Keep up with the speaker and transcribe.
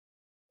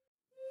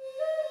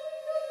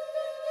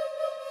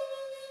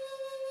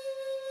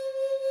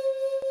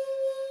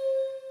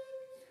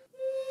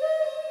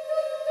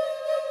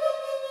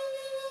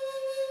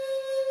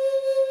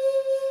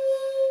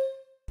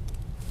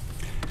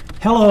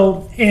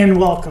Hello and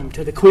welcome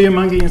to the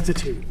Cuyamaga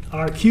Institute,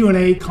 our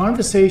Q&A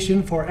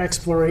Conversation for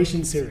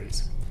Exploration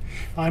series.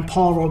 I'm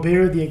Paul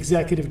Robert, the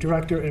Executive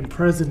Director and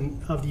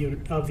President of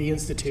the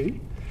Institute,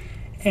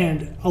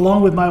 and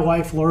along with my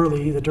wife Laura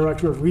Lee, the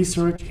Director of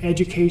Research,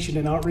 Education,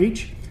 and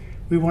Outreach,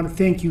 we want to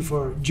thank you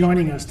for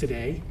joining us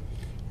today.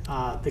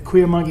 The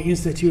Cuyamaga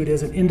Institute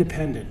is an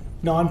independent,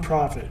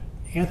 nonprofit,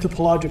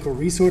 anthropological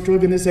research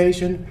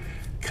organization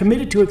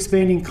committed to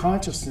expanding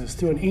consciousness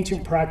through an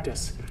ancient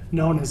practice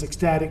known as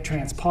ecstatic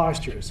trance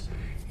postures,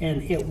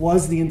 and it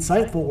was the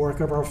insightful work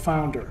of our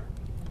founder,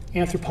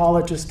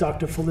 anthropologist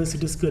Dr.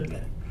 Felicitas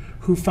Goodman,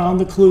 who found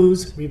the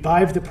clues,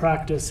 revived the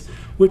practice,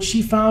 which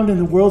she found in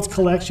the world's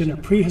collection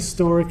of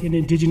prehistoric and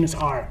indigenous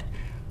art,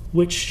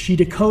 which she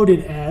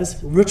decoded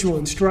as ritual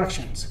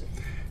instructions.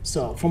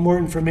 So for more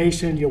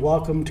information, you're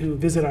welcome to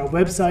visit our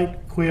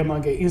website,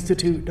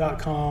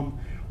 cuyamagainstitute.com,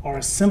 or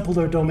a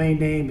simpler domain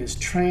name is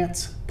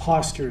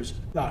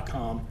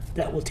trancepostures.com.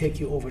 That will take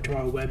you over to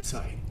our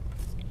website.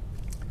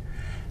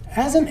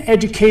 As an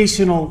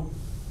educational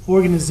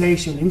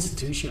organization,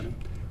 institution,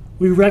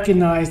 we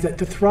recognize that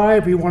to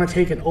thrive, we want to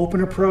take an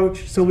open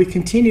approach, so we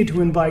continue to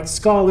invite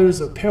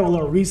scholars of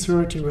parallel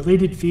research in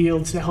related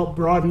fields to help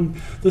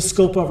broaden the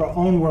scope of our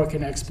own work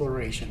and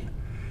exploration.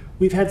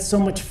 We've had so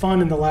much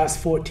fun in the last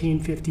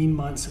 14, 15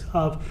 months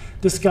of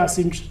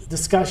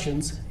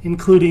discussions,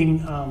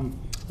 including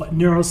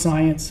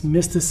neuroscience,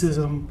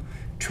 mysticism,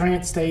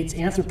 trance states,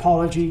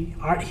 anthropology,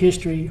 art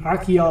history,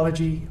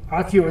 archaeology,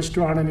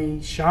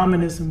 archaeoastronomy,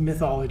 shamanism,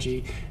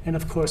 mythology, and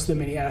of course the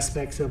many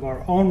aspects of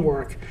our own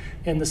work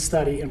in the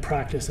study and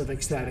practice of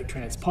ecstatic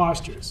trance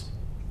postures.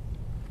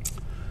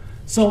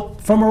 So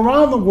from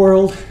around the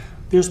world,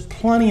 there's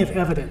plenty of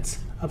evidence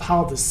of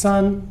how the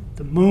sun,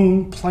 the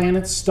moon,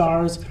 planets,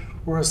 stars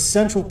were a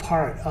central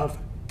part of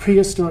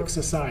prehistoric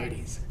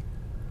societies.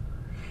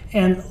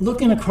 And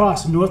looking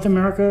across North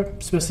America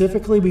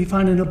specifically, we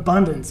find an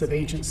abundance of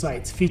ancient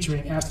sites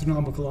featuring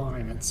astronomical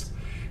alignments,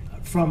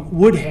 from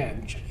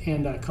Woodhenge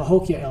in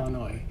Cahokia,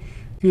 Illinois,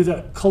 to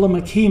the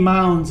Kulamakee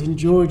Mounds in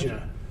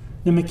Georgia,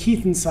 the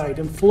McKeithen site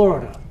in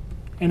Florida,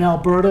 in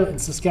Alberta and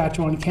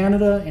Saskatchewan,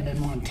 Canada, and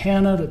in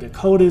Montana, the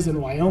Dakotas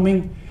and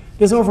Wyoming.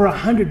 There's over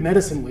 100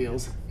 medicine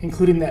wheels,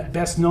 including that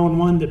best known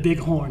one, the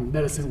Bighorn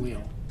medicine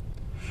wheel,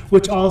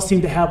 which all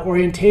seem to have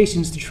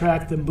orientations to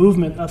track the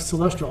movement of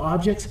celestial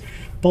objects,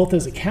 both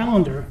as a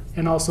calendar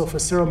and also for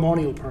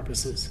ceremonial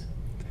purposes.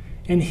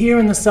 And here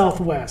in the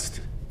Southwest,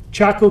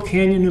 Chaco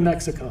Canyon, New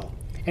Mexico,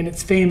 and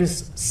its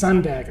famous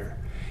sun dagger,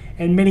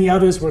 and many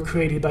others were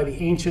created by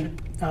the ancient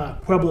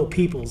Pueblo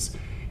peoples,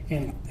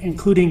 and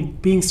including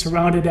being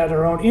surrounded at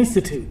our own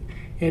institute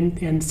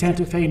in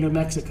Santa Fe, New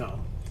Mexico.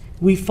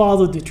 We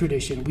followed the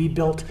tradition. We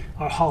built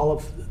our Hall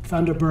of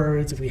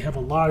Thunderbirds. We have a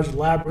large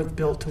labyrinth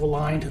built to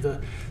align to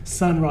the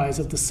sunrise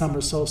of the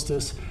summer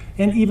solstice.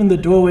 And even the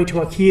doorway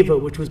to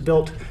Akiva, which was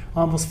built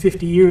almost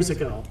 50 years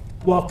ago,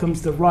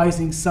 welcomes the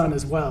rising sun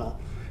as well.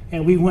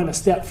 And we went a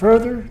step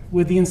further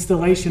with the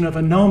installation of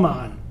a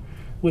gnomon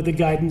with the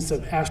guidance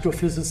of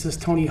astrophysicist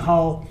Tony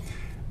Hull.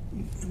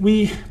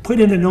 We put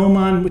in a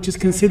gnomon, which is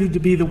considered to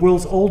be the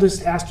world's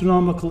oldest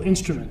astronomical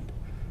instrument,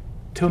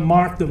 to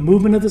mark the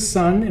movement of the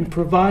sun and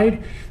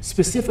provide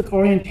specific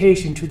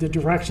orientation to the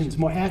directions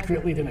more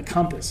accurately than a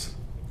compass.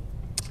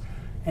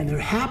 And there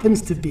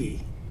happens to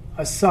be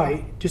a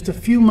site just a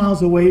few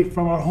miles away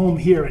from our home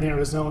here in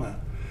Arizona,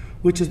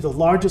 which is the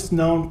largest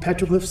known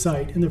petroglyph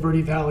site in the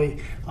Verde Valley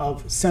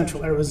of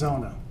Central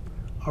Arizona,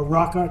 a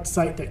rock art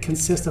site that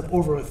consists of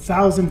over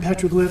 1,000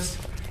 petroglyphs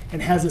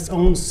and has its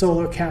own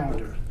solar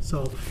calendar.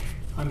 So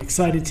I'm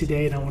excited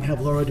today, and I want to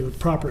have Laura do a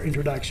proper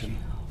introduction.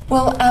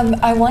 Well,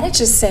 I want to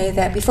just say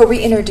that before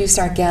we introduce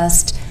our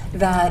guest,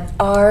 that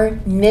our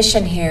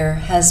mission here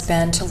has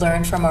been to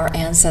learn from our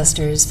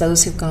ancestors,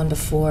 those who've gone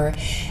before.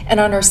 And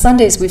on our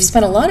Sundays, we've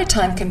spent a lot of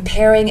time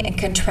comparing and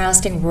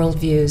contrasting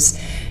worldviews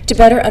to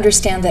better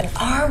understand that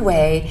our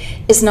way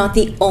is not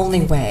the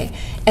only way,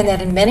 and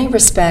that in many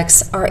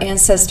respects, our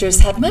ancestors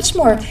had much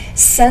more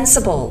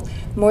sensible,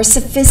 more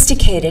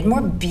sophisticated,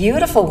 more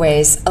beautiful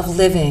ways of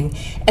living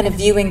and of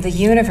viewing the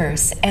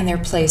universe and their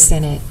place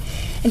in it.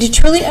 And to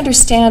truly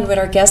understand what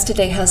our guest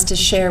today has to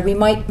share, we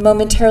might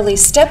momentarily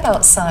step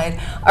outside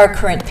our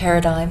current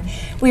paradigm.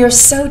 We are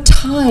so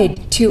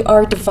tied to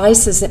our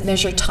devices that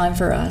measure time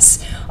for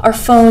us. Our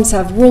phones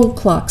have world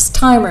clocks,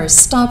 timers,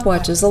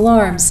 stopwatches,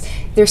 alarms.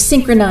 They're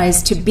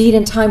synchronized to beat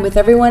in time with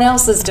everyone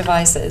else's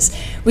devices.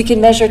 We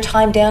can measure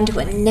time down to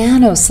a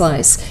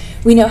nanoslice.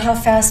 We know how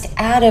fast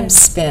atoms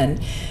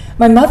spin.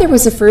 My mother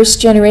was a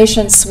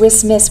first-generation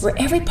Swiss Miss where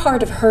every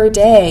part of her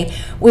day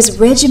was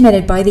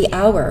regimented by the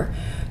hour.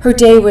 Her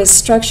day was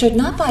structured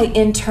not by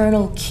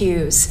internal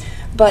cues,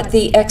 but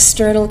the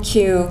external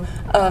cue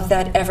of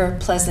that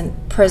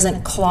ever-pleasant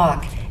present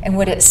clock and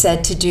what it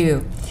said to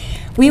do.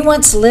 We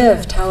once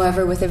lived,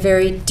 however, with a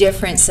very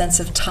different sense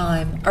of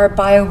time. Our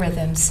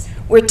biorhythms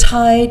were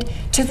tied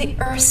to the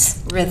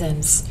Earth's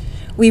rhythms.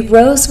 We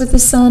rose with the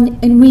sun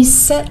and we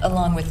set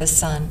along with the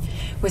sun,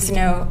 with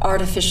no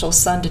artificial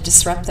sun to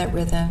disrupt that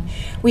rhythm.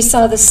 We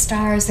saw the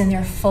stars in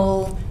their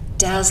full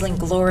dazzling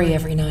glory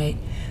every night.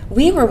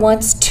 We were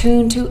once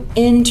tuned to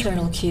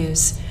internal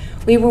cues.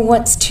 We were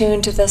once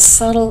tuned to the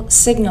subtle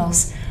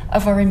signals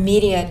of our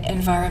immediate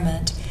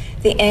environment.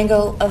 The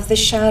angle of the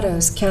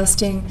shadows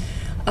casting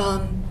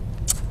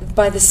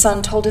by the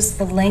sun told us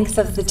the length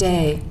of the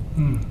day.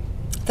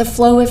 The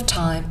flow of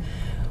time,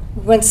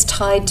 once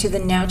tied to the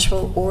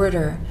natural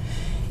order.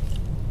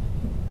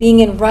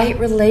 Being in right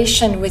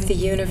relation with the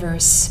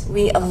universe,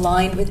 we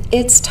aligned with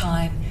its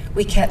time.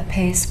 We kept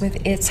pace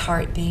with its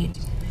heartbeat.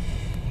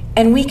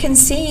 And we can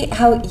see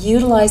how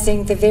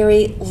utilizing the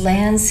very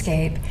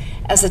landscape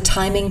as a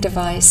timing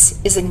device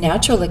is a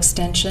natural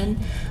extension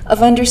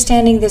of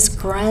understanding this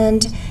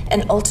grand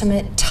and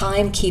ultimate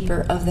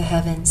timekeeper of the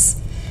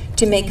heavens,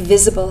 to make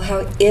visible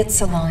how it's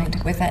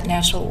aligned with that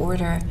natural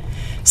order.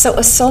 So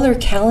a solar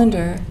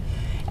calendar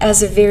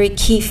as a very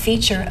key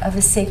feature of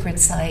a sacred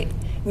site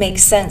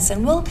makes sense.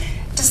 And we'll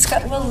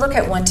look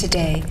at one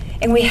today.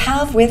 And we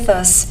have with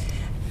us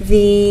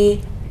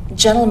the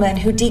gentleman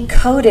who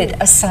decoded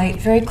a site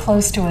very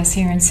close to us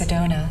here in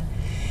Sedona.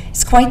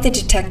 It's quite the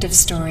detective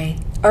story.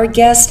 Our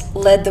guest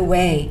led the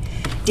way,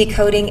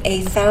 decoding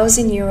a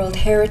 1,000-year-old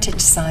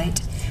heritage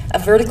site, a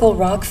vertical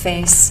rock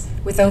face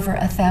with over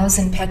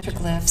 1,000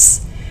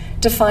 petroglyphs,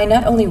 to find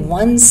not only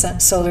one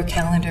solar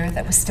calendar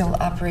that was still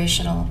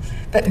operational,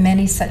 but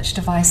many such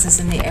devices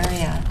in the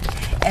area.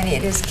 And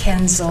it is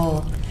Ken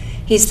Zoll.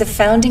 He's the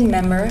founding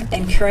member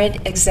and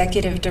current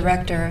executive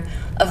director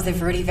of the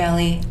Verde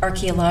Valley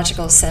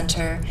Archaeological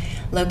Center,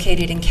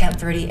 located in Camp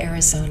Verde,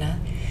 Arizona.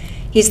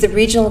 He's the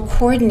regional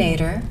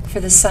coordinator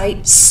for the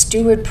site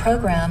steward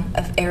program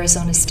of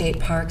Arizona State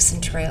Parks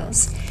and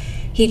Trails.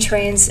 He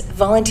trains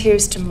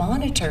volunteers to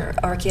monitor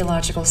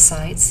archaeological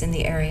sites in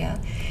the area.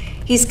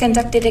 He's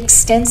conducted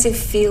extensive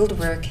field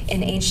work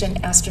in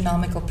ancient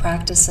astronomical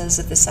practices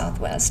of the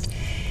Southwest,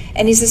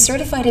 and he's a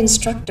certified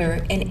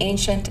instructor in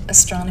ancient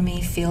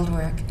astronomy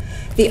fieldwork,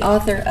 the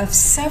author of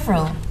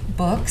several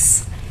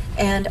books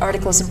and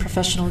articles in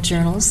professional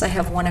journals. I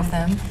have one of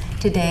them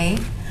today,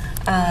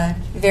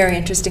 very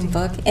interesting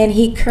book, and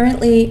he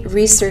currently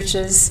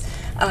researches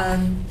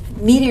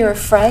meteor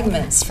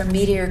fragments from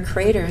meteor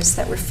craters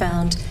that were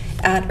found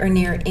at or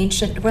near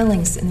ancient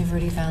dwellings in the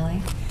Verde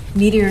Valley.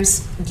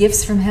 Meteors,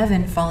 gifts from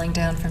heaven falling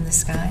down from the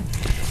sky.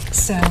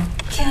 So,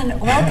 Ken,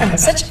 welcome.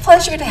 Such a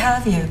pleasure to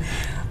have you.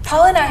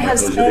 Paul and I have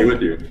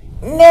spent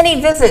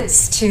many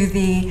visits to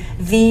the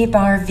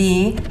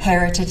V-Bar-V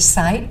heritage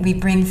site. We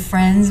bring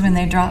friends when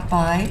they drop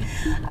by.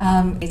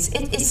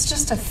 It's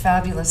just a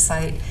fabulous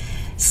site.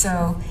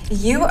 So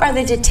you are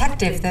the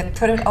detective that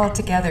put it all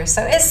together.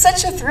 So it's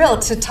such a thrill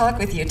to talk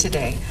with you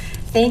today.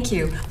 Thank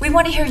you. We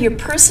want to hear your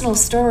personal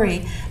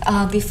story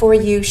before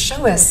you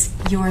show us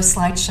your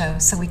slideshow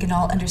so we can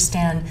all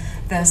understand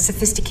the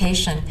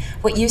sophistication,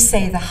 what you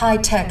say, the high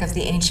tech of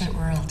the ancient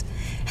world.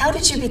 How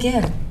did you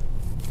begin?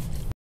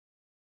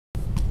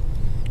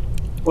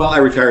 Well, I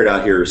retired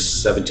out here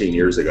 17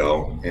 years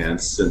ago, and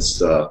since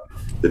the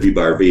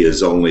V-Bar-V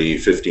is only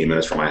 15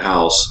 minutes from my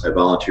house, I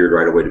volunteered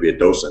right away to be a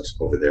docent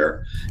over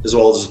there, as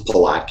well as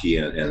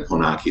Palaki and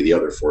Honaki, the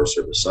other Forest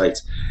Service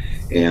sites.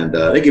 And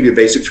they give you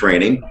basic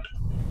training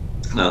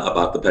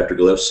about the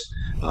petroglyphs,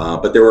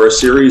 but there were a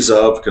series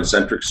of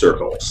concentric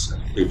circles.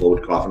 People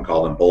would often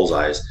call them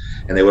bullseyes,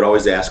 and they would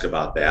always ask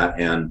about that.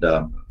 And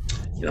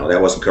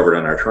that wasn't covered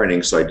on our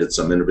training, so I did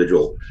some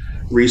individual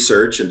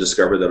research and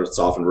discovered that it's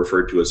often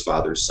referred to as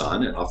father's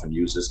son and often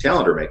used as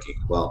calendar making.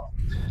 Well,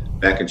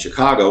 back in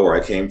Chicago, where I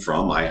came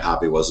from, my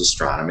hobby was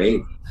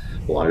astronomy,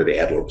 belonged to the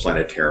Adler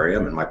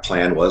Planetarium, and my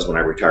plan was when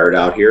I retired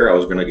out here, I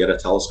was going to get a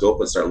telescope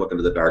and start looking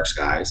to the dark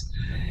skies.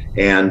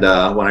 And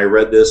when I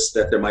read this,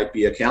 that there might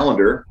be a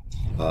calendar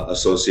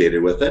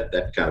associated with it,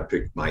 that kind of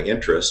piqued my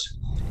interest,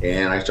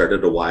 and I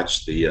started to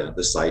watch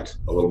the site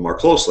a little more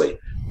closely.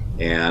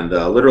 And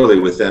literally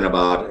within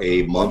about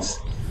a month,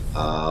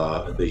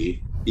 the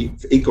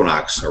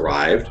equinox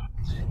arrived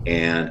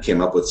and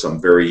came up with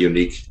some very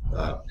unique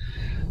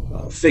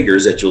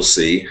figures that you'll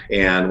see.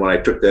 And when I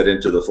took that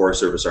into the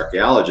Forest Service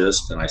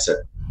archaeologist and I said,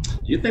 "Do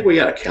you think we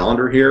got a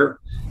calendar here?"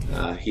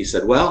 He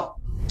said, "Well,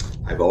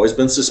 I've always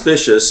been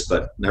suspicious,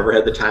 but never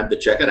had the time to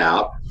check it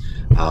out.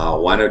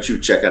 Why don't you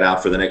check it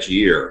out for the next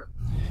year?"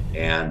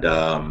 And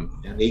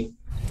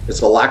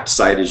it's a locked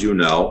site, as you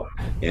know,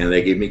 and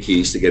they gave me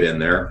keys to get in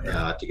there,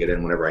 to get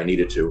in whenever I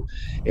needed to.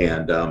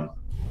 And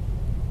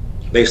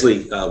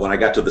basically, when I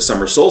got to the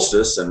summer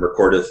solstice and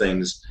recorded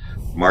things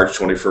March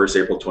 21st,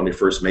 April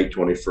 21st, May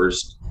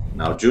 21st,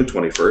 now June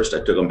 21st,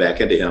 I took them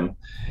back into him,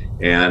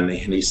 and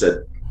he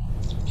said,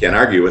 "Can't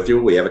argue with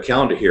you. We have a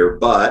calendar here,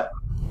 but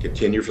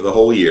continue for the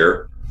whole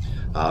year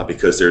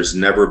because there's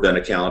never been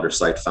a calendar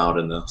site found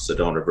in the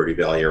Sedona Verde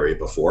Valley area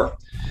before."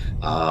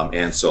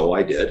 And so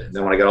I did. And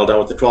then when I got all done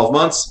with the 12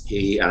 months,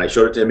 and I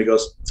showed it to him, he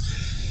goes,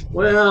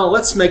 "Well,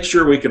 let's make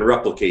sure we can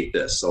replicate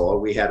this." So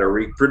we had to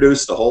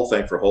reproduce the whole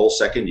thing for a whole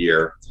second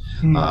year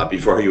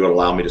before he would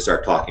allow me to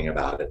start talking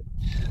about it.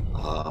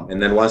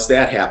 And then once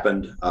that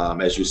happened,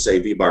 as you say,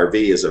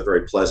 V-Bar-V is a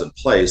very pleasant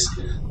place.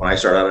 When I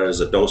started out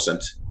as a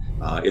docent,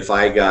 if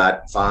I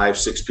got 5,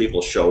 6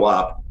 people show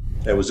up,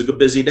 it was a good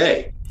busy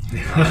day.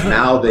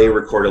 Now they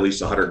record at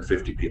least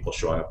 150 people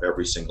showing up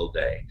every single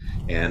day,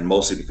 and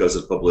mostly because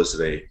of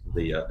publicity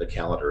the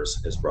calendar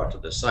is brought to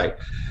the site.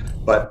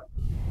 But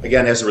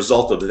again, as a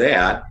result of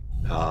that,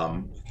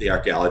 the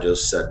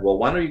archaeologists said, well,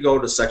 why don't you go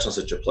to such and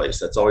such a place?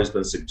 That's always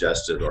been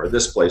suggested, or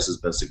this place has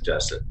been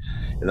suggested.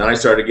 And then I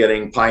started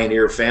getting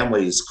pioneer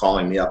families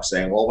calling me up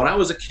saying, well, when I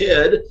was a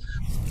kid,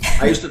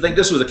 I used to think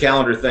this was a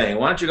calendar thing.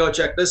 Why don't you go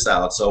check this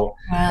out? So,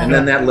 and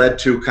then that led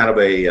to kind of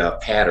a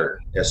pattern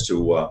as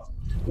to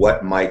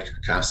what might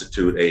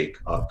constitute a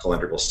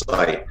calendrical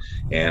site,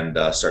 and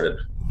started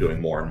doing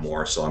more and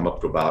more. So I'm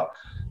up to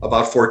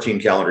about 14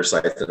 calendar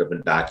sites that have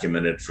been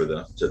documented to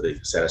the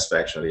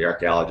satisfaction of the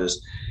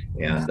archaeologists,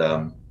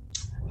 and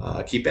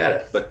keep at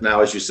it. But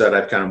now, as you said,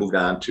 I've kind of moved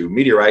on to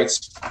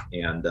meteorites,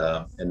 and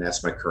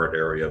that's my current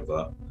area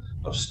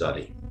of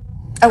study.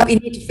 Oh, we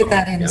need to fit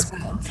that in as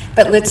well.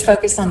 But let's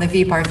focus on the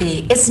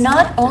V-Bar-V. It's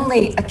not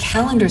only a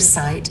calendar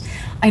site.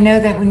 I know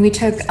that when we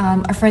took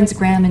our friends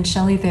Graham and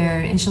Shelley there,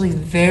 and Shelley's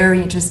very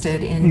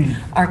interested in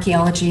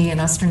archaeology and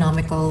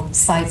astronomical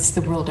sites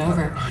the world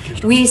over,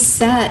 we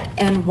sat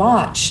and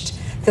watched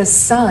the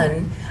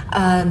sun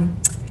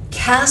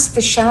cast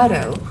the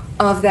shadow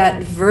of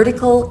that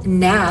vertical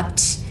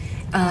napped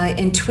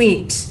and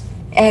tweaked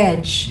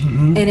edge,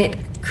 and it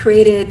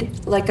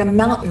created like a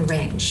mountain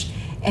range.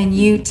 And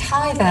you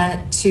tie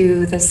that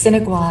to the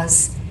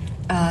Sinagua's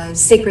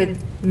Sacred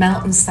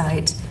Mountain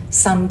site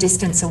some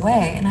distance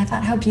away. And I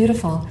thought, how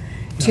beautiful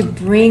to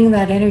bring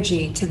that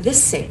energy to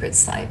this sacred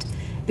site,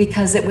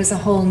 because it was a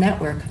whole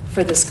network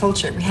for this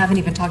culture. We haven't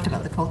even talked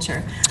about the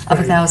culture of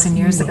 1,000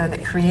 years ago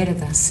that created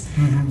this.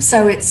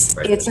 So it's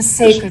a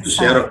sacred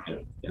site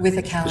with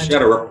a calendar. The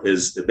shadow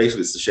is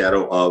basically the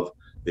shadow of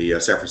the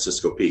San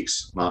Francisco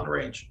Peaks mountain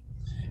range.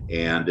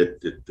 And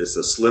it's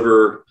a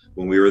sliver.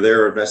 When we were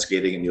there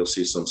investigating, and you'll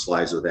see some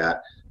slides of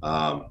that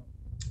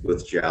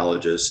with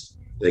geologists,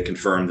 they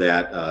confirmed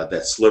that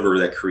that sliver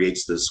that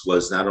creates this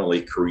was not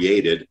only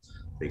created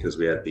because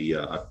we had the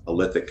a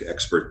lithic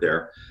expert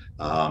there,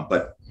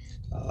 but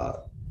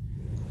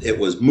it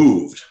was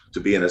moved to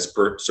be in its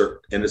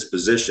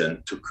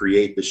position to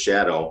create the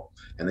shadow,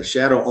 and the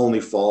shadow only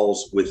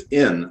falls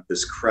within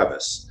this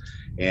crevice.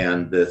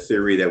 And the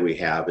theory that we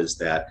have is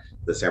that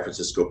the San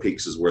Francisco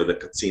Peaks is where the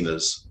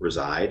Katsinas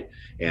reside,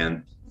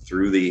 and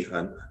through the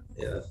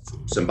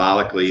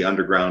symbolically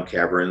underground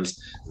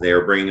caverns, they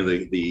are bringing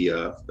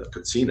the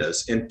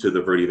Katsinas into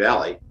the Verde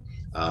Valley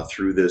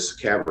through this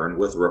cavern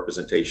with a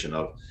representation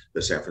of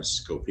the San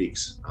Francisco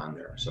Peaks on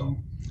there. So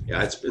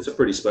yeah, it's a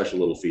pretty special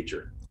little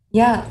feature.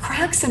 Yeah,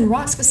 cracks and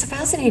rocks. What's so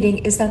fascinating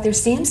is that there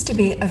seems to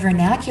be a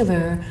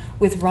vernacular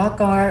with rock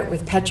art,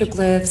 with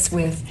petroglyphs,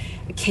 with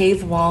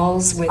cave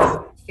walls, with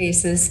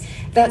faces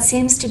that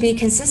seems to be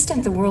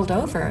consistent the world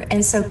over.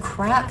 And so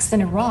cracks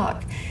in a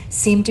rock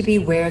seem to be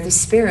where the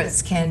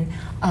spirits can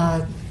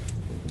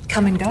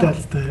come and go.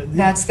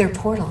 That's their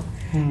portal.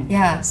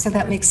 Yeah, so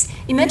that makes,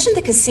 you mentioned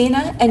the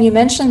Casina and you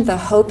mentioned the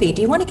Hopi.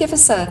 Do you want to give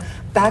us a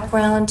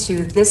background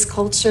to this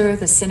culture,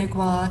 the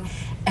Sinagua,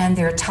 and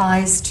their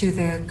ties to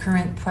the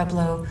current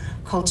Pueblo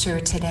culture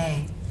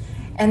today?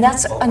 And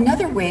that's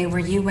another way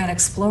where you went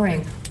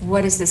exploring,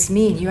 what does this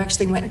mean? You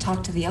actually went and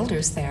talked to the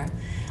elders there.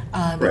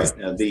 Right.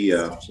 And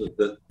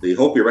the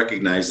Hopi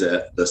recognize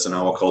that the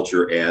Sinagua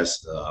culture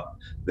as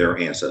their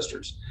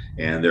ancestors,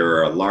 and there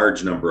are a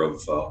large number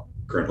of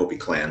current Hopi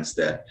clans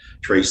that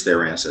trace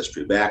their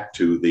ancestry back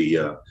to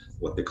the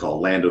what they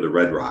call land of the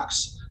Red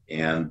Rocks.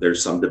 And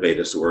there's some debate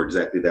as to where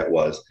exactly that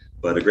was,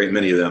 but a great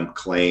many of them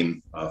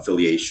claim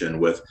affiliation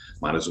with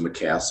Montezuma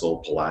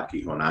Castle,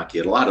 Palaki, Honaki,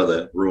 and a lot of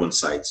the ruin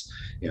sites.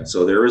 And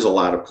so there is a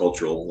lot of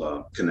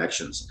cultural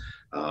connections.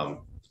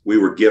 We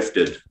were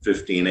gifted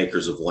 15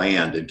 acres of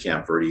land in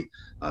Camp Verde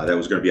that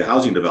was going to be a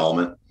housing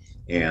development.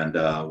 And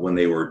when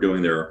they were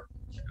doing their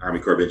Army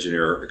Corps of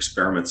Engineer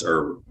experiments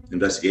or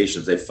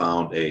investigations, they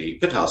found a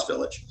pit house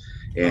village,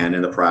 and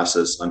in the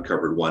process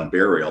uncovered one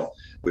burial,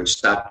 which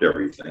stopped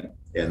everything.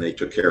 And they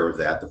took care of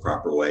that the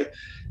proper way.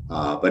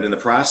 But in the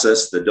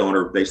process, the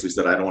donor basically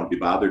said, I don't want to be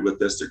bothered with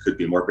this. There could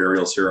be more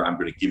burials here. I'm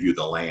going to give you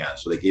the land.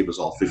 So they gave us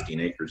all 15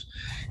 acres.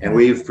 And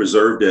we've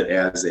preserved it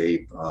as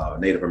a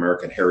Native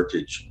American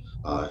heritage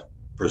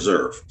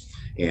preserve.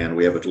 And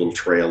we have a little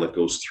trail that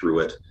goes through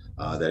it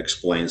that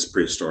explains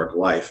prehistoric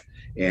life.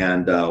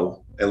 And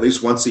at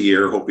least once a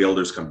year, Hopi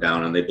elders come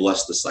down and they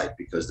bless the site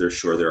because they're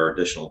sure there are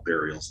additional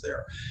burials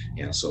there.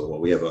 And so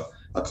we have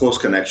a close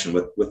connection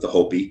with the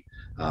Hopi.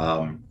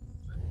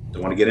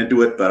 Don't want to get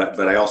into it,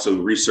 but I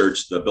also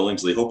researched the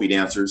Billingsley Hopi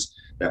dancers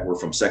that were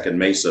from Second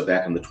Mesa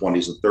back in the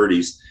 20s and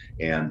 30s.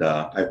 And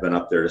I've been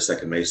up there to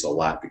Second Mesa a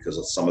lot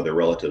because some of their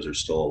relatives are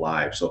still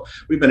alive. So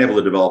we've been able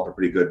to develop a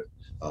pretty good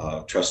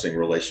trusting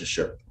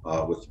relationship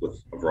with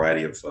a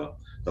variety of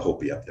the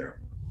Hopi up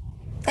there.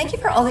 Thank you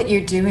for all that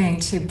you're doing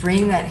to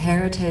bring that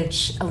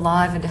heritage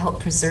alive and to help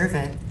preserve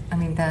it. I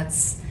mean,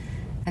 that's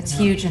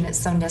huge, and it's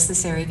so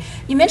necessary.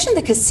 You mentioned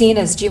the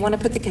Katsinas. Do you want to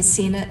put the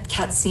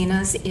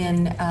Katsinas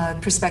in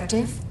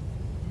perspective?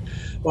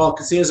 Well,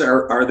 Katsinas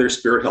are their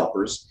spirit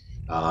helpers.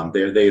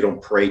 They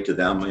don't pray to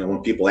them.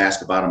 When people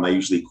ask about them, I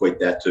usually equate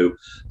that to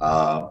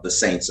the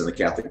saints in the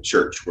Catholic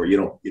Church, where you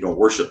don't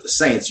worship the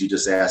saints. You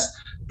just ask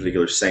a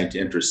particular saint to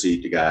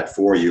intercede to God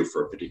for you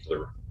for a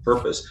particular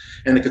purpose.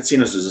 And the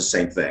Katsinas is the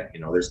same thing.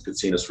 There's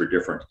Katsinas for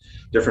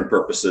different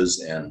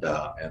purposes, and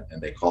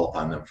they call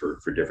upon them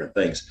for different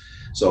things.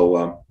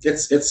 So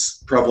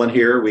it's prevalent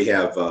here. We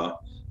have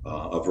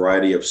a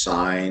variety of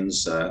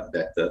signs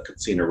that the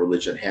Katsina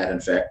religion had, in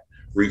fact,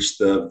 reached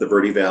the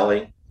Verde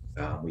Valley.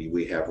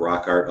 We have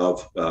rock art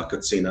of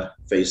Katsina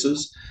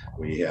faces.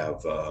 We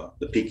have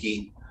the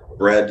Piki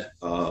bread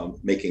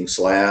making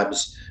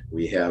slabs.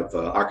 We have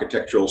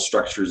architectural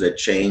structures that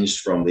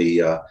changed from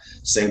the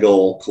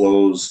single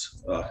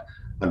closed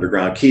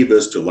underground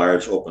kivas to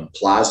large open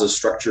plaza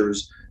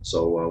structures.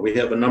 So we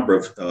have a number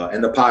of,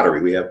 and the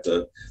pottery, we have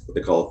what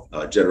they call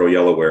general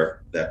yellowware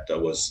that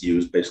was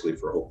used basically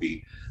for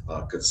Hopi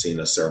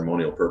Katsina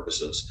ceremonial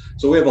purposes.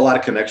 So we have a lot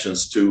of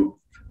connections to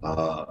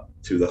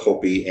the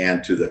Hopi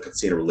and to the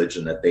Katsina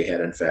religion, that they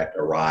had in fact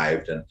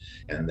arrived,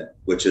 and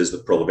which is the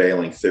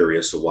prevailing theory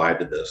as to why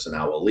did the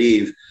Sinagua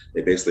leave.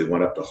 They basically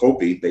went up to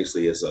Hopi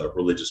basically as a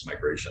religious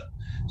migration.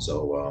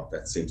 So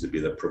that seems to be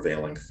the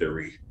prevailing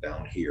theory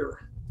down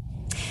here.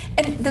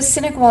 And the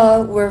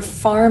Sinagua were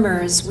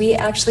farmers. We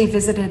actually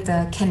visited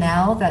the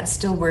canal that's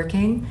still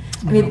working.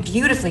 I mean,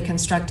 beautifully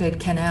constructed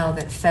canal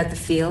that fed the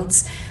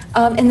fields.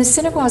 And the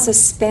Sinagua is a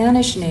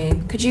Spanish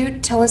name. Could you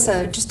tell us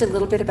just a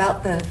little bit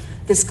about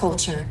this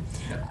culture?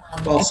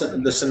 Well,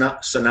 the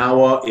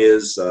Sinagua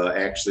is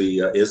actually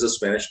is a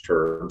Spanish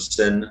term,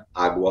 sin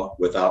agua,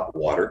 without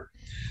water.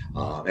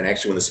 And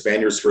actually, when the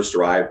Spaniards first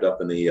arrived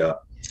up in the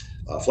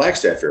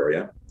Flagstaff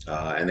area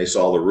and they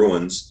saw the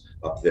ruins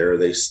up there,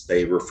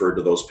 they referred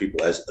to those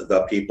people as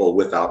the people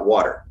without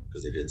water,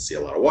 because they didn't see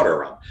a lot of water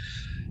around.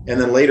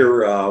 And then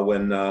later,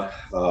 when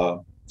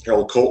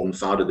Harold Colton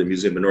founded the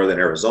Museum of Northern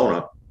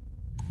Arizona,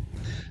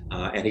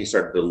 and he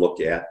started to look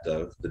at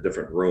the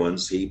different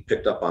ruins, he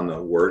picked up on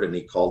the word and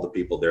he called the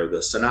people there the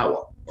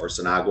Sinagua, or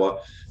Sinagua.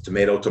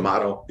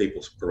 Tomato,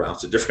 people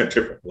pronounce it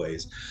different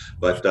ways.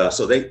 But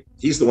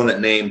he's the one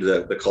that named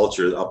the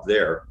culture up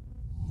there.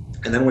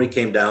 And then when he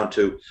came down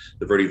to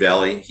the Verde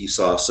Valley, he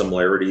saw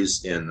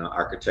similarities in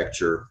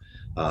architecture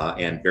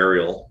and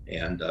burial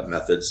and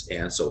methods.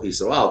 And so he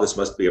said, wow, this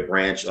must be a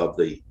branch of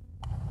the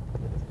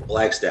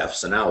Flagstaff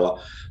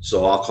Sinagua.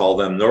 So I'll call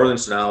them Northern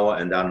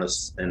Sinagua, and down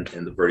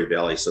in the Verde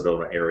Valley,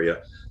 Sedona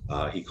area,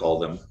 he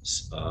called them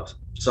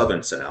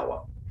Southern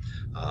Sinagua.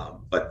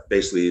 But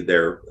basically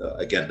they're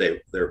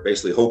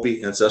basically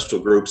Hopi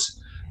ancestral groups.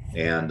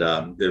 And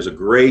there's a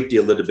great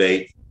deal of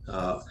debate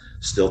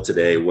still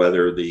today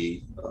whether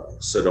the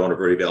Sedona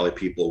Verde Valley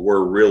people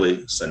were really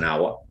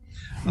Sinagua.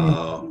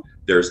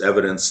 There's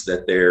evidence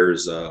that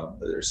there's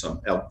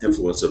some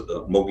influence of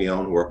the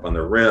Mogollon who are up on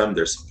the rim.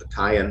 There's some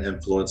Patayan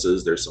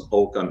influences. There's some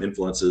Holcomb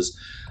influences.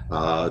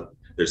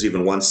 There's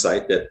even one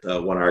site that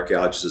one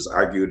archaeologist has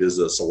argued is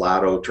a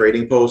Salado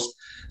trading post.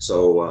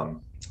 So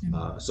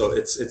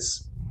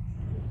it's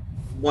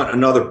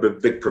another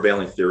big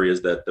prevailing theory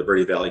is that the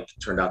Verde Valley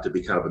turned out to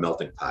be kind of a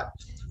melting pot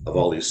of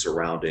all these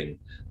surrounding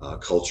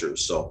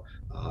cultures. So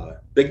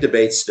big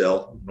debate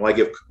still. When I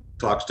give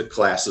talks to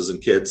classes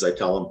and kids, I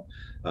tell them,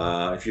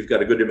 if you've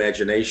got a good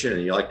imagination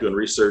and you like doing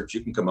research,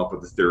 you can come up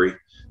with a theory,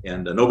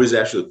 and nobody's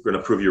actually going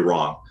to prove you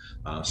wrong.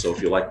 So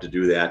if you like to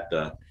do that,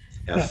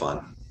 have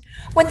fun.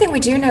 One thing we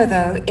do know,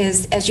 though,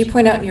 is, as you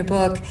point out in your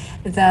book,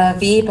 the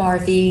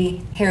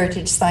V-Bar-V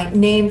heritage site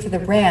named for the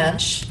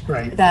ranch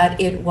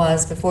that it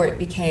was before it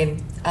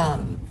became a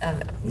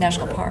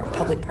national park,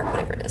 public park,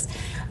 whatever it is.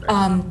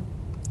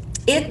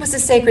 It was a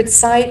sacred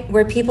site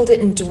where people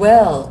didn't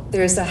dwell.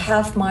 There's a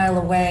half-mile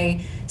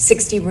away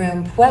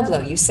 60-room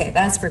pueblo, you say,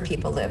 that's where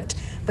people lived.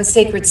 But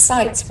sacred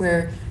sites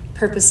were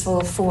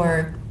purposeful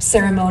for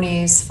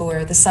ceremonies,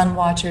 for the sun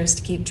watchers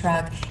to keep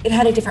track. It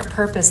had a different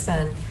purpose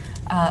than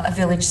a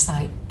village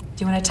site.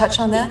 Do you want to touch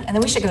on that? And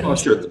then we should go to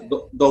sure.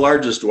 The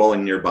largest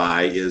dwelling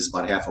nearby is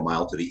about half a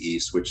mile to the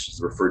east, which is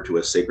referred to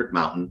as Sacred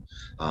Mountain,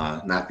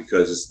 not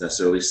because it's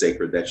necessarily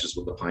sacred, that's just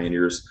what the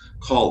pioneers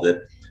called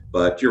it.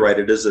 But you're right,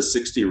 it is a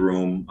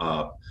 60-room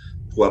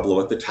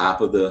pueblo at the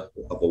top of a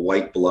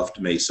white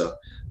bluffed mesa.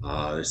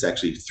 There's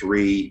actually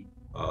 3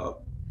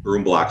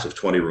 room blocks of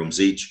 20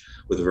 rooms each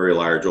with a very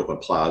large open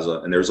plaza,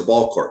 and there's a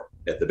ball court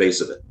at the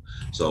base of it.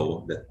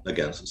 So that,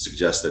 again,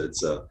 suggests that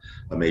it's a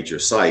major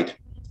site.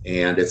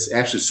 And it's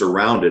actually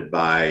surrounded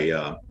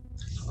by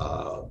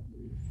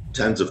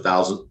tens of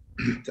thousands,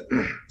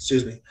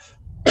 excuse me,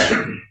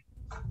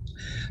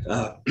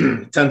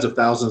 tens of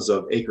thousands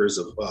of acres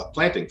of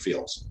planting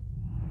fields.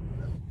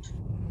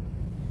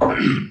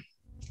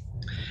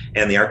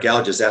 And the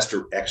archaeologist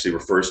actually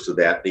refers to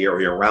that, the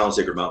area around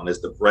Sacred Mountain,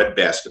 as the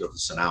breadbasket of the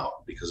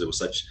Sinagua, because it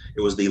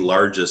was the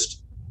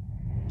largest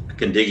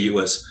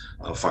contiguous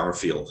farm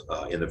field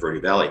in the Verde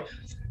Valley.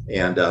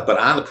 And but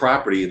on the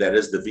property that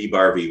is the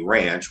V-Bar-V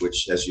Ranch,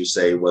 which, as you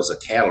say, was a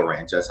cattle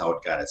ranch, that's how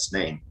it got its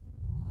name.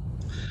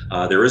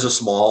 There is a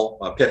small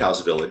pit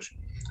house village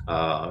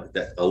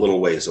that a little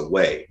ways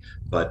away,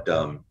 but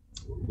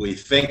we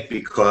think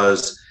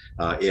because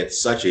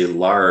it's such a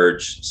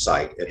large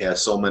site, it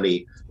has so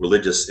many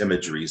religious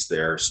imageries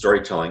there,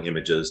 storytelling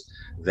images,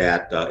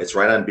 that it's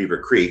right on Beaver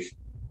Creek,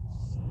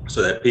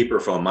 so that people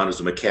from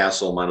Montezuma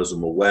Castle,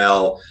 Montezuma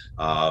Well,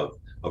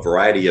 a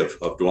variety of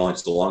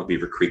dwellings along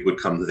Beaver Creek would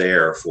come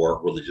there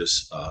for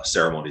religious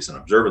ceremonies and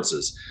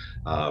observances.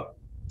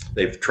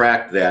 They've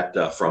tracked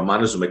that from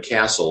Montezuma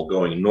Castle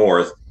going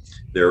north,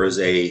 there is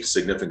a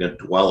significant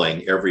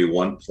dwelling every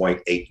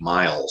 1.8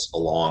 miles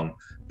along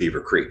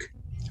Beaver Creek.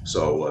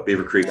 So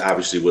Beaver Creek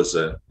obviously was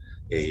a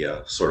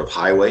sort of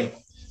highway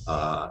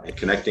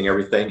connecting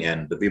everything,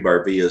 and the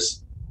V-bar-V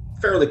is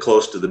fairly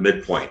close to the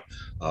midpoint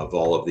of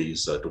all of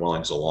these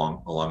dwellings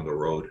along the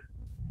road.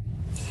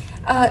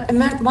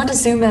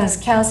 Montezuma's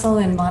castle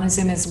and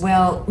Montezuma's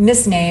well,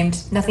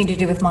 misnamed, nothing to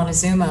do with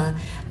Montezuma,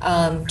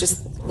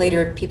 just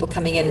later people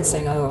coming in and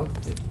saying, oh.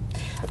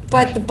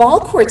 But the ball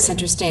court's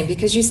interesting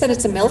because you said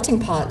it's a melting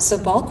pot, so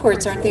ball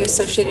courts, aren't they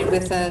associated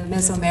with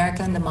Mesoamerica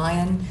and the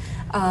Mayan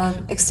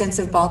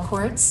extensive ball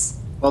courts?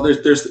 Well,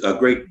 there's a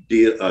great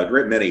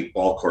many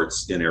ball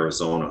courts in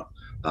Arizona.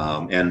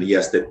 And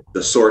yes,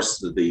 the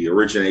source, the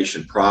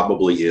origination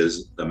probably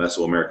is the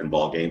Mesoamerican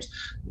ball games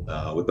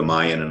with the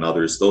Mayan and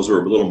others. Those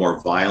were a little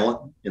more violent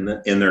in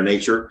their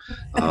nature.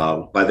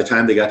 By the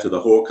time they got to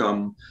the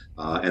Hohokam,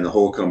 and the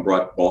Hohokam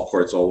brought ball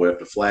courts all the way up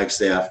to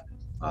Flagstaff,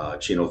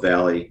 Chino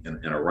Valley,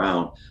 and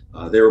around,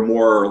 they were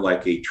more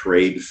like a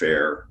trade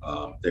fair.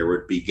 There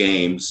would be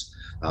games,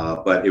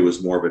 but it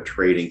was more of a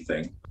trading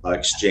thing,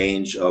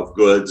 exchange of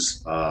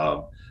goods,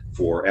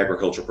 for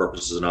agricultural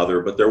purposes and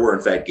other, but there were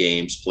in fact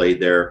games played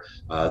there.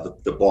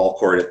 The ball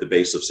court at the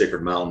base of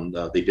Sacred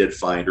Mountain, they did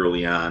find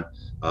early on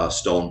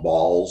stone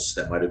balls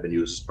that might have been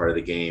used as part of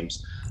the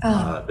games.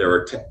 There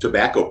were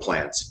tobacco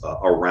plants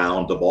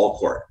around the ball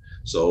court,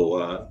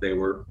 so they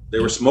were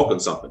smoking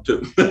something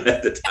too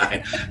at the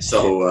time.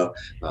 So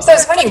I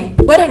was wondering,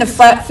 what in a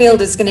flat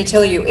field is going to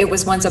tell you it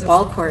was once a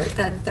ball court?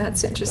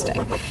 That's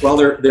interesting. Well,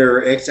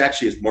 it's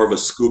actually more of a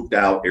scooped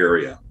out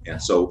area,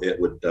 and so it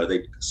would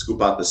they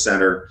scoop out the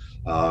center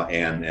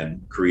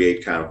and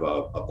create kind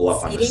of a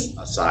bluff on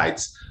the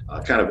sides,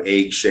 kind of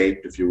egg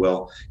shaped, if you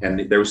will.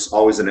 And there was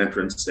always an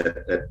entrance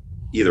at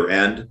either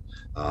end.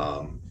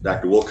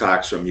 Dr.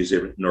 Wilcox from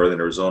Museum of Northern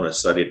Arizona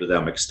studied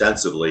them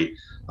extensively,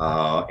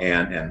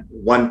 and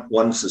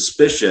one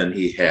suspicion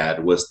he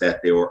had was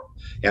that they were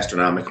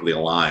astronomically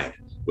aligned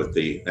with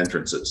the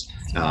entrances,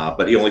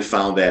 but he only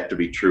found that to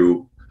be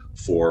true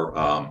for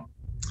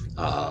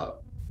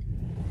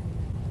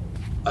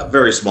a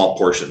very small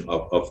portion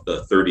of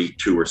the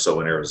 32 or so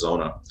in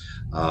Arizona.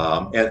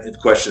 And the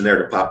question there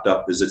that popped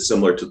up, is it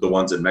similar to the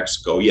ones in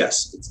Mexico?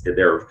 Yes,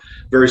 they're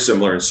very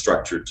similar in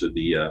structure to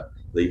the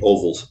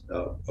oval,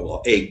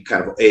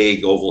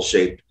 egg oval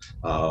shaped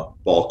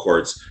ball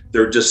courts.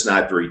 They're just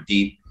not very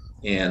deep.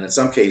 And in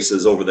some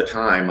cases over the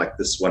time, like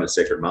this one at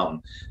Sacred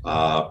Mountain,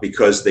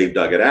 because they've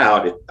dug it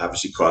out, it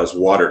obviously caused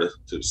water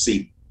to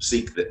seep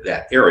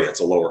that area. It's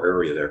a lower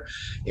area there.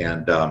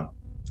 And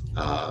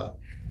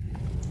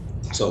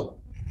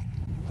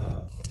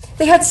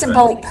they had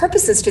symbolic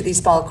purposes to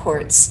these ball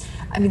courts.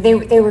 I mean,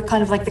 they were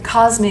kind of like the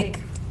cosmic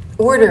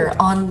order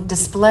on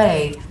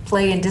display,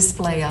 play and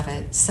display of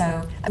it.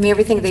 So, I mean,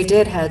 everything they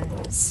did had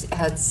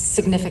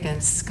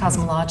significance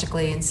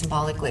cosmologically and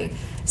symbolically.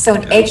 So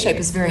an egg shape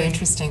is very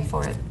interesting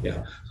for it.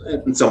 Yeah,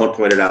 and someone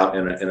pointed out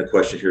in a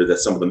question here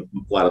that a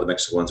lot of the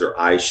Mexican ones are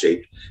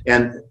eye-shaped,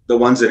 and the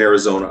ones in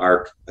Arizona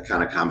are a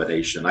kind of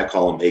combination. I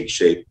call them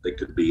egg-shaped. They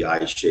could be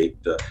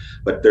eye-shaped,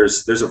 but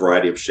there's a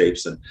variety of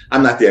shapes, and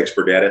I'm not the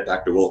expert at it.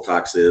 Dr.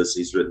 Wilcox is.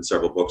 He's written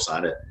several books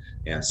on it,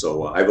 and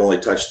so I've only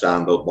touched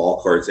on the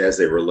ball courts as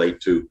they relate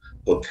to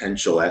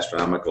potential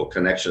astronomical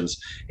connections,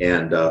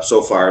 and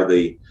so far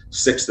the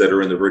 6 that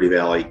are in the Verde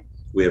Valley,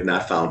 we have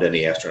not found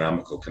any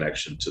astronomical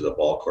connection to the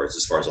ball courts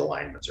as far as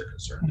alignments are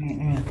concerned.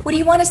 Mm-hmm. What do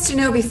you want us to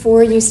know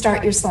before you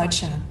start your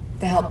slideshow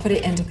to help put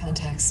it into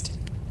context?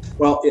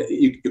 Well,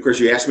 of course,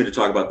 you asked me to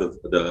talk about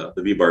the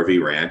V-bar-V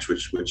ranch,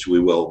 which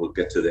we'll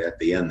get to at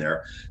the end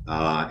there.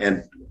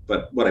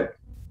 But what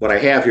I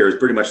have here is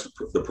pretty much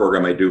the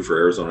program I do for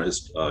Arizona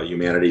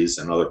Humanities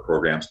and other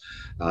programs.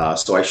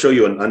 So I show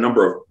you a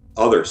number of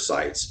other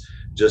sites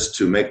just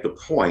to make the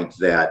point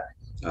that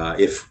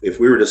if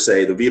we were to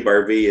say the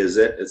V-bar-V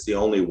it's the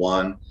only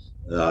one,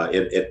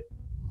 it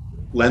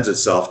lends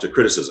itself to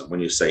criticism when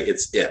you say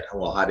it's it.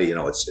 Well, how do you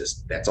know it's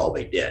just that's all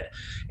they did?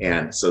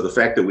 And so the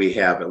fact that we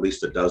have at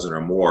least a dozen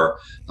or more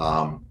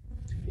tells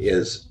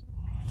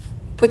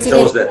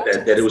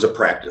that it was a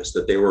practice,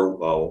 that they were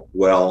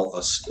well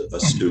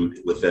astute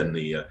within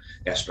the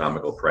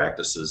astronomical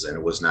practices, and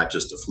it was not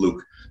just a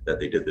fluke that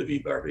they did the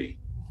V-bar-V.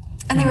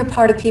 And they were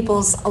part of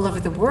peoples all over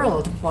the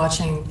world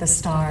watching the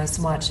stars,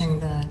 watching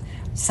the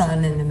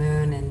sun and the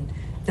moon and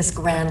this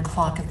grand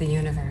clock of the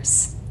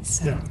universe.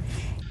 So. Yeah.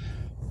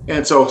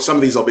 And so some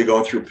of these I'll be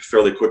going through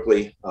fairly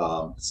quickly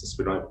since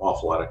we don't have an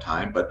awful lot of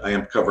time, but I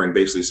am covering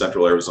basically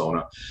Central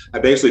Arizona. I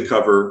basically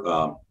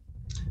cover,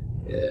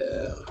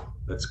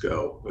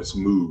 let's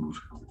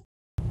move.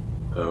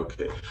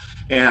 Okay.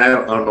 And I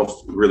don't know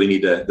if we really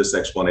need this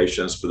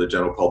explanation is for the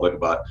general public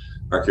about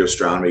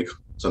archaeoastronomy,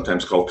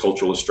 sometimes called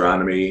cultural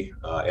astronomy,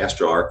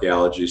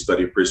 astroarchaeology,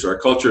 study of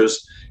prehistoric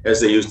cultures, as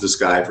they use the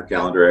sky for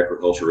calendar,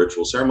 agriculture,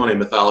 ritual, ceremony,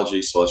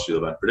 mythology, celestial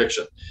event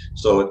prediction.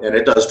 So, and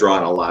it does draw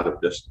on a lot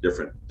of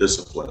different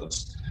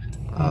disciplines.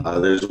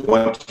 There's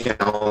one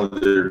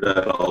calendar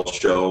that I'll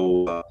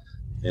show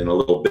in a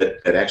little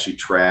bit that actually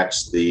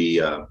tracks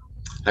the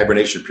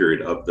hibernation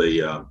period of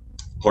the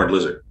horned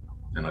lizard,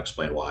 and I'll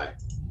explain why.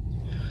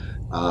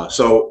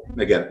 So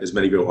again, as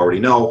many of you already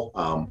know,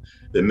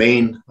 the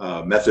main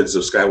methods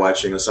of sky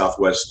watching in the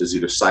Southwest is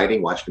either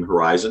sighting, watching the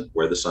horizon,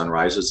 where the sun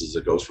rises as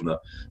it goes from the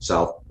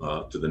south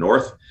to the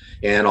north,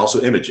 and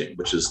also imaging,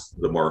 which is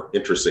the more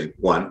interesting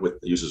one,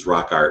 uses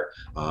rock art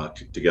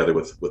together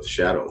with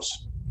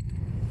shadows.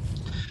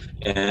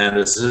 And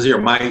it says here,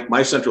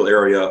 my central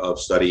area of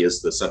study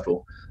is the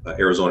central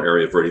Arizona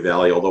area of Verde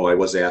Valley, although I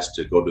was asked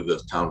to go to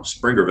the town of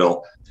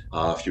Springerville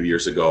a few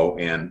years ago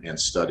and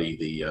study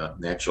the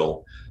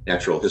natural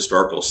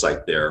historical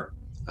site there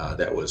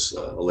that was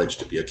alleged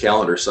to be a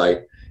calendar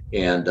site.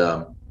 And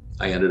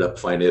I ended up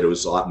finding it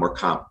was a lot more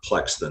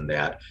complex than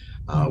that,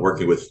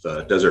 working with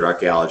desert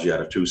archaeology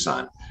out of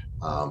Tucson.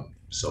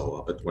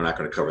 But we're not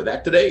going to cover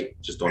that today,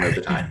 just don't have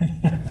the time.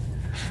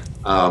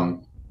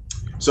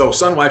 So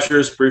sun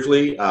watchers,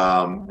 briefly,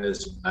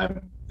 as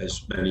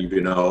many of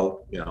you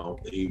know,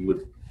 he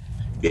would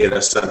be at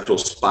a central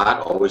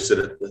spot, always sit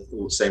at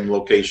the same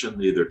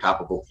location, either top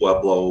of a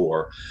pueblo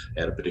or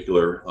at a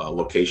particular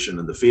location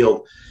in the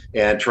field,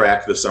 and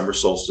track the summer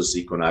solstice,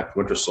 equinox,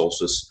 winter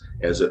solstice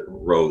as it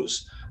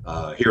rose.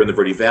 Here in the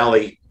Verde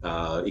Valley,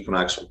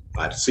 equinox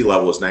at sea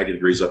level is 90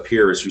 degrees up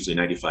here. It's usually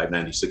 95,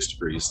 96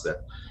 degrees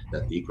that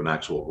the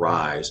equinox will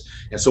rise.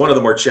 And so one of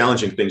the more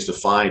challenging things to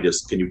find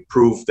is, can you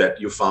prove that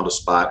you found a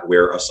spot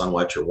where a sun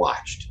watcher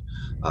watched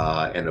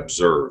and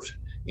observed?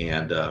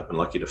 And I've been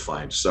lucky to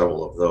find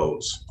several of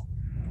those.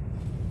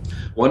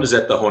 One is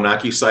at the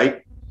Honaki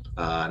site,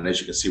 and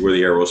as you can see where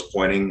the arrow is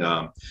pointing,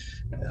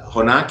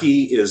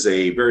 Honaki is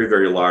a very,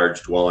 very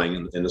large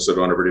dwelling in the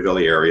Sedona Verde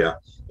Valley area,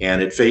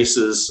 and it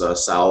faces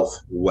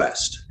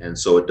southwest, and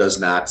so it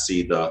does not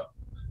see the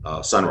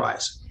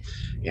sunrise.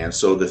 And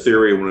so the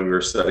theory when we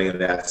were studying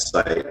that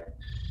site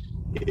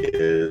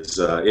is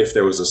if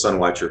there was a sun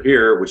watcher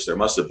here, which there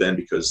must have been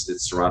because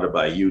it's surrounded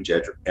by huge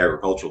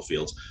agricultural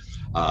fields,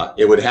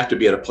 it would have to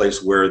be at a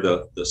place where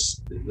the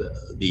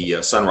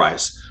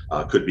sunrise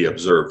could be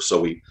observed. So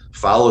we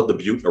followed the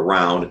butte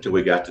around until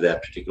we got to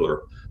that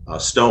particular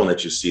stone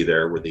that you see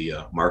there where the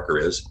marker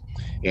is,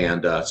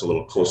 and it's a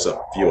little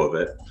close-up view of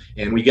it.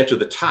 And we get to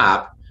the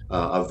top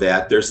of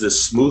that, there's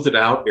this smoothed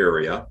out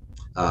area,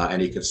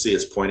 and you can see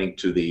it's pointing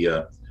to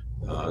the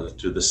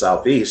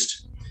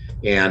southeast,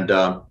 and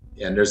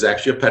there's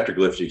actually a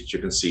petroglyph that you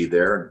can see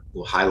there, and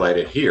we'll highlight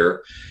it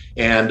here.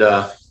 And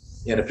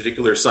in a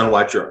particular sun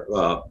watcher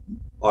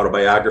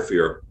autobiography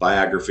or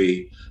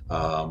biography,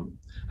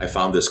 I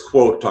found this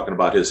quote talking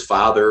about his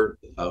father,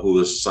 who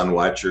was a sun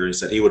watcher. He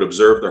said he would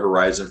observe the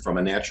horizon from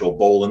a natural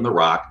bowl in the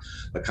rock,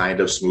 a kind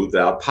of smoothed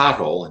out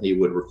pothole, and he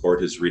would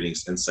record his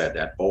readings inside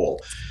that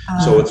bowl.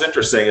 So what's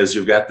interesting is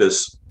you've got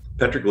this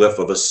petroglyph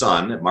of a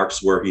sun. It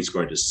marks where he's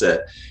going to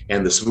sit,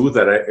 and the smoothed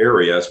out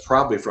area is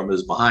probably from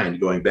his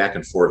behind, going back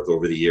and forth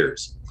over the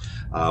years.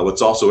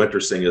 What's also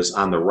interesting is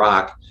on the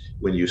rock,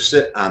 when you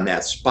sit on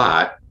that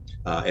spot,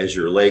 as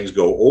your legs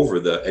go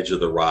over the edge of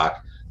the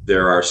rock,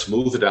 there are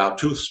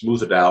two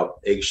smoothed out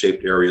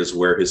egg-shaped areas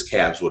where his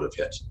calves would have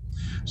hit.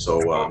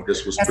 So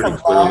this was pretty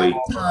clearly.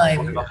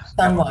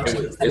 Sun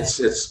watching.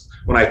 It's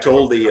when I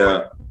told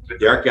the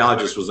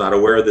archaeologist was not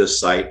aware of this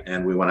site,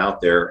 and we went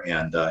out there,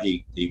 and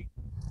he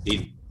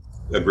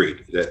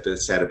agreed that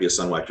this had to be a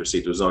sun watcher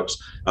seat. There was no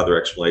other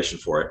explanation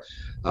for it.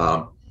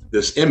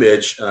 This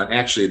image,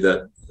 actually,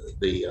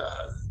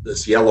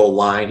 this yellow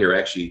line here,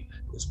 actually,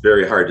 it's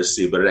very hard to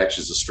see, but it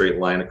actually is a straight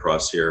line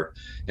across here.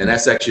 And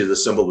that's actually the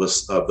symbol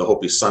of the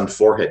Hopi Sun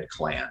Forehead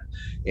clan.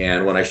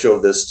 And when I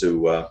showed this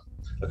to a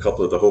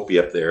couple of the Hopi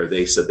up there,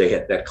 they said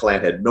that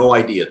clan had no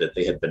idea that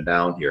they had been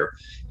down here,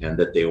 and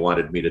that they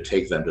wanted me to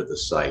take them to the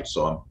site.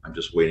 So I'm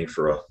just waiting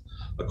for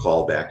a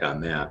call back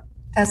on that.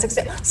 That's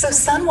exactly. So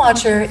sun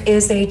watcher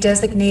is a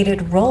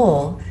designated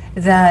role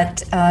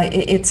that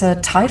it's a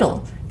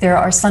title. There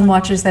are sun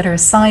watchers that are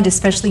assigned,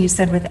 especially you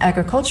said with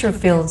agricultural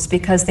fields,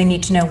 because they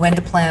need to know when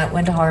to plant,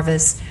 when to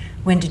harvest,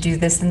 when to do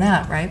this and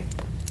that, right?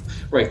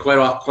 Right.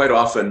 Quite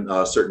often,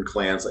 certain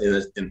clans,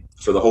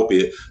 for the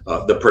Hopi,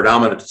 the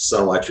predominant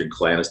sun watching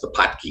clan is the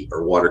Potki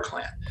or water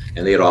clan,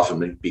 and they'd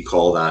often be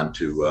called on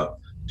to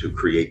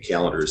create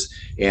calendars.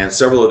 And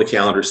several of the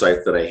calendar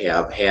sites that I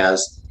have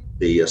has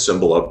the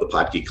symbol of the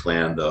Potki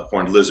clan, the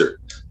horned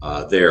lizard,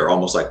 there,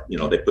 almost like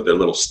they put their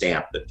little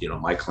stamp that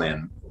my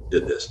clan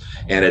did this.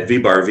 And at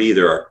V-Bar-V,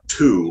 there are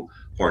 2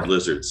 horned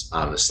lizards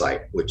on the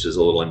site, which is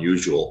a little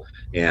unusual.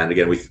 And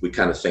again, we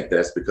kind of think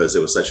that's because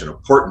it was such an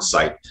important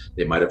site,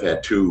 they might have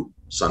had 2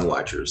 sun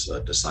watchers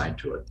assigned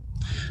to it.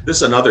 This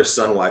is another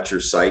sun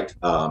watcher site.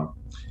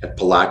 at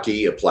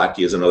Palaki.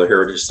 Palaki is another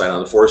heritage site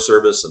on the Forest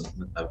Service, and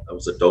I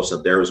was a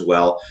docent there as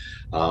well.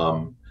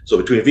 So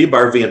between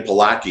V-Bar-V and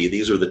Palaki,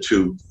 these are the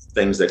two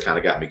things that kind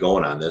of got me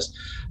going on this.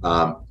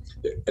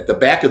 At the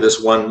back of this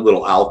one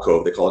little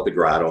alcove, they call it the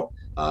grotto,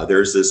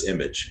 there's this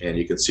image, and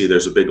you can see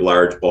there's a big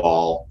large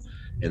ball,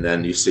 and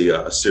then you see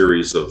a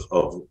series of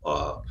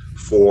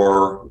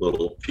four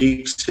little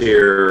peaks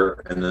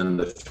here, and then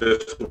the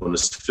fifth one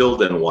is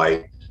filled in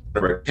white, a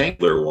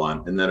rectangular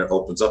one, and then it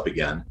opens up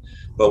again.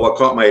 But what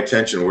caught my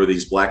attention were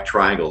these black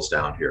triangles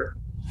down here.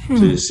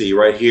 So you see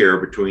right here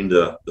between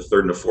the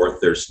third and the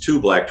fourth, there's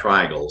two black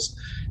triangles.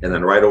 And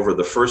then right over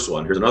the first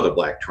one, here's another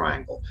black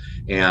triangle.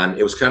 And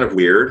it was kind of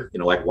weird, you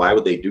know, like, why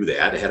would they do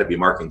that? It had to be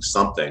marking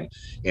something.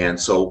 And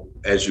so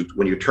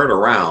when you turn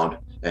around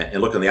and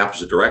look in the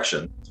opposite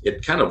direction,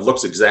 it kind of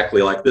looks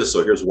exactly like this.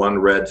 So here's one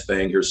red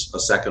thing, here's a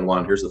second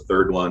one, here's the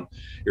third one,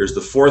 here's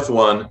the fourth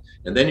one,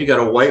 and then you got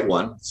a white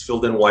one. It's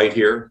filled in white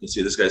here. You can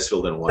see this guy's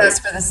filled in white.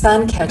 That's where the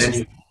sun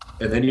catches.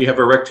 And then you have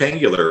a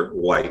rectangular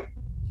white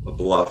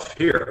bluff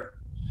here.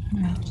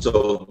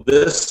 So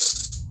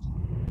this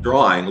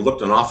drawing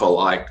looked an awful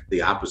like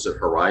the opposite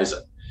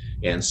horizon.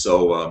 And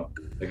so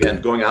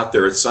again, going out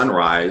there at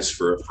sunrise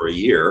for a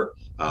year,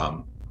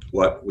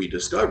 what we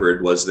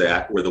discovered was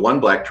that where the one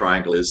black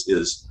triangle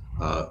is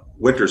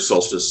winter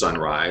solstice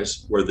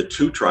sunrise, where the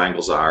two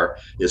triangles are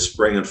is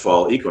spring and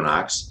fall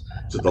equinox.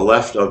 To the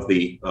left of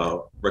the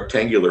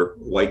rectangular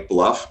white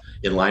bluff,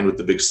 in line with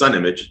the big sun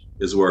image,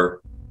 is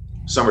where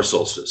summer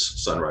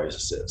solstice sunrise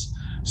is.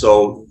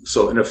 So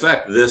in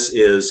effect, this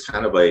is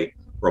kind of a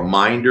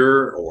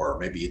reminder, or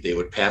maybe they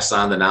would pass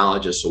on the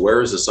knowledge as to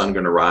where is the sun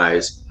going to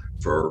rise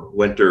for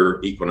winter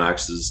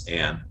equinoxes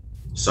and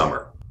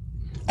summer.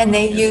 And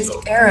they used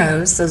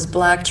arrows, those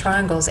black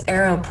triangles,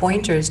 arrow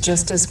pointers,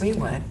 just as we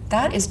would.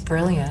 That is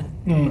brilliant.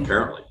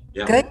 Apparently,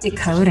 yeah. Good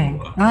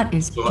decoding. That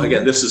is. So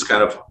again, this is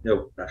kind of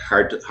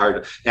hard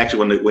to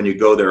actually when you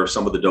go there,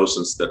 some of the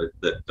docents that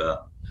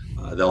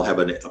they'll have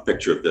a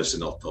picture of this,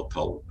 and they'll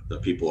tell the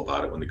people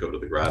about it when they go to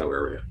the grotto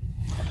area.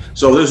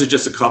 So those are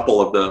just a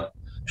couple of the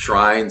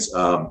shrines.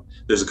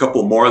 There's a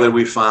couple more that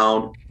we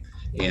found,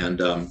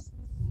 and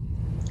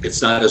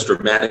it's not as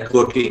dramatic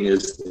looking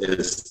as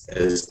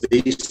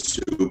these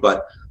two,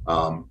 but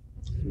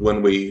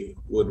when we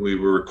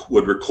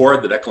would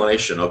record the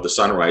declination of the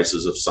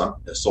sunrises of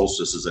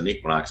solstices and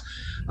equinox,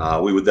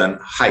 we would then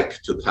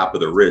hike to the top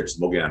of the ridge,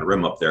 the Mogollon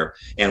Rim up there,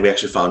 and we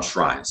actually found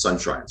shrines, sun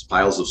shrines,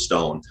 piles of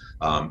stone,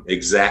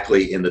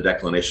 exactly in the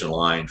declination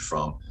line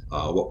from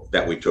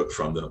that we took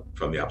from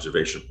the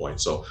observation point.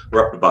 So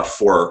we're up to about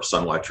 4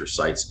 Sunwatcher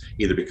sites,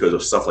 either because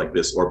of stuff like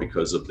this or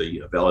because of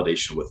the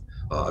validation with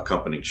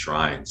accompanying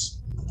shrines.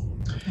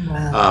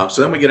 Wow.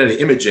 So then we get into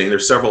imaging.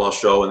 There's several I'll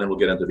show, and then we'll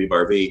get into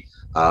V-Bar-V.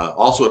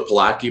 Also at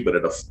Palaki, but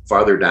at a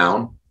farther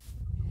down.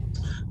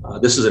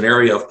 This is an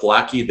area of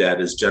Palaki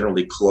that is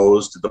generally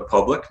closed to the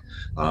public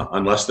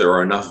unless there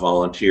are enough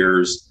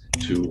volunteers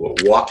to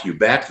walk you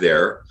back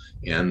there.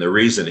 And the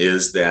reason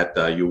is that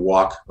you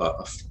walk,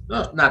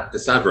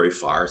 it's not very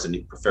far, it's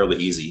a fairly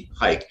easy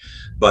hike,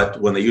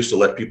 but when they used to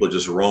let people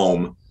just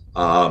roam,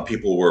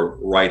 people were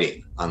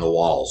writing on the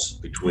walls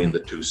between the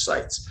two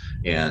sites.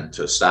 And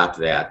to stop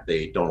that,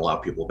 they don't allow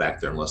people back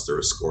there unless they're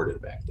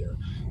escorted back there.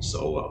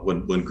 So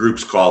when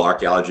groups call,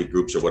 archaeology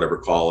groups or whatever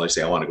call, they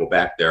say, I want to go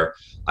back there,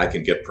 I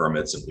can get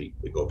permits, and we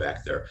go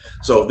back there.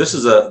 So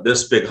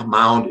this big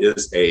mound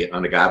is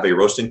an agave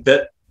roasting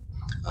pit.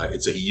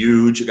 It's a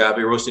huge agave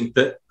roasting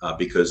pit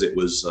because it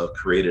was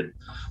created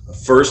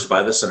first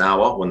by the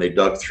Sinagua. When they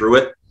dug through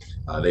it,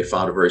 they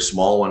found a very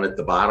small one at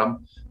the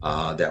bottom.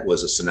 That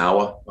was a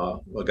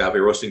Sinagua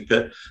agave roasting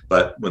pit.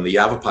 But when the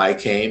Yavapai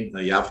came,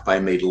 the Yavapai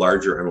made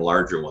larger and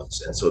larger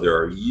ones. And so there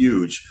are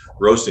huge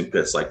roasting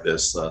pits like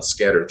this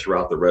scattered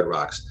throughout the Red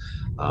Rocks.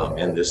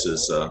 And this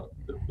is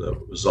the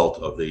result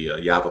of the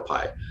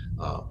Yavapai.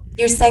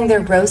 You're saying they're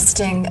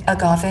roasting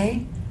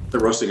agave? They're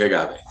roasting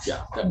agave,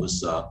 yeah. That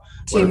was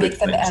to make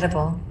them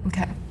edible.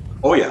 Okay.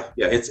 Oh yeah,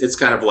 yeah. It's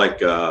kind of like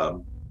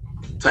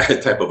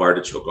type of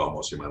artichoke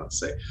almost, you might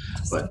say.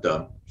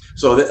 But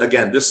so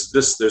again, there's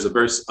a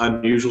very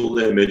unusual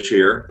image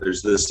here.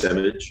 There's this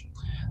image.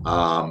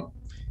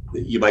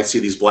 You might see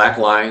these black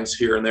lines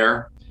here and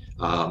there.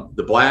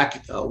 The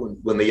black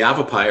when the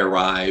Yavapai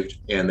arrived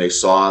and they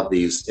saw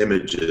these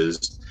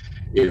images,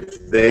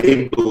 if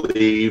they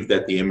believed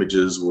that the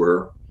images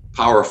were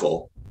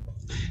powerful,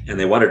 and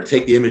they wanted to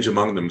take the image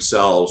among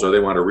themselves, or they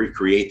want to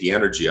recreate the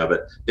energy of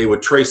it, they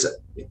would trace it.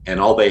 And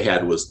all they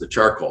had was the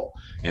charcoal.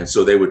 And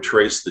so they would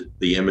trace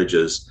the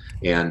images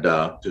and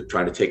to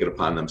try to take it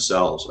upon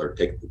themselves or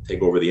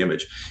take over the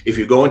image. If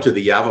you go into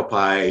the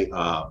Yavapai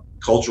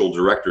cultural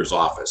director's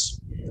office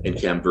in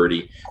Camp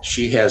Verde,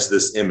 she has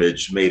this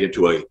image made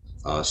into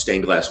a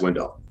stained glass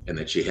window, and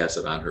then she has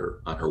it on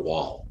her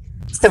wall.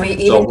 So we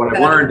even what I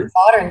learned in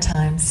modern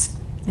times.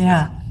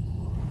 Yeah.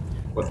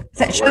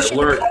 That shows you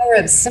the power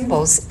of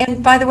symbols.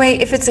 And by the way,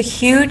 if it's a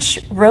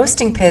huge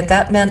roasting pit,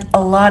 that meant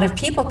a lot of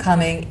people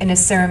coming in a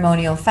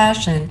ceremonial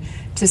fashion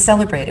to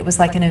celebrate. It was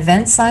like an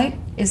event site.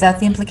 Is that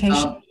the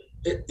implication?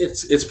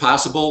 It's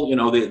possible, you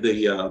know, the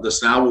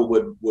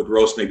Sinagua would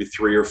roast maybe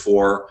 3 or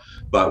 4,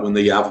 but when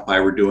the Yavapai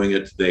were doing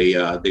it, they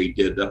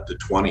did up to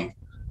 20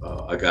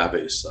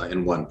 agaves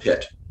in one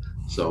pit.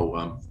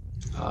 So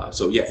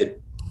so yeah.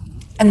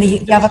 And the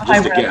Yavapai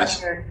were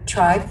guess. your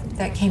tribe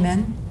that came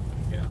in?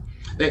 Yeah.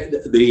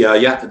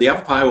 The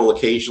Yavapai will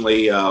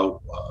occasionally,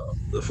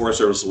 the Forest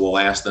Service will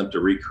ask them to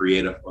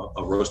recreate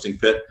a roasting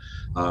pit.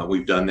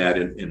 We've done that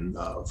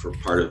for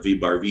part of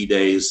VBARV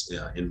days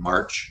in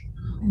March.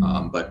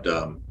 But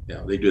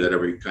yeah, they do that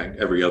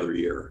every other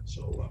year.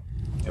 So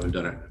haven't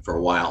done it for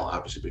a while,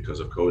 obviously because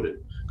of COVID.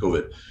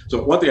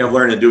 So one thing I've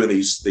learned in doing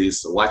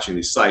watching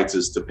these sites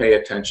is to pay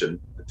attention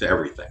to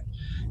everything.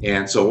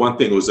 And so one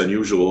thing that was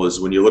unusual is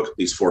when you look at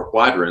these 4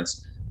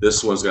 quadrants,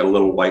 this one's got a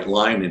little white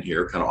line in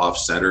here, kind of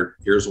off-centered.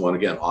 Here's one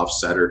again,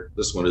 off-centered.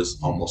 This one is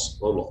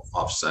almost a little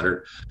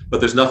off-centered, but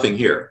there's nothing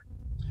here.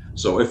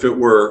 So if it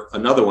were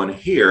another one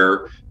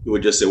here, you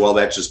would just say, well,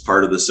 that's just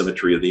part of the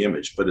symmetry of the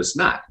image, but it's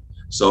not.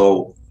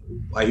 So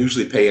I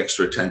usually pay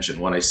extra attention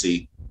when I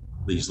see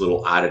these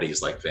little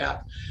oddities like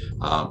that.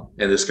 And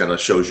this kind of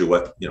shows you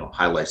what, you know,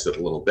 highlights it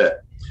a little bit.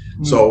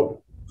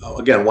 So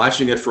again,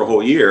 watching it for a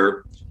whole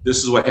year,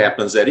 this is what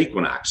happens at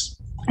equinox.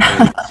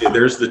 And see,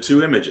 there's the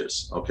 2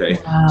 images. Okay.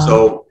 Wow.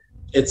 So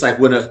it's like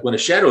when a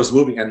shadow is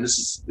moving, and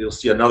you'll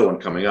see another one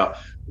coming up.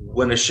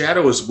 When a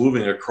shadow is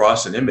moving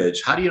across an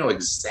image, how do you know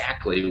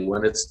exactly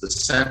when it's the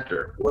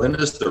center? When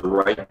is the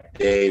right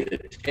day to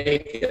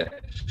take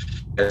it,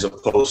 as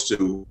opposed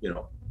to, you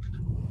know,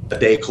 a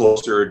day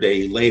closer, a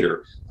day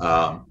later?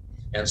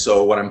 And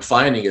so what I'm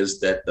finding is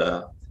that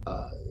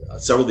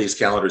several of these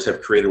calendars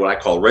have created what I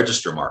call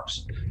register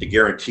marks to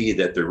guarantee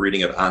that they're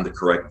reading it on the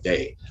correct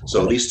day.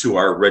 So these 2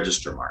 are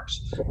register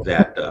marks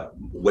that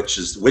which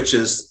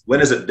is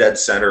when is it dead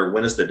center,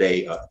 when is the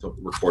day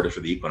recorded for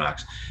the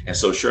equinox. And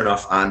so sure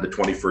enough, on the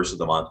 21st of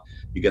the month,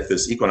 you get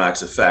this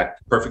equinox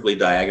effect perfectly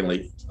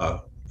diagonally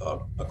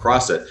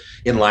across it,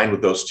 in line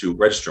with those 2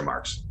 register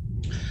marks.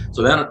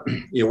 So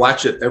then you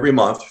watch it every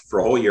month for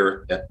a whole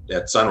year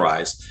at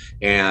sunrise,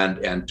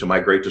 and to my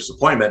great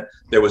disappointment,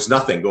 there was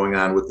nothing going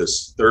on with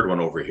this 3rd one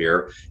over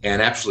here,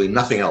 and absolutely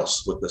nothing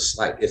else with this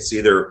light. It's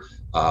either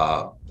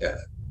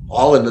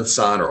all in the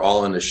sun or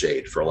all in the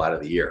shade for a lot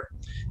of the year.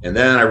 And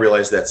then I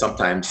realized that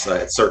sometimes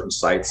at certain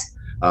sites,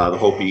 the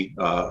Hopi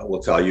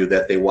will tell you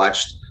that they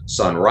watched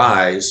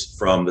sunrise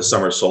from the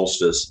summer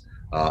solstice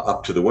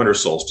up to the winter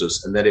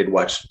solstice, and then they'd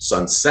watch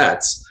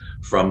sunsets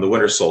from the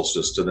winter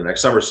solstice to the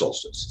next summer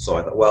solstice. So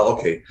I thought, well,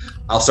 okay,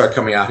 I'll start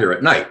coming out here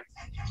at night.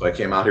 So I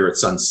came out here at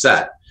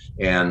sunset,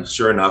 and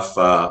sure enough,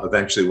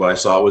 eventually what I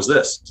saw was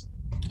this.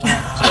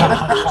 So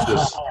there's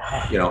this,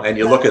 you know, and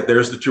you look at,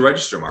 there's the 2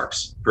 register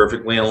marks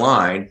perfectly in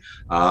line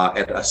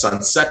at a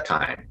sunset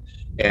time.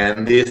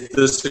 And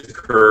this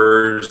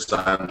occurs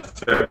on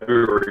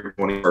February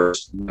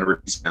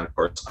 21st, and of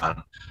course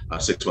on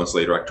 6 months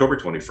later, October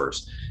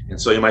 21st.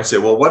 And so you might say,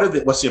 well,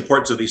 what's the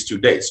importance of these 2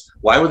 dates?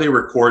 Why would they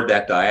record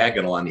that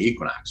diagonal on the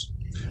equinox?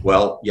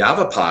 Well,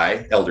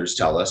 Yavapai elders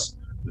tell us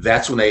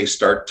that's when they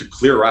start to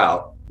clear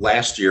out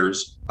last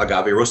year's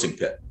agave roasting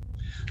pit.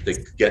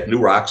 They get new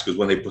rocks, because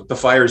when they put the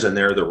fires in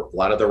there, a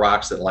lot of the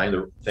rocks that line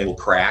the thing will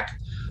crack.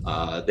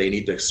 They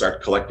need to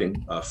start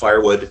collecting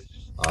firewood,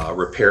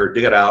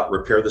 dig it out,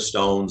 repair the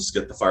stones,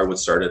 get the firewood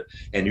started,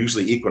 and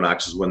usually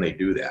equinox is when they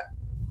do that.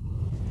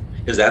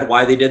 Is that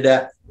why they did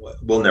that?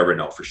 We'll never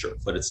know for sure,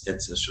 but it's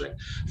interesting.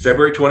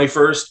 February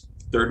 21st,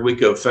 3rd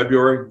week of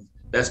February,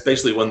 that's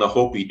basically when the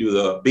Hopi do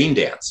the bean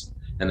dance,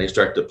 and they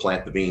start to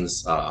plant the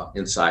beans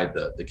inside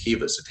the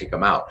kivas to take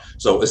them out.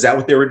 So is that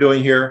what they were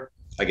doing here?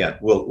 Again,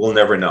 we'll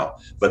never know.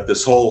 But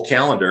this whole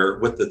calendar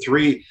with the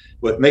 3,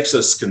 what makes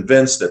us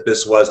convinced that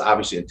this was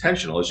obviously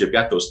intentional is you've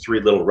got those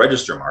 3 little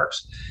register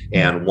marks,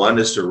 and one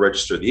is to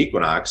register the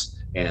equinox,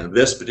 and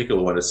this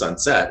particular one at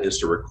sunset is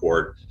to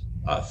record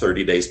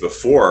 30 days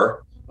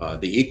before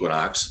the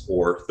equinox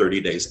or 30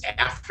 days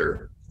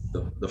after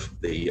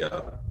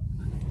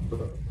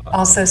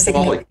also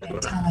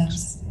significant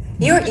times.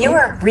 You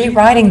are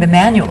rewriting the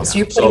manuals.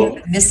 You're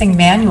putting missing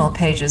manual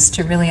pages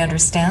to really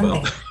understand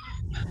things.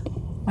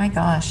 My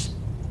gosh.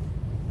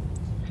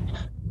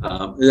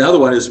 The other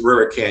one is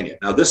Rarick Canyon.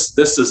 Now this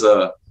is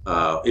a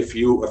if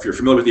you're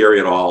familiar with the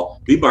area at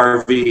all,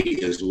 VBARV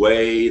is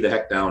way the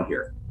heck down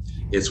here.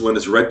 It's when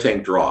it's red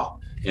tank draw,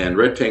 and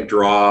red tank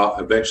draw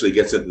eventually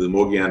gets into the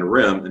Mogollon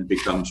Rim and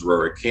becomes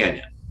Rarick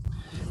Canyon.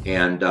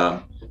 And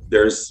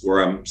there's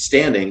where I'm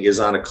standing is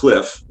on a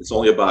cliff. It's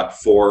only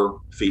about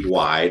 4 feet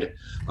wide,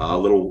 a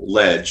little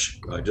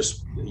ledge.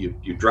 You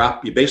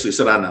basically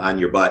sit on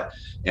your butt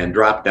and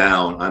drop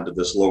down onto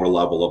this lower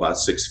level about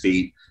 6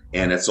 feet,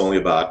 and it's only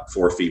about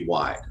 4 feet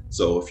wide.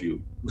 So if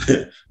you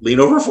lean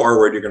over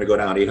forward, you're going to go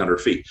down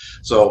 800 feet.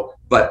 So,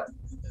 but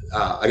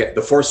again,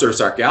 the Forest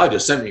Service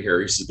archaeologist sent me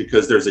here. He says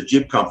because there's a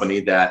Jeep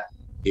company that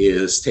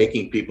is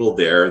taking people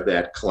there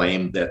that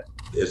claim that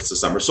it's the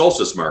summer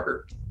solstice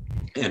marker,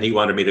 and he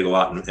wanted me to go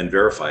out and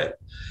verify it.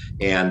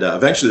 And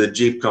eventually, the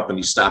Jeep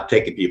company stopped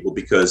taking people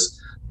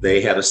because they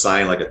had to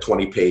sign like a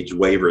 20-page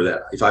waiver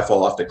that if I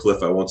fall off the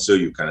cliff, I won't sue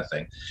you, kind of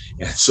thing.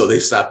 And so they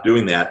stopped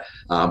doing that.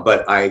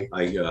 But I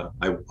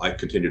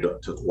continue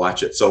to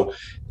watch it. So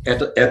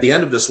at the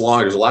end of this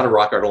there's a lot of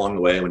rock art along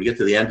the way. When you get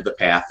to the end of the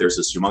path, there's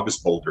this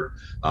humongous boulder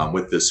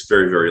with this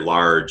very, very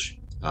large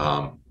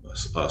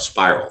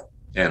spiral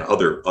and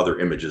other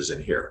images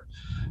in here.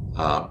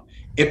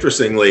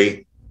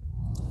 Interestingly,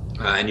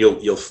 and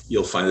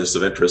you'll find this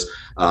of interest.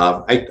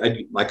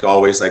 I like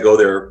always, I go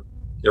there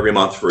every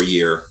month for a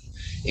year,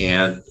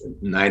 and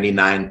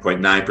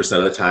 99.9%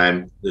 of the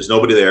time there's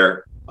nobody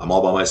there. I'm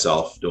all by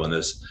myself doing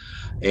this.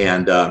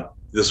 And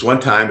this one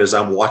time, as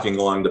I'm walking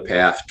along the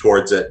path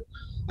towards it,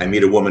 I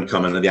meet a woman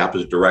coming in the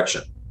opposite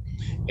direction,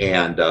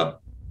 and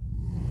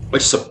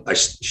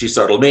she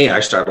startled me. I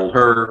startled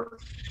her,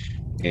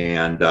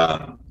 and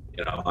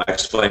you know, I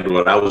explained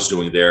what I was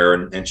doing there,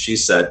 and she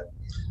said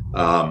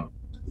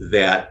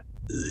that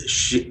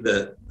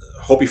the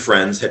Hopi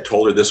friends had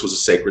told her this was a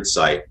sacred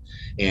site,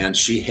 and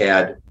she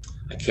had,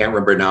 I can't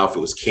remember now if it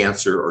was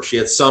cancer or she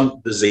had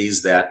some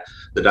disease that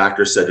the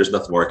doctor said, there's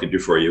nothing more I can do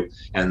for you.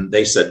 And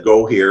they said,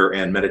 go here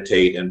and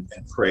meditate and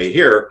pray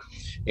here.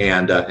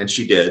 And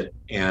she did.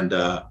 And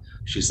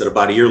she said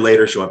about a year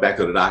later, she went back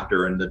to the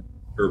doctor and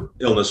her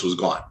illness was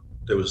gone.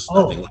 There was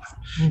nothing left.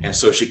 And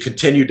so she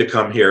continued to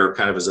come here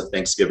kind of as a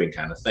Thanksgiving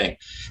kind of thing.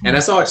 And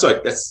that's always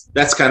like,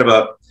 that's kind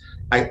of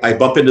I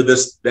bump into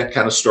that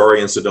kind of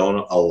story in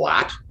Sedona a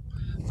lot.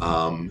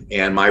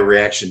 And my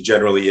reaction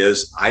generally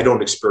is I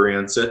don't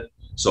experience it,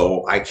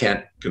 so I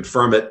can't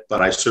confirm it,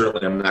 but I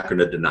certainly am not going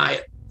to deny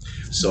it.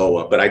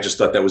 So, but I just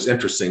thought that was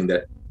interesting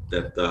that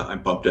I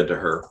bumped into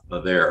her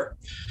there.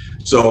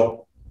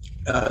 So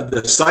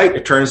the site,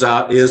 it turns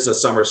out, is a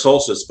summer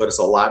solstice, but it's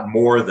a lot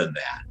more than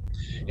that.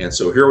 And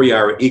so here we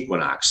are at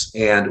equinox.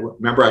 And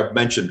remember, I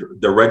mentioned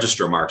the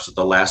register marks at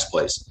the last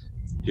place.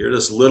 Here's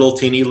this little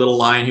teeny little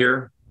line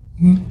here.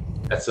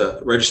 That's a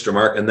register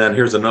mark. And then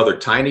here's another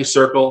tiny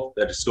circle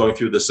that is going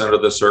through the center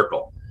of the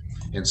circle.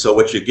 And so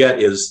what you get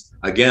is,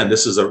 again,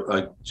 this is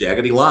a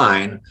jaggedy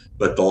line,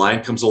 but the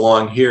line comes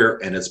along here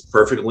and it's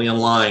perfectly in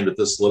line with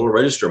this little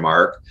register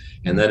mark.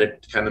 And then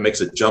it kind of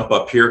makes a jump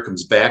up here,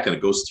 comes back, and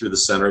it goes through the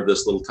center of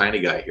this little tiny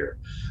guy here.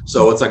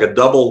 So it's like a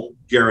double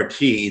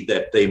guarantee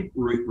that they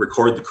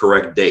record the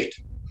correct date.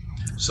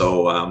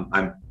 So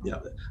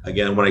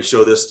again, when I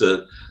show this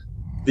to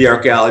the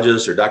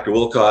archaeologists or Dr.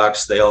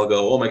 Wilcox, they all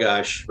go, oh my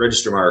gosh,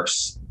 register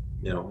marks,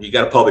 you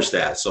got to publish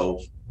that. So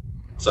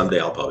someday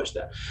I'll publish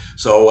that.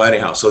 So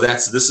anyhow, so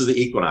this is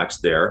the equinox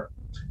there.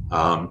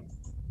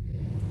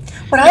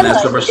 What I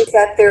like is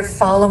that they're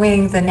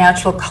following the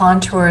natural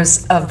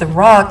contours of the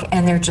rock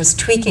and they're just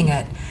tweaking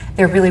it.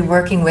 They're really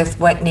working with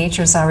what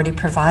nature's already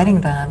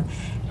providing them.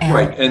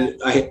 Right, and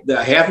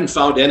I haven't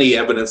found any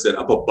evidence that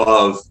up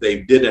above they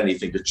did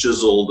anything to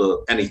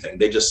chisel anything.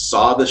 They just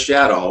saw the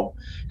shadow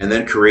and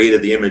then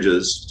created the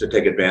images to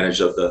take advantage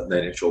of the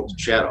natural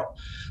shadow.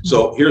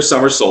 So here's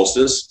summer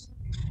solstice,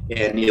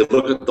 and you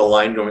look at the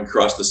line going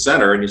across the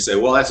center and you say,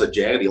 well, that's a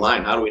jaggedy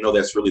line. How do we know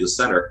that's really the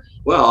center?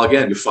 Well,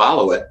 again, you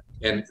follow it,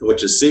 and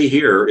what you see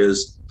here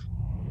is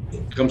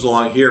it comes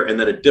along here and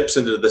then it dips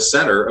into the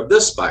center of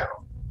this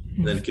spiral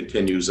and then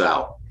continues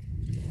out.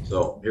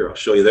 So here, I'll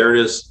show you. There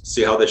it is.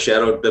 See how the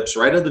shadow dips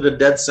right into the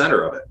dead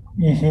center of it.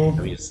 I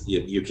mean,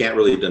 you can't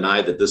really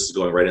deny that this is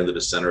going right into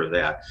the center of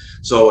that.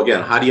 So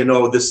again, how do you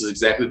know this is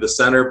exactly the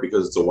center?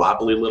 Because it's a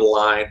wobbly little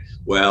line.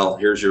 Well,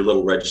 here's your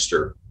little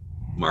register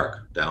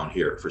mark down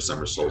here for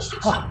summer solstice.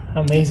 Oh,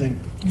 amazing.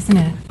 Isn't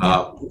it?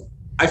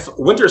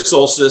 Winter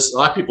solstice, a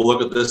lot of people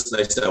look at this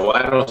and they say, well,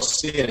 I don't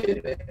see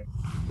anything.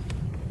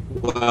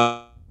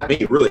 Well, I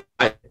mean, really,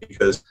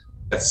 because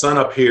you got sun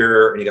up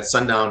here and you got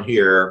sun down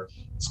here.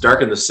 It's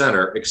dark in the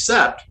center,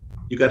 except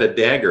you got a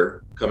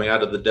dagger coming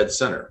out of the dead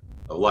center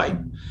of light.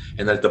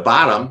 And then at the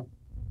bottom,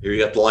 here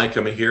you got the line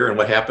coming here, and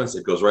what happens?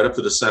 It goes right up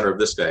to the center of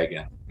this guy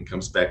again and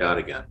comes back out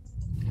again.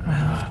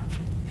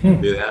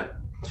 Do that?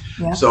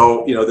 Yeah.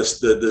 So,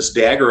 this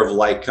dagger of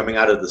light coming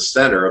out of the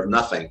center of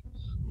nothing,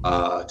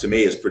 to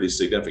me, is pretty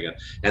significant.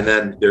 And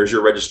then there's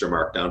your register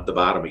mark down at the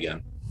bottom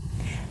again.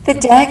 The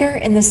dagger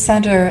in the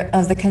center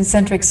of the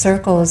concentric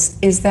circles,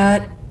 is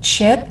that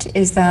chipped?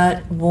 Is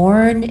that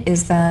worn?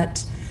 Is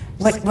that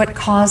what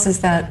causes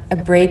that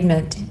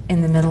abradement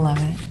in the middle of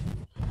it?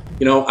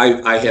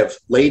 I have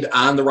laid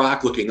on the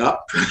rock looking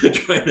up,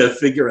 trying to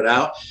figure it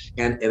out,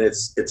 and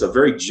it's a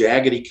very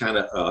jaggedy kind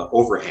of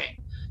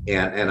overhang,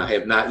 and I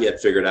have not yet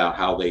figured out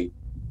how they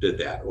did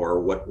that or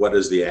what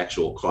is the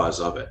actual cause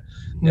of it.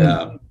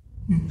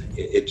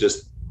 It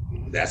just,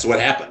 that's what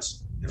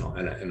happens,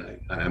 and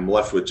I'm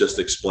left with just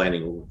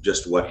explaining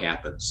just what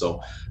happened.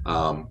 So.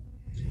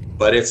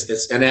 But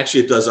and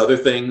actually it does other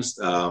things.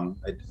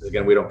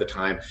 Again, we don't have the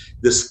time.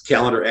 This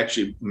calendar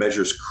actually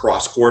measures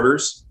cross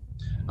quarters.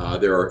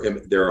 There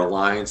are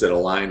lines that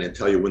align and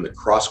tell you when the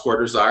cross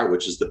quarters are,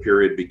 which is the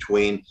period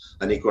between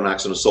an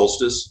equinox and a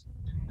solstice.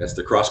 That's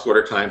the cross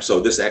quarter time.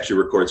 So this actually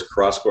records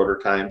cross quarter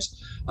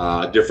times,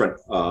 different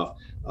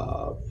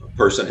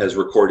person has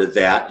recorded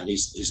that, and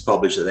he's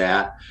published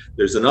that.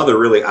 There's another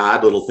really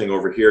odd little thing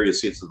over here. You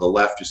see to the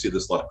left, you see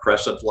this little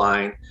crescent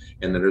line,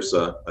 and then there's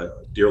a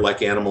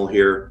deer-like animal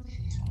here.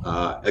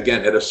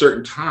 Again, at a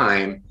certain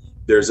time,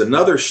 there's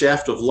another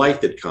shaft of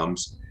light that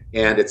comes,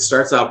 and it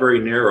starts out very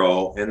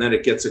narrow, and then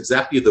it gets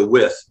exactly the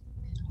width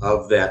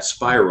of that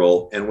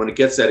spiral. And when it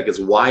gets that, it gets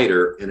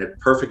wider, and it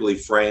perfectly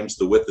frames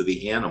the width of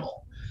the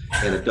animal.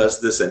 And it does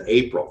this in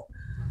April.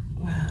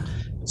 Wow.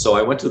 So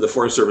I went to the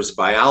Forest Service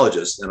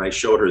biologist, and I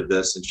showed her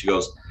this, and she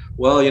goes,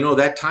 well, you know,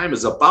 that time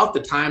is about the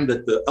time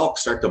that the elk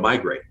start to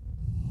migrate.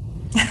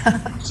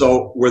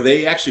 So were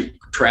they actually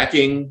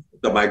tracking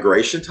the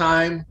migration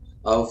time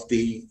of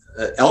the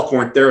elk?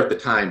 Weren't there at the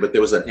time, but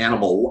there was an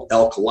animal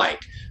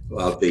elk-like,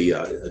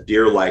 the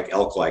deer-like,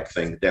 elk-like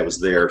thing that was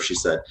there, she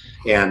said.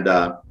 And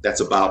that's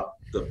about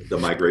the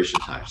migration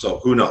time. So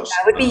who knows?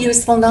 That would be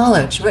useful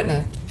knowledge, wouldn't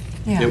it?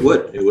 Yeah. It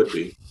would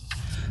be.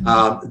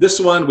 This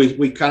one,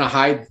 we kind of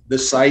hide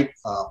this site.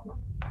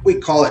 We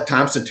call it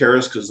Thompson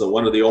Terrace because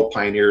one of the old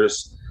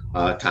pioneers,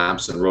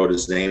 Thompson, wrote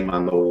his name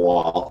on the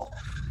wall.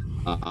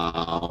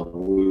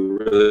 We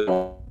really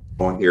don't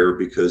go here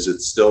because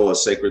it's still a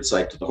sacred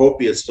site to the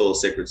Hopi. It's still a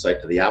sacred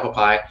site to the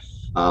Yavapai.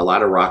 A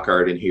lot of rock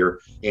art in here.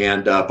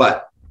 And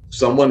but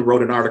someone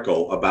wrote an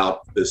article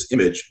about this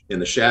image in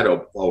the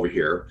shadow over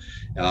here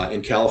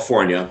in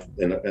California,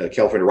 in the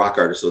California Rock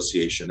Art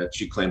Association, that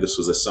she claimed this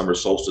was a summer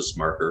solstice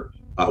marker,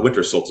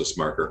 winter solstice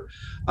marker.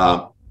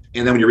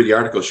 And then when you read the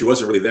article, she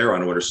wasn't really there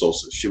on winter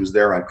solstice. She was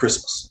there on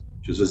Christmas.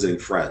 She was visiting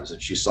friends, and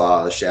she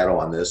saw the shadow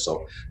on this.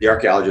 So the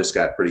archaeologist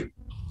got pretty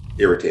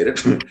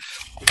irritated.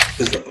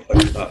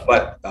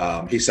 But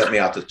he sent me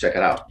out to check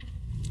it out.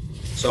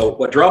 So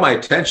what drew my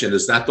attention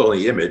is not the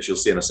only image, you'll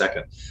see in a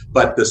second,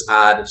 but this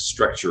odd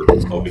structure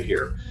over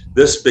here.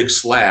 This big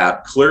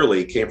slab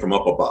clearly came from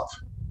up above.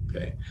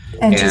 Okay,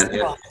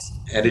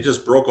 and it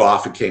just broke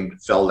off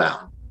and fell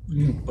down.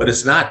 But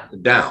it's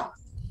not down.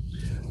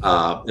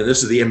 And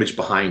this is the image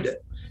behind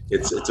it.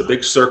 It's a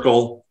big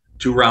circle,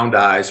 two round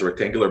eyes, a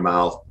rectangular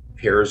mouth,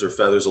 hairs or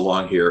feathers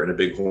along here, and a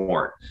big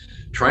horn.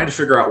 Trying to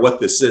figure out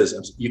what this is,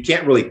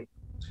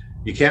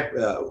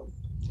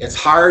 it's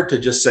hard to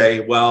just say,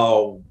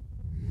 well,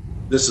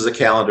 this is a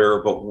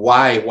calendar, but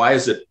why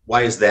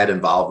is that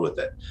involved with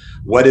it?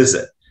 What is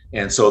it?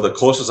 And so the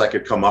closest I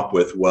could come up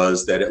with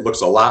was that it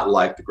looks a lot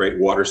like the great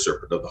water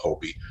serpent of the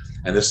Hopi.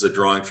 And this is a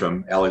drawing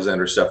from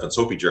Alexander Stephan's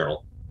Hopi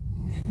journal.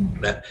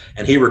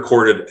 And he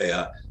recorded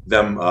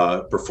them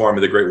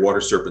performing the great water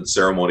serpent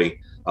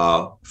ceremony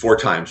 4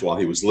 times while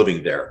he was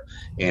living there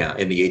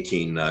in the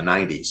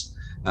 1890s.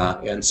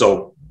 And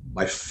so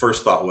my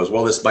first thought was,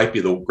 well, this might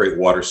be the great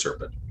water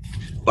serpent.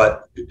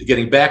 But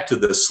getting back to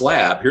the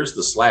slab, here's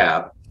the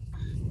slab,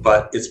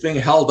 but it's being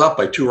held up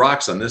by 2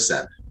 rocks on this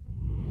end,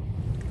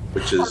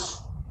 which is,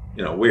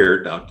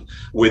 weird. Now,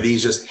 would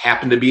these just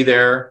happen to be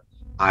there?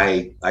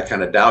 I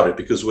kind of doubt it,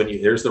 because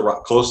there's the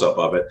rock close-up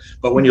of it,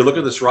 but when you look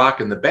at this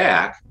rock in the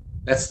back,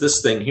 that's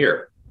this thing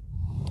here.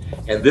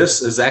 And this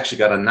has actually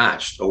got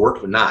a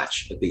worked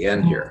notch at the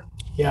end here.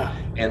 Yeah.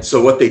 And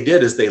so what they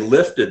did is they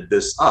lifted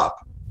this up,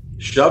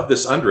 shoved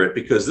this under it,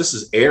 because this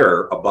is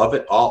air above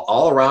it.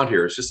 All around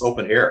here is just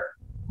open air.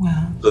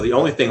 Wow. So the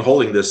only thing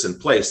holding this in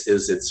place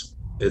is it's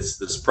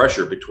this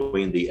pressure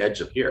between the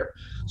edge of here.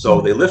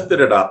 So they lifted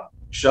it up,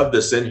 shoved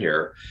this in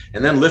here,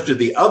 and then lifted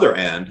the other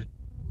end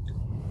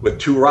with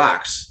 2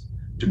 rocks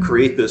to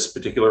create this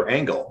particular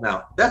angle.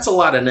 Now, that's a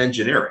lot in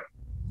engineering.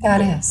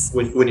 That is.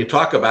 When you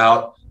talk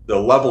about the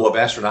level of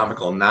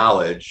astronomical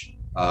knowledge,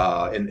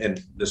 in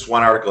this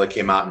one article that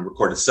came out and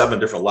recorded 7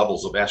 different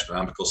levels of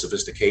astronomical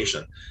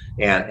sophistication.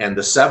 And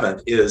the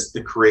 7th is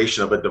the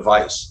creation of a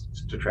device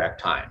to track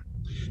time.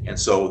 And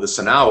so the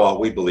Sinagua,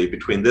 we believe,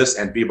 between this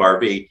and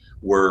V-bar-V,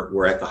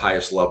 we're at the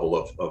highest level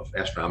of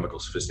astronomical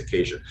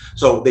sophistication.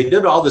 So they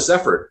did all this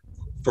effort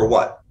for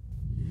what?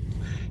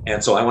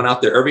 And so I went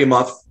out there every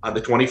month on the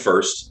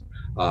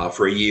 21st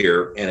for a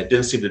year, and it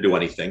didn't seem to do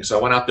anything. So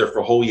I went out there for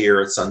a whole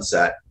year at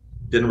sunset.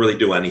 Didn't really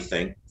do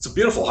anything. It's a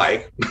beautiful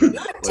hike,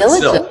 but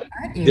still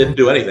didn't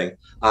do anything.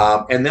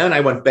 And then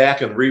I went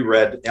back and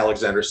reread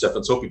Alexander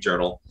Stephan's Hopi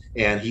journal,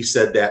 and he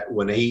said that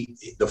when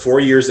the 4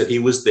 years that he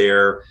was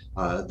there,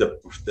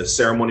 the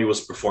ceremony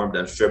was performed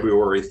on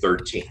February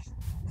 13th.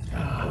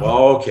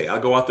 Well, okay, I'll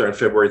go out there on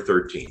February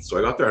 13th. So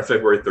I go out there on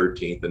February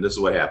 13th, and this is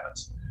what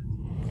happens.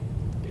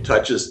 It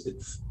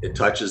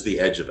touches the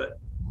edge of it,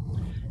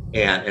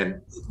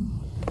 and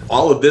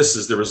all of this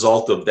is the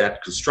result of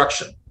that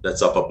construction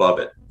that's up above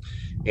it.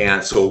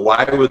 And so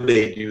why would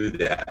they do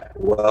that?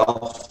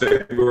 Well,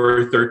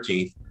 February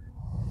 13th,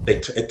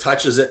 it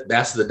touches it.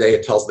 That's the day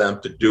it tells them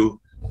to do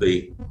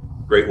the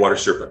great water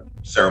serpent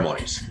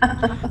ceremonies.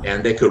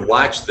 And they could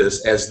watch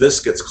this as this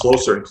gets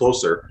closer and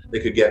closer.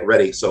 They could get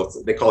ready. So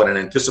they call it an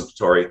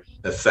anticipatory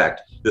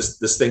effect.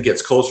 This thing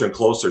gets closer and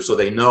closer. So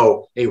they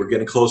know, hey, we're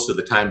getting close to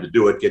the time to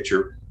do it. Get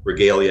your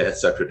regalia,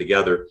 etc.,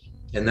 together.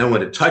 And then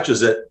when it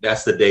touches it,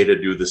 that's the day to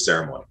do the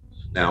ceremony.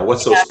 Now,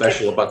 what's so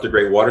special about the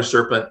great water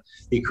serpent?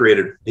 He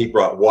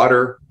brought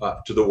water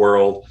to the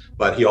world,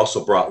 but he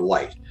also brought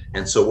light.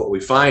 And so what we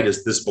find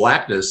is this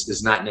blackness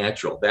is not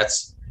natural.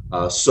 That's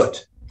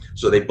soot.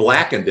 So they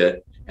blackened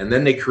it, and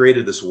then they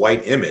created this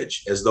white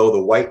image as though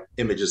the white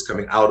image is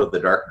coming out of the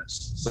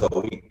darkness. So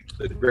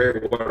the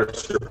great water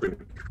serpent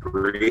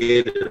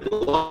created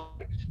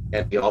light,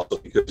 and he also,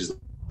 because he's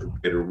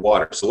created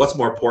water. So what's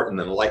more important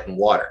than light and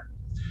water?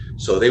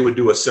 So they would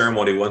do a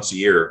ceremony once a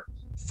year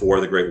for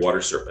the great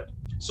water serpent.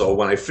 So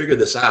when I figured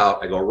this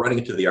out, I go running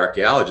into the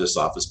archaeologist's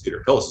office,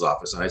 Peter Pillis'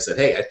 office, and I said,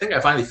 hey, I think I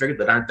finally figured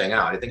the darn thing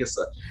out. I think it's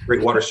the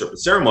great water serpent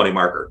ceremony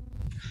marker.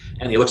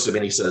 And he looks at me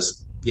and he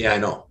says, yeah, I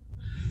know.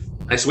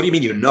 I said, what do you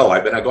mean you know?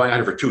 I've been going on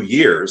here for 2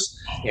 years.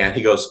 And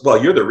he goes,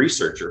 well, you're the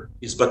researcher.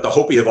 He says, but the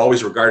Hopi have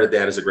always regarded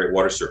that as a great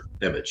water serpent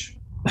image.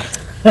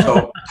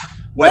 So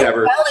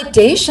whatever. What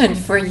validation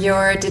for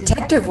your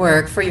detective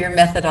work, for your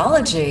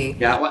methodology.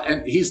 Yeah, well,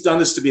 and he's done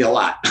this to me a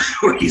lot.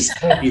 he's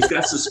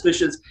got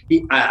suspicions.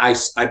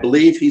 I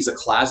believe he's a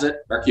closet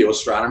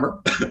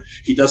archaeoastronomer.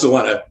 He doesn't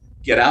want to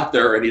get out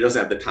there, and he doesn't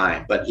have the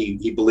time, but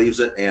he believes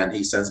it, and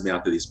he sends me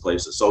out to these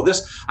places. So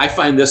I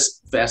find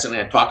this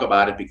fascinating. I talk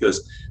about it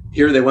because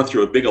here they went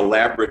through a big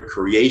elaborate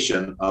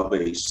creation of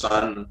a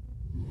sun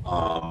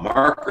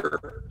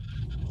marker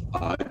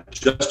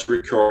just to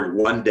record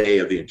 1 day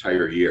of the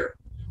entire year,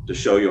 to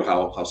show you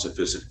how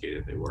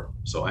sophisticated they were.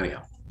 So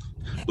anyhow,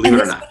 believe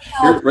it or not,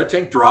 here, red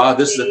tank draw.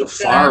 This is at the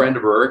far end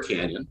of Aurora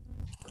Canyon.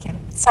 Okay.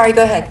 Sorry,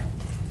 go ahead.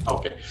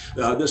 Okay,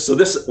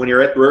 this when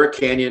you're at Aurora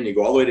Canyon, you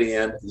go all the way to the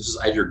end. This is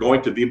as you're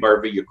going to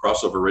V-Bar-V, you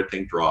cross over red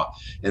tank draw,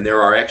 and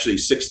there are actually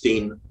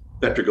 16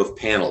 petroglyph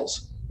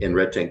panels in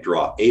red tank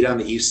draw, 8 on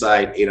the east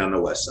side, 8 on the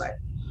west side.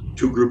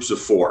 2 groups of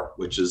 4,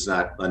 which is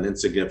not an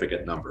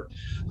insignificant number.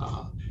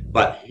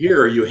 But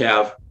here you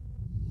have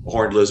a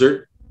horned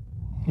lizard.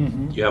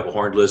 Mm-hmm. You have a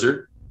horned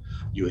lizard.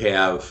 You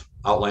have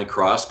outline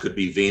cross, could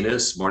be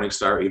Venus, morning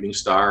star, evening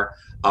star.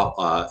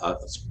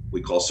 We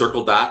call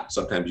circle dot,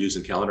 sometimes used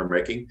in calendar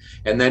making.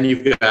 And then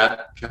you've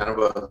got kind of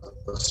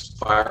a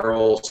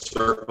spiral,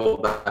 circle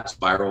dot,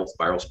 spiral,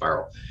 spiral,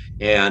 spiral.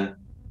 And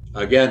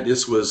again,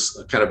 this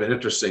was kind of an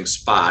interesting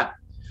spot.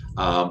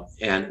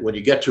 And when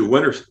you get to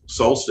winter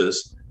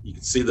solstice, you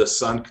can see the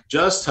sun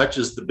just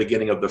touches the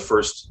beginning of the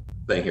first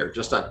thing here,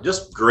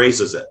 just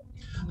grazes it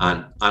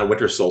on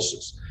winter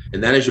solstice.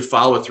 And then as you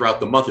follow it throughout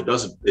the month,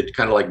 it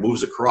kind of like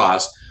moves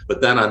across,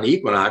 but then on the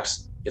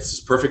equinox, it's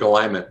this perfect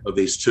alignment of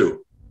these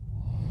two.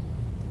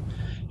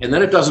 And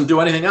then it doesn't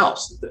do anything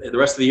else. The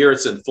rest of the year,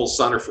 it's in full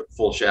sun or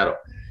full shadow.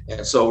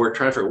 And so we're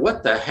trying to figure,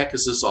 what the heck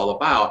is this all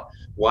about?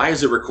 Why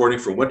is it recording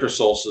from winter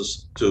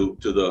solstice to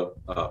the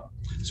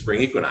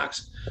spring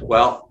equinox?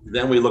 Well,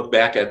 then we look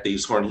back at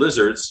these horned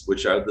lizards,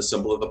 which are the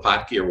symbol of the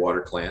Potki or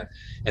water clan,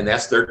 and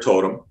that's their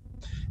totem.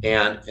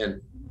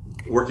 And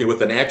working with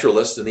the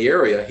naturalist in the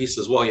area, he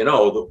says, well, you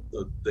know,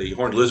 the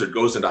horned lizard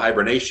goes into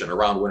hibernation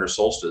around winter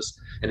solstice,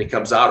 and he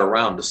comes out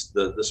around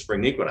the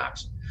spring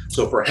equinox.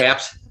 So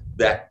perhaps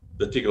that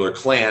particular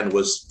clan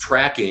was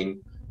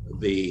tracking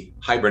the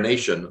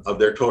hibernation of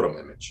their totem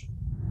image.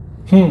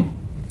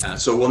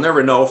 So we'll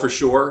never know for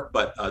sure,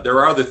 but there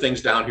are other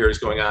things down here that's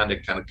going on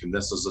that kind of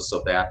convinces us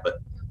of that. But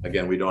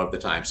again, we don't have the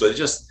time. So it's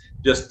just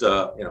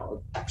you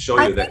know, show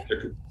you that.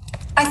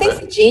 I think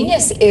the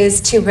genius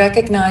is to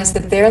recognize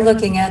that they're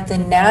looking at the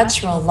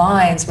natural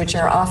lines, which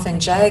are often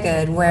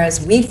jagged,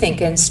 whereas we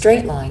think in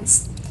straight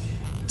lines.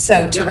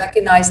 So to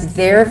recognize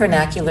their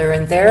vernacular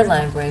and their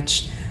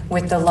language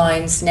with the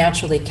lines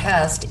naturally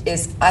cast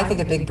is, I think,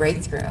 a big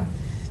breakthrough.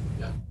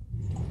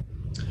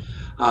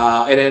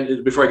 And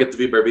then before I get to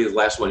V-Bar-V, the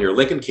last one here,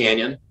 Lincoln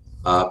Canyon,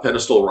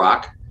 Pedestal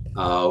Rock.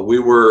 We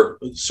were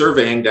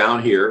surveying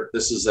down here.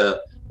 This is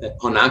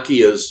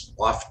Honanki is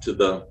off to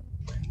the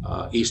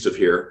east of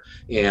here,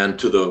 and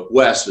to the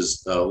west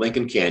is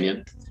Lincoln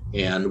Canyon.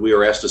 And we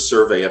were asked to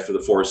survey after the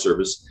Forest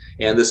Service.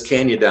 And this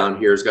canyon down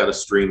here has got a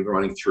stream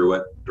running through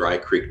it, dry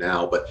creek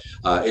now, but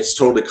it's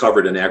totally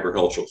covered in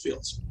agricultural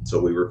fields. So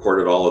we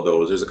recorded all of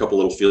those. There's a couple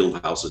little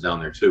field houses down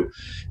there too.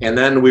 And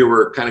then we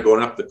were kind of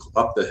going up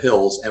the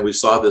hills, and we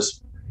saw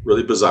this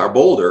really bizarre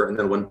boulder, and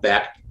then went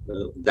back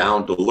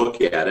down to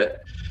look at it.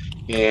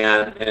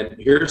 And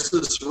here's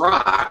this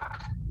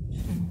rock.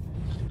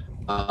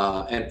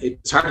 And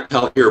it's hard to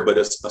tell here, but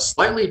it's a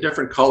slightly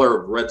different color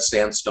of red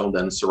sandstone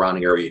than the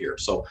surrounding area here.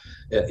 So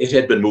it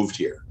had been moved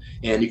here.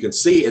 And you can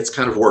see it's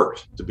kind of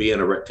worked to be in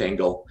a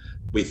rectangle.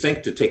 We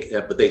think to take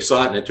that, but they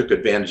saw it and it took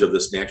advantage of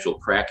this natural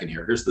crack in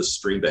here. Here's the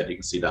stream bed you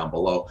can see down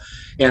below.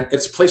 And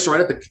it's placed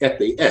right at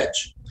the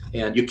edge.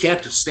 And you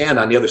can't stand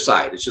on the other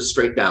side. It's just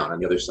straight down on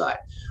the other side.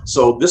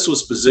 So this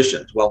was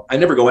positioned. Well, I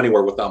never go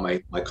anywhere without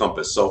my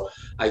compass. So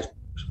I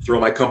throw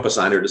my compass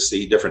on there to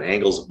see different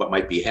angles of what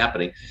might be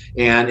happening.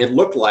 And it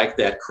looked like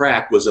that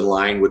crack was in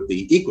line with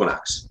the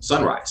equinox,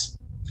 sunrise.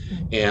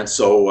 And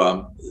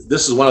so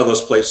this is one of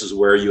those places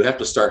where you have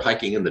to start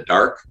hiking in the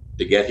dark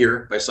to get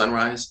here by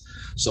sunrise.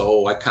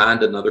 So I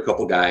conned another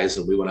couple guys,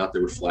 and we went out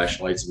there with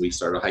flashlights, and we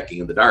started hiking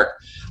in the dark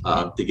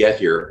to get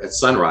here at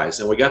sunrise.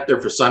 And we got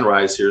there for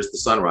sunrise. Here's the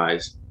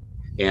sunrise.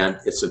 and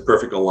it's in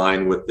perfect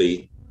line with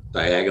the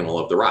diagonal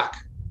of the rock.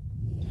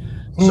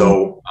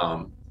 So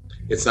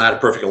it's not a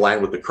perfect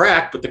line with the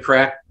crack, but the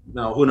crack,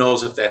 now who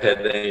knows if that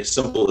had any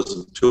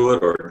symbolism to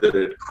it, or did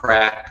it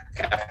crack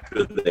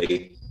after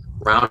they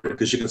rounded?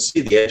 Because you can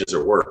see the edges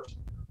are worked.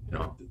 You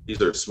know,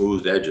 these are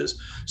smoothed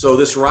edges. So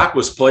this rock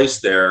was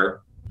placed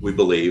there, we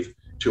believe,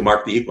 to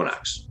mark the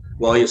equinox.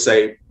 Well, you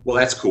say, well,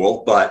 that's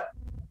cool, but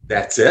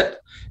that's it.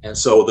 And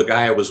so the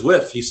guy I was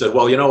with, he said,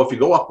 well, you know, if you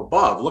go up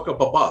above, look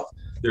up above,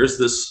 there's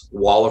this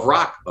wall of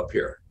rock up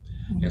here.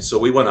 And so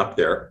we went up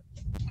there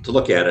to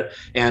look at it,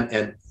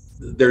 and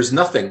there's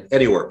nothing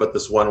anywhere but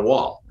this one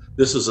wall.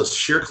 This is a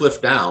sheer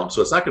cliff down,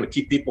 so it's not going to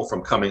keep people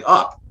from coming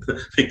up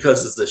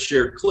because it's a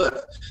sheer cliff.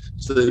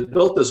 So they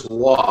built this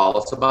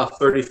wall. It's about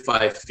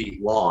 35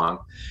 feet long,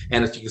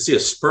 and as you can see,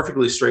 it's a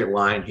perfectly straight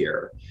line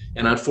here.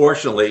 And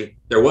unfortunately,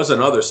 there was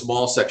another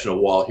small section of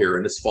wall here,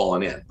 and it's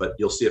fallen in, but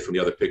you'll see it from the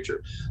other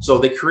picture. So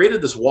they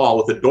created this wall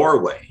with a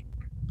doorway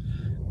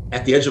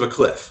at the edge of a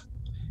cliff.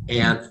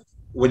 And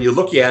when you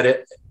look at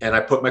it, and I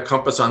put my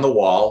compass on the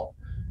wall,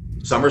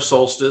 summer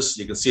solstice,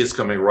 you can see it's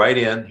coming right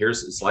in.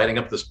 It's lighting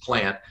up this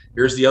plant.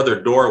 Here's the other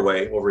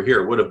doorway over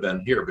here. It would have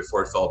been here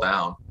before it fell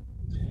down.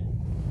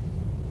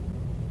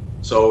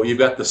 So you've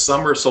got the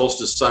summer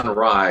solstice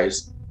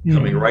sunrise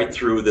coming right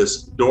through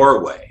this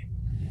doorway.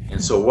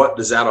 And so what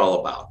is that all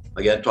about?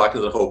 Again,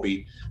 talking to the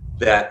Hopi,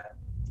 that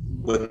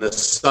when the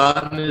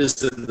sun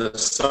is in the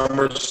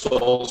summer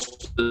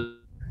solstice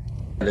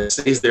and it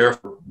stays there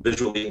for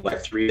visually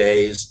like 3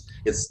 days,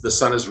 the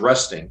sun is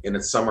resting in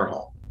its summer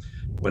home.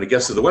 When it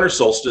gets to the winter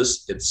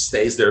solstice, it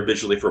stays there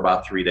visually for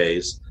about 3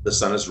 days. The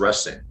sun is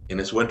resting in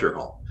its winter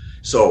home.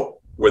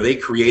 So were they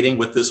creating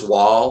with this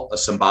wall a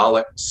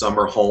symbolic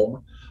summer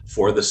home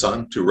for the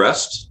sun to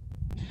rest?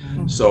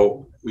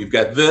 So we've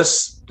got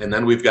this, and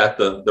then we've got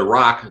the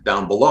rock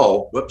down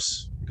below.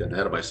 Whoops, getting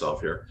ahead of myself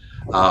here.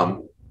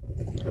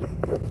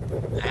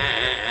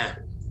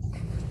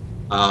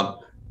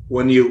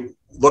 When you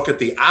look at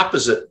the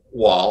opposite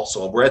wall,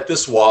 so we're at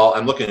this wall,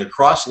 I'm looking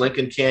across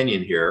Lincoln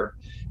Canyon here,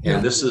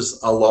 and this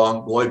is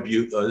along Lloyd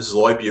Butte. This is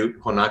Lloyd Butte.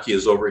 Honaki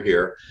is over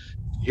here.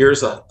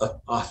 Here's a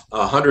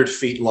 100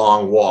 feet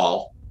long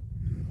wall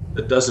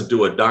that doesn't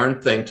do a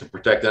darn thing to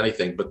protect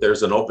anything, but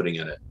there's an opening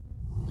in it.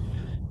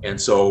 And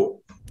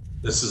so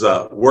this is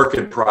a work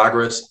in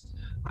progress.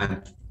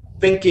 I'm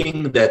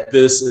thinking that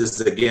this is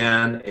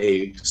again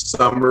a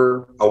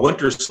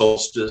winter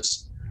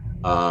solstice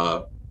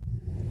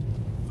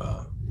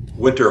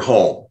winter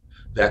home,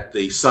 that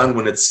the sun,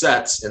 when it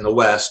sets in the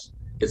west,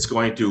 it's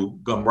going to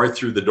come right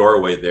through the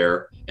doorway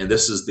there, and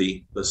this is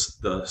the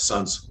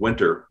sun's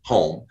winter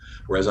home,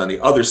 whereas on the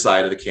other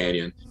side of the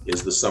canyon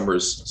is the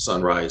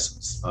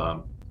sunrise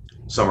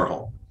summer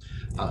home.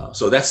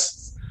 So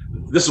this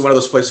is one of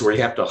those places where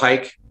you have to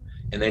hike,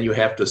 and then you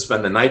have to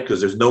spend the night,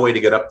 because there's no way to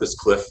get up this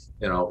cliff,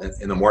 you know,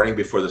 in the morning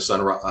before the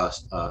sun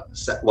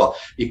set. Well,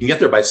 you can get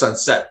there by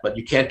sunset, but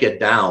you can't get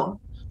down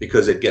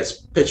because it gets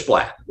pitch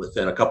black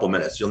within a couple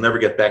minutes. You'll never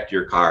get back to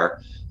your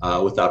car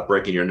without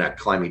breaking your neck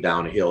climbing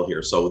down a hill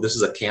here. So this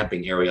is a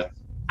camping area.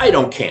 I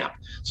don't camp,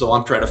 so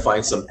I'm trying to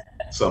find some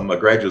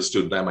graduate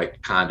student I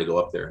might con to go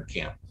up there and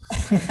camp.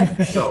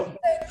 So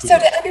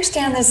to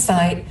understand this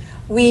site,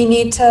 we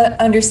need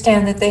to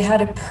understand that they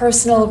had a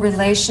personal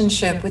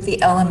relationship with the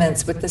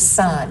elements, with the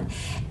sun,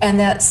 and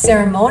that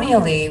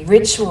ceremonially,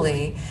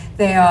 ritually,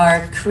 they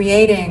are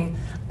creating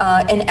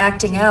and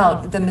acting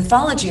out the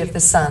mythology of the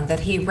sun,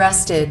 that he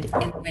rested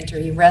in the winter,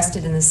 he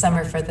rested in the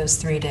summer for those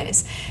 3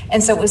 days.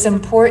 And so it was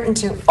important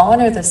to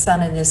honor the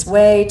sun in this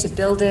way, to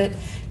build it,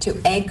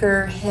 to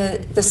anchor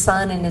the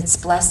sun and its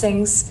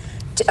blessings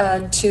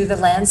to the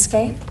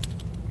landscape.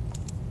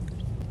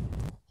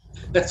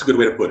 That's a good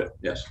way to put it,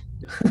 yes.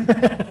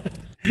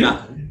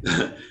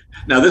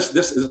 Now this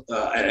is,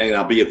 and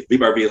I'll be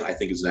BRV, I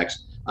think is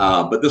next,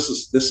 but this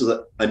is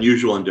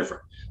unusual and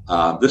different.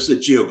 This is a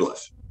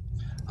geoglyph.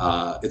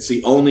 It's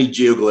the only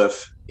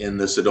geoglyph in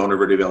the Sedona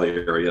Verde Valley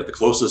area. The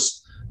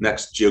closest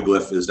next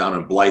geoglyph is down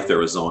in Blythe,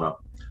 Arizona.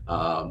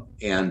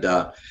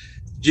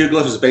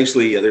 Geoglyph is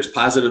basically, there's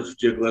positive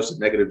geoglyphs and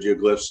negative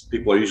geoglyphs.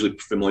 People are usually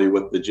familiar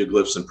with the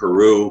geoglyphs in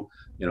Peru,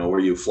 you know, where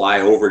you fly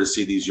over to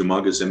see these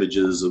humongous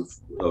images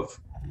of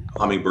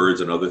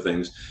hummingbirds and other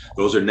things.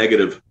 Those are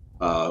negative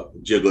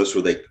geoglyphs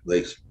where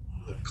they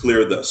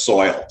clear the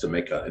soil to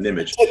make an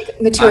image.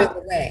 Take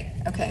material away,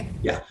 okay.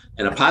 Yeah,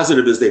 and a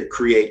positive is they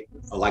create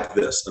like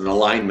this, an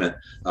alignment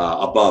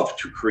above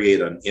to create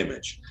an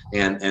image.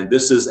 And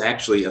this is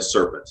actually a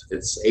serpent.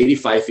 It's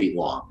 85 feet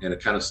long, and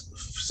it kind of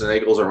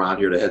finagles around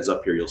here. The head's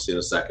up here, you'll see in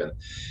a second.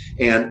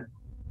 And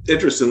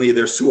interestingly,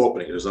 there's two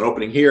openings. There's an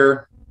opening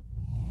here,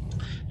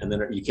 and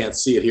then you can't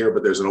see it here,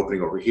 but there's an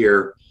opening over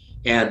here.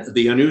 And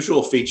the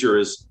unusual feature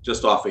is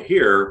just off of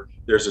here,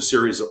 there's a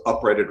series of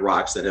uprighted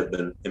rocks that have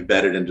been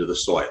embedded into the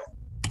soil,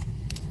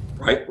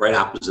 right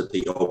opposite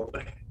the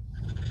opening.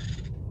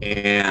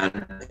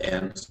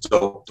 And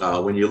so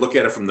when you look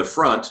at it from the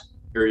front,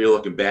 here you're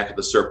looking back at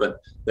the serpent.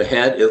 The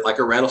head is like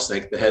a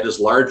rattlesnake. The head is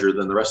larger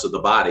than the rest of the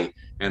body,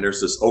 and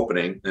there's this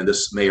opening, and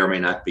this may or may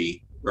not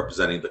be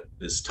representing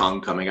his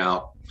tongue coming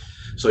out.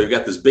 So you've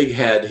got this big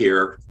head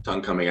here,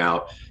 tongue coming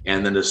out,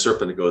 and then the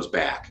serpent that goes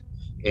back.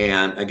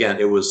 And again,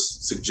 it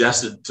was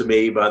suggested to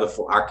me by the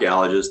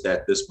archaeologists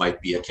that this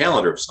might be a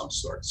calendar of some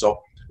sort.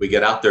 So we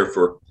get out there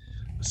for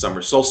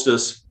summer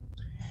solstice,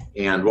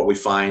 and what we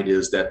find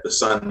is that the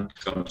sun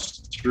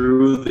comes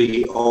through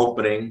the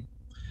opening,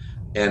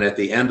 and at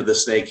the end of the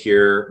snake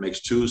here,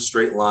 makes 2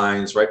 straight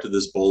lines right to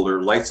this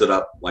boulder, lights it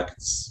up like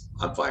it's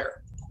on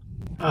fire.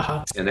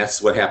 And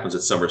that's what happens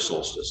at summer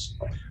solstice.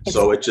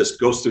 So it just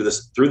goes through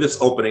this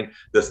opening.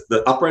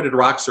 The uprighted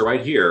rocks are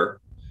right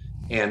here,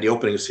 and the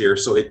opening is here.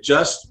 So it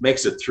just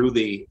makes it through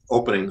the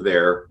opening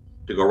there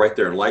to go right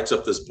there and lights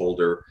up this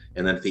boulder.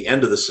 And then at the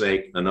end of the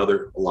snake,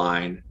 another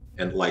line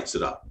and lights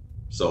it up.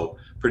 So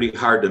pretty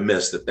hard to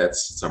miss that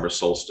that's summer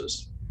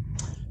solstice.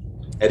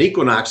 At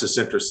equinox, it's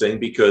interesting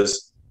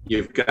because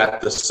you've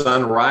got the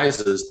sun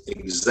rises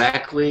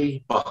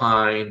exactly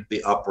behind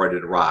the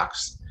uprighted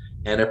rocks,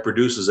 and it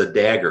produces a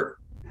dagger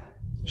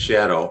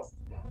shadow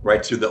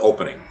right through the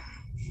opening.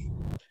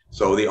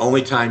 So the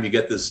only time you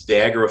get this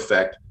dagger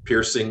effect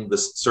piercing the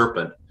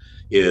serpent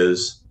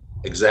is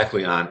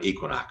exactly on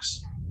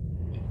equinox.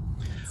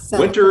 So,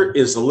 winter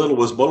was a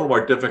little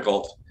more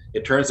difficult.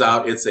 It turns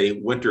out it's a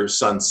winter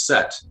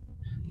sunset,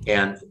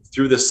 and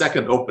through the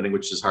second opening,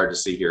 which is hard to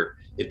see here,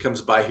 it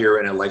comes by here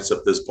and it lights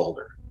up this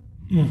boulder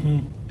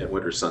at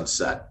winter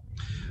sunset.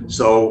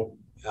 So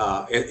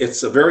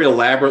it's a very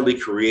elaborately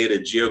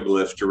created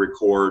geoglyph to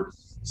record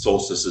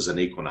solstices and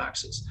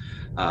equinoxes.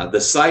 The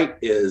site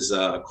is,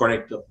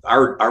 according to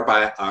our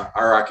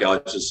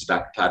archaeologist,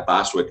 Dr. Todd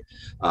Bostwick,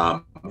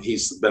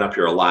 he's been up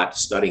here a lot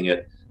studying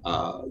it.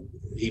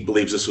 He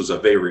believes this was a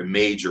very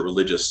major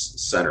religious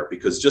center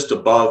because just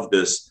above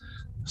this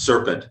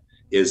serpent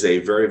is a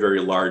very, very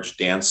large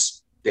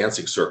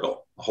dancing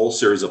circle, a whole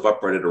series of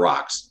uprighted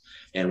rocks.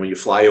 And when you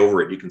fly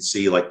over it, you can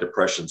see like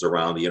depressions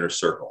around the inner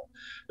circle.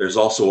 There's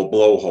also a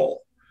blowhole,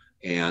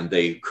 and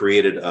they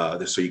created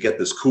so you get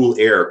this cool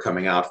air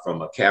coming out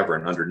from a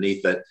cavern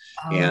underneath it.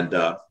 And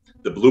the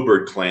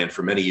Bluebird clan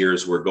for many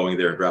years were going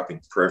there and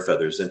dropping prayer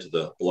feathers into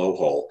the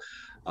blowhole.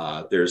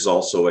 There's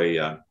also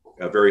a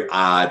very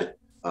odd,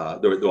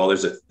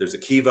 there's a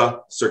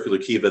kiva, circular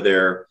kiva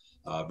there,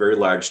 very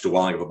large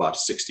dwelling of about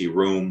 60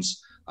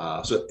 rooms.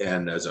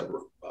 And there's a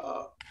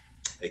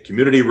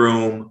community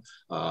room.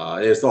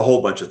 There's a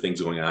whole bunch of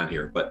things going on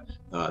here, but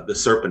the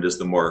serpent is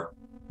the more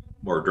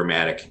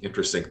dramatic,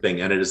 interesting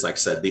thing. And it is, like I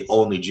said, the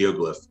only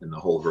geoglyph in the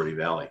whole Verde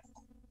Valley.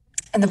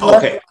 And the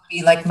blood would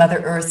be like Mother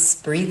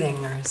Earth's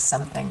breathing or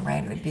something,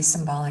 right? It would be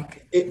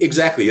symbolic.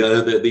 Exactly.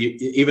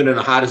 Even in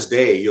the hottest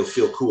day, you'll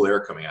feel cool air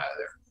coming out of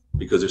there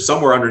because there's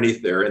somewhere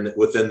underneath there, and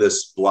within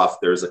this bluff,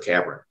 there's a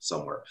cavern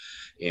somewhere,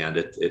 and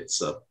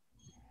it's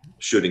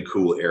shooting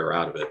cool air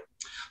out of it.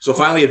 So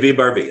finally, at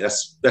V-Bar-V,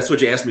 that's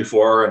what you asked me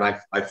for, and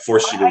I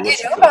forced you to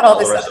listen to all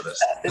the rest of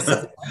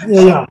this.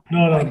 No.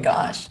 Oh my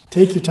gosh.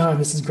 Take your time.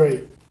 This is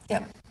great.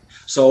 Yeah.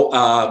 So,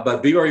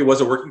 but V-Bar-V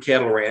was a working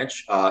cattle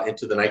ranch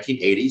into the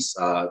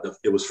 1980s.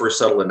 It was first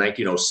settled in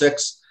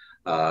 1906,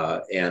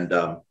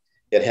 and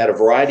it had a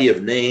variety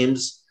of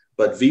names,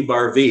 but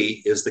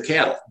V-Bar-V is the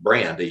cattle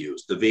brand they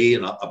used. The V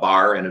and a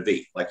bar and a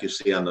V, like you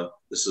see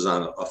this is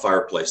on a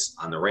fireplace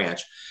on the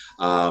ranch.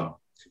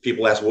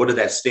 People ask, what did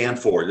that stand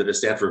for? Did it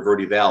stand for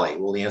Verde Valley?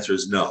 Well, the answer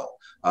is no.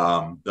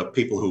 The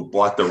people who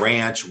bought the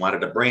ranch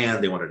wanted a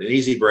brand. They wanted an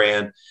easy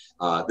brand.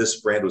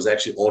 This brand was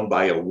actually owned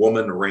by a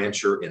woman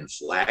rancher in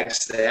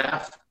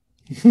Flagstaff,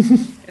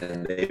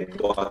 and they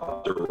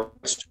bought the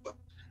rights to it.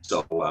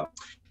 So,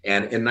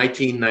 and in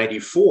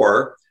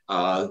 1994,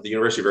 the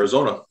University of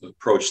Arizona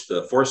approached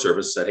the Forest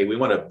Service, said, hey, we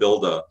want to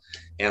build a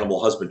animal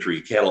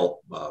husbandry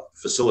cattle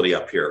facility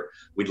up here.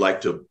 We'd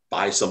like to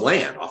buy some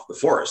land off the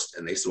forest.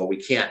 And they said, well,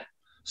 we can't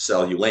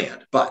sell you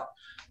land, but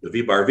the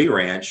V-Bar-V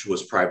ranch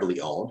was privately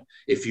owned.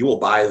 If you will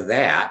buy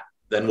that,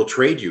 then we'll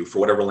trade you for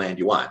whatever land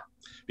you want,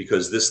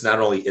 because this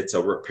it's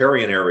a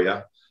riparian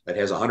area that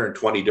has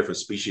 120 different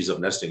species of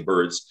nesting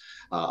birds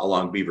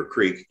along Beaver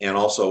Creek, and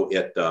also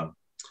it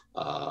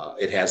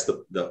has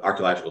the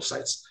archaeological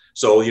sites.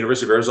 So the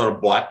University of Arizona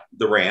bought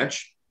the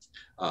ranch,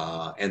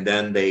 and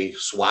then they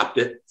swapped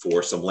it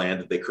for some land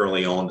that they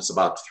currently own. It's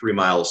about 3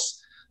 miles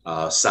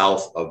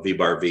south of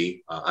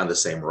V-Bar-V on the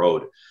same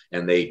road,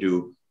 and they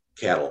do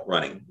cattle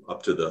running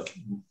up to the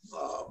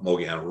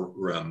Mogollon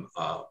Rim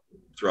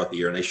throughout the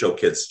year, and they show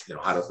kids,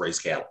 how to raise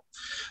cattle.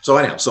 So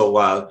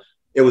anyhow,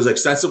 it was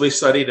extensively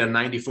studied in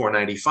 94,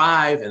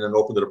 95, and then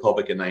opened to the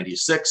public in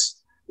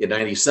 96. In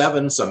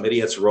 97, some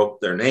idiots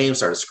wrote their names,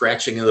 started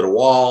scratching into the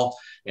wall,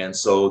 and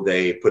so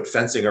they put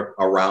fencing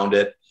around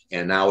it.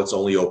 And now it's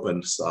only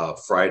open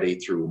Friday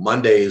through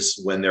Mondays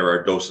when there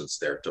are docents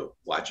there to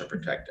watch and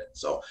protect it.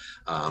 So,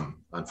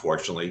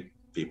 unfortunately,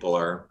 people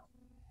are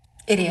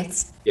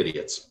idiots.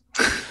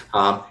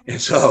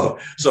 And so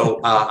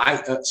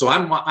I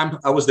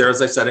was there,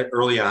 as I said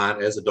early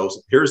on, as a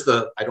docent.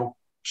 I don't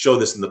show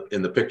this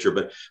in the picture,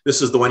 but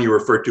this is the one you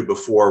referred to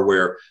before,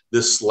 where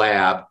this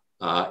slab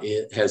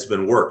it has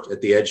been worked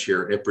at the edge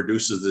here. It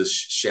produces this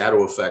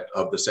shadow effect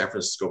of the San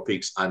Francisco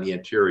peaks on the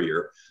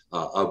interior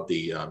of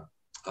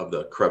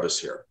the crevice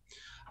here.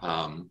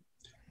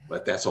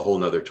 But that's a whole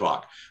nother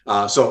talk.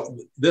 So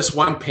this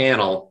one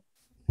panel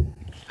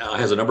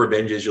has a number of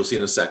images you'll see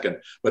in a second,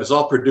 but it's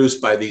all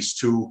produced by these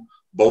two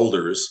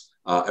boulders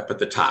up at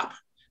the top.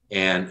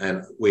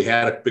 And we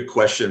had a big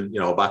question,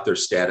 about their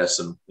status,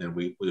 and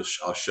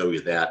I'll show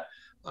you that,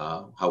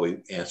 how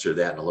we answer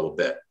that in a little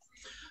bit.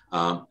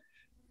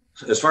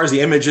 As far as the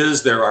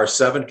images, there are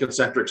 7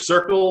 concentric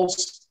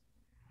circles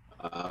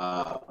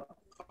across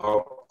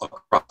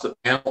the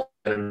panel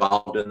and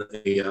involved in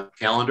the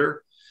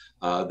calendar.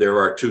 There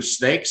are 2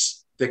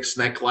 snakes, thick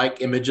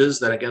snake-like images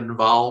that get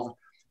involved.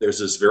 There's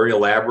this very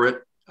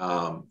elaborate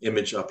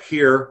image up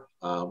here.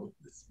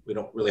 We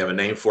don't really have a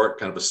name for it,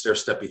 kind of a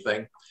stair-steppy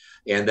thing.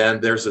 And then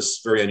there's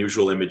this very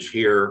unusual image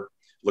here.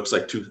 Looks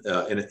like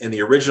 2, in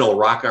the original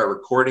rock art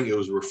recording, it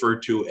was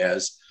referred to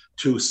as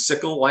 2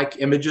 sickle-like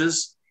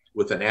images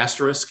with an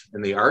asterisk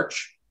in the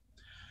arch.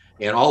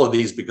 And all of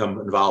these become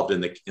involved in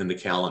the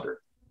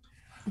calendar.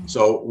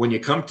 So when you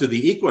come to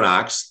the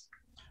equinox,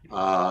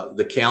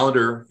 the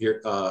calendar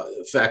here,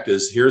 effect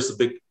is, here's the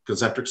big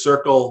concentric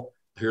circle,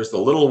 here's the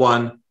little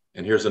one,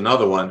 and here's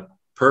another one,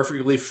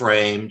 perfectly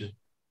framed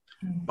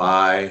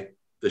by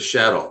the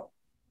shadow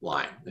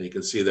line. And you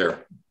can see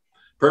they're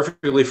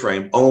perfectly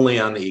framed only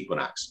on the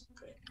equinox.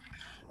 Okay.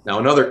 Now,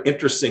 another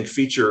interesting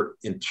feature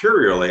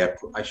interiorly,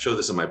 I show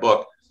this in my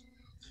book.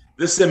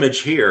 This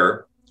image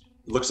here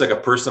looks like a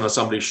person on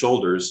somebody's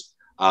shoulders,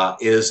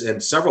 is in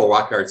several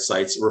rock art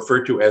sites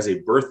referred to as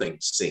a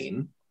birthing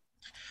scene.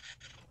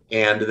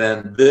 And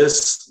then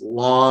this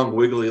long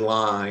wiggly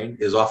line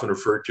is often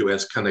referred to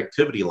as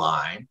connectivity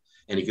line.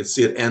 And you can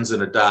see it ends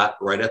in a dot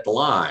right at the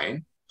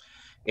line.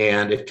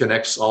 And it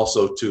connects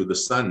also to the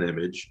sun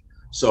image.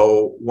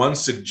 So one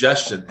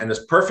suggestion, and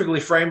it's perfectly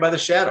framed by the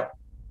shadow.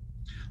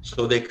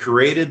 So they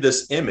created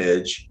this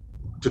image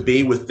to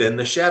be within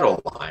the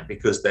shadow line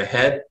because the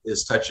head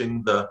is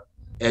touching the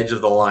edge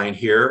of the line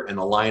here, and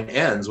the line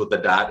ends with the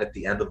dot at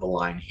the end of the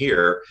line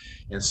here.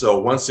 And so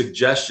one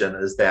suggestion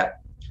is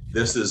that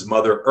this is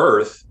Mother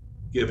Earth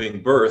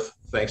giving birth,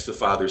 thanks to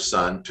Father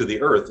Sun, to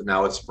the Earth.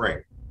 Now it's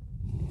spring.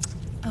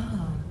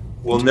 Oh.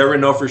 We'll never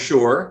know for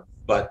sure,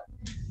 but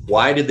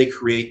why did they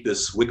create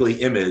this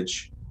wiggly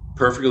image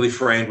perfectly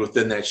framed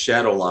within that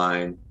shadow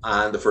line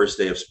on the first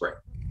day of spring?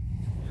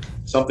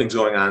 Something's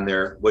going on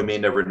there. We may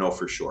never know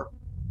for sure.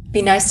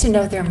 Be nice to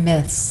know their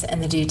myths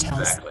and the details.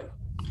 Exactly.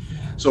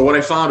 So what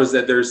I found is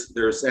that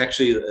there's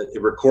actually,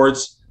 it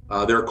records,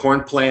 there are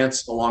corn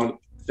plants along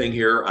the thing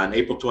here on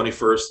April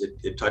 21st.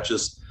 It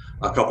touches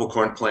a couple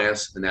corn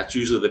plants, and that's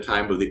usually the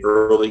time of the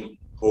early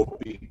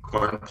Hopi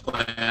corn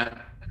plant.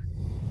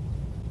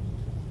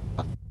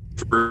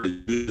 For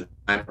the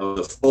time of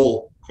the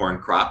full corn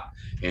crop.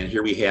 And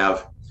here we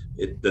have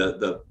it,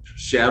 the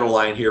shadow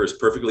line here is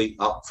perfectly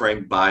up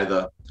framed by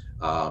the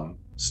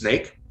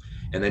snake.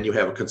 And then you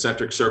have a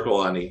concentric circle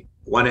on the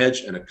one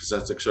edge and a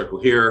concentric circle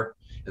here.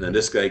 And then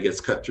this guy gets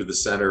cut through the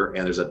center,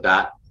 and there's a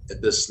dot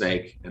at this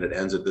snake, and it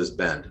ends at this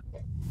bend.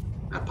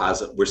 Not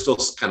positive. We're still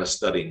kind of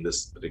studying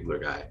this particular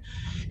guy.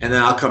 And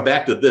then I'll come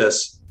back to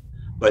this,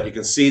 but you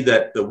can see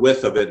that the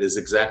width of it is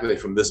exactly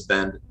from this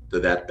bend to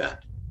that bend.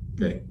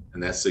 Okay,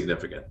 and that's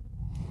significant.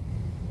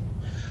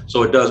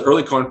 So it does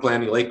early corn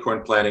planting, late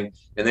corn planting,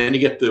 and then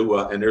you get to,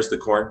 and there's the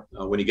corn.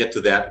 When you get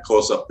to that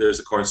close up, there's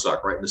the corn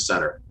stalk right in the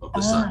center of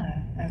the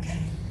sun. Okay.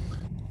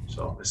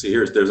 So I see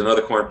there's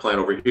another corn plant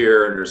over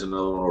here, and there's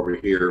another one over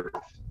here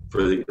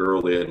for the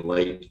early and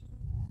late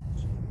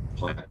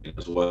planting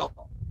as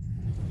well.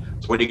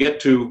 So when you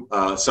get to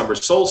summer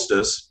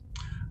solstice,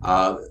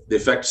 the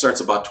effect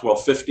starts about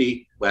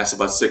 12:50, lasts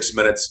about 6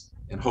 minutes,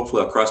 and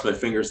hopefully I'll cross my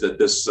fingers that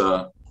this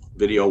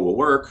video will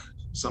work.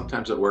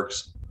 Sometimes it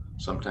works,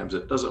 sometimes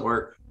it doesn't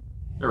work.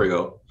 There we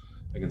go.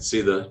 I can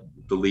see the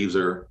leaves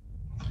are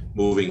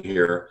moving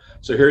here.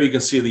 So here you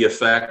can see the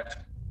effect.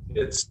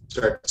 It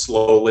starts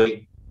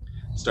slowly,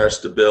 starts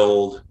to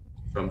build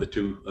from the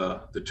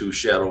two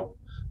shadow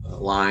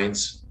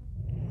lines.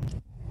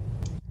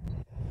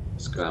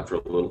 It's gone for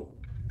a little,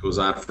 goes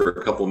on for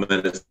a couple of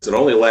minutes. It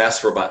only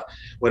lasts for about,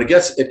 when it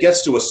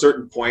gets to a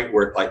certain point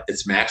where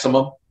it's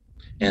maximum,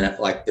 and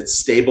it's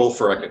stable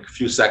for like a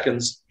few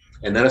seconds,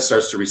 and then it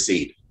starts to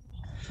recede.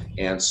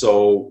 And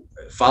so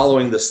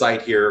following the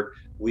site here,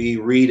 we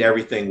read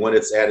everything when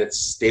it's at its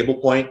stable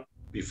point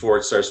before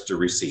it starts to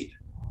recede.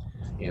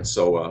 And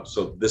so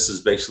so this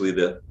is basically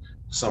the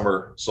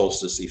summer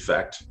solstice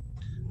effect.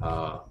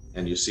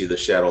 And you see the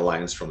shadow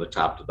lines from the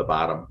top to the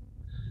bottom.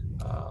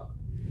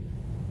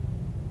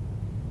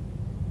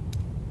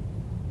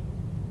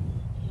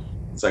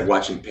 It's like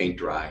watching paint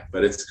dry,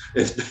 but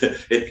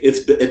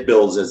it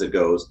builds as it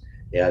goes.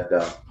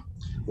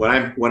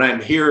 And when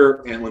I'm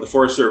here, and when the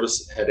Forest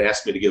Service had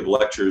asked me to give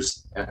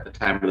lectures at the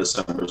time of the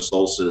summer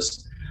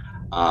solstice,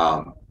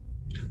 I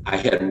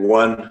had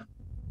one.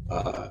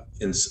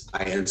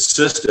 I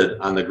insisted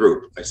on the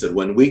group. I said,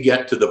 when we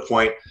get to the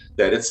point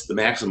that it's the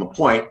maximum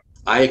point,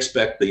 I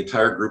expect the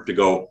entire group to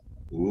go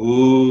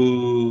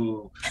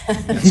ooh.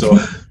 And so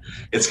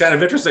it's kind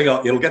of interesting.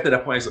 It'll get to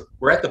that point.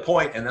 We're at the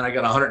point, and then I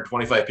got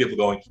 125 people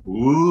going,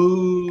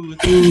 ooh.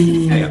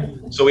 Yeah.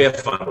 So we have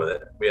fun with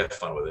it. We have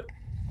fun with it.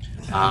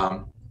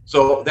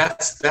 So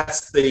that's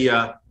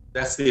the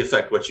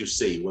effect. What you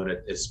see when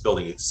it's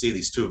building, you see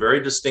these two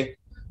very distinct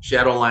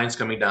shadow lines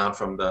coming down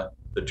from the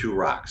two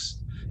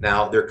rocks.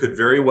 Now there could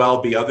very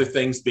well be other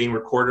things being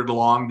recorded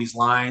along these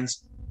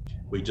lines.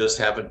 We just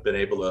haven't been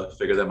able to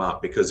figure them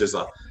out because there's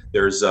a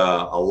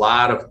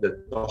lot of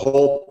the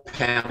whole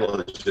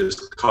panel is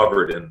just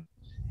covered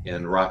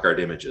in rock art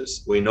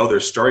images. We know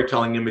there's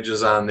storytelling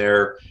images on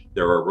there.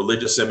 There are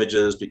religious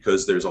images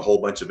because there's a whole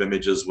bunch of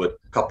images with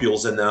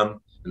cupules in them,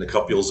 and the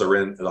cupules are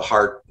in the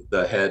heart,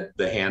 the head,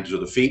 the hands, or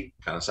the feet,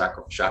 kind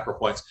of chakra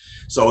points.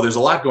 So there's a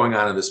lot going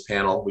on in this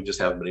panel. We just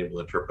haven't been able to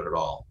interpret it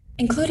all,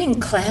 including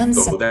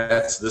clans. So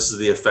this is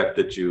the effect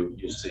that you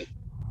see.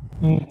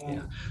 Mm-hmm.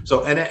 Yeah.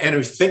 So and if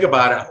you think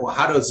about it, well,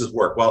 how does this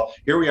work? Well,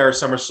 here we are,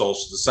 summer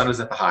solstice. The sun is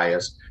at the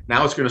highest.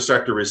 Now it's going to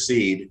start to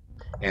recede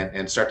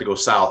and start to go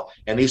south.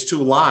 And these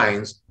two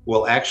lines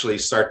will actually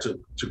start to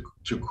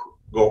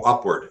go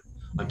upward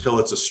until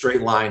it's a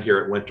straight line here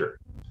at winter.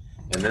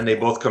 And then they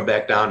both come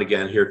back down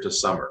again here to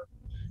summer.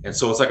 And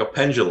so it's like a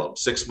pendulum,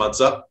 6 months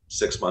up,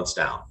 6 months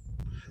down.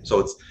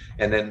 So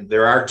and then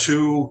there are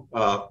two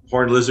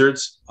horned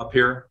lizards up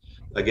here.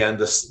 Again,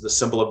 the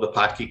symbol of the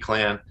Potki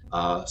clan,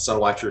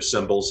 Sunwatcher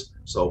symbols.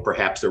 So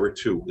perhaps there were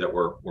two that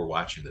were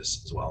watching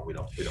this as well. We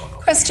don't know.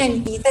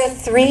 Question: the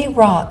three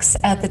rocks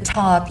at the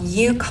top,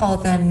 you call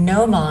them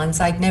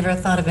gnomons. I'd never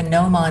thought of a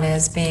gnomon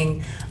as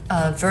being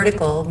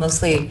vertical,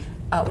 mostly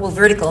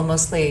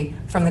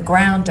from the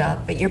ground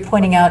up. But you're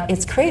pointing out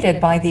it's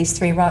created by these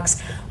three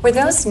rocks. Were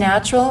those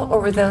natural, or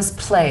were those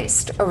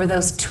placed, or were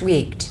those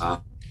tweaked?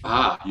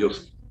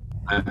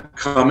 I'm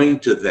coming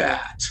to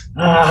that.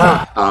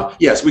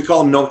 Yes, we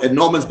call them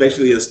gnomons.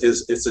 Basically,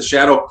 it's a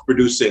shadow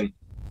producing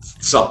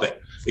something.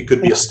 It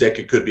could be a stick,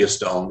 it could be a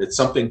stone. It's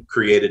something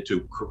created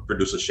to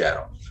produce a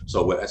shadow.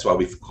 So that's why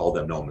we call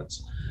them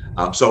gnomons.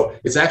 So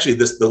it's actually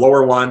the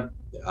lower one,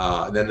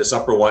 and then this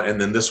upper one, and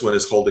then this one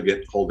is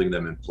holding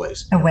them in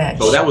place. A wedge.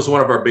 So that was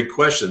one of our big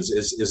questions: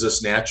 is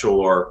this natural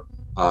or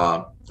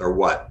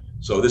what?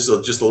 So this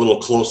is just a little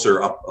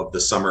closer up of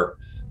the summer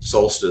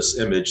solstice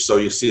image. So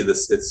you see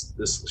this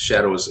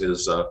shadow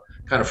is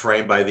kind of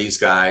framed by these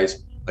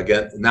guys.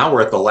 Again, now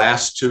we're at the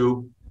last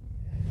two.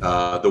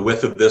 The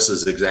width of this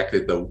is exactly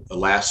the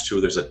last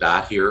two. There's a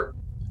dot here.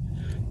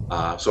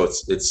 So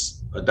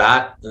it's a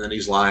dot, and then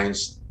these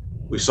lines.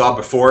 We saw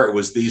before it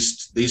was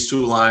these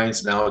two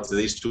lines. Now it's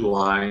these two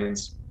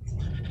lines.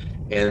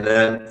 And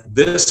then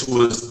this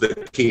was the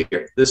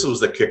kicker. This was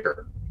the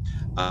kicker.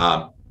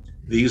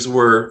 These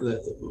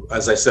were,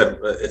 as I said,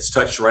 it's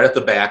touched right at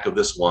the back of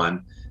this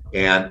one.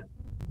 And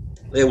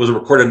it was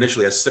recorded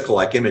initially as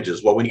sickle-like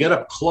images. Well, when you get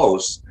up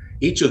close,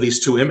 each of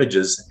these two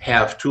images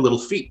have two little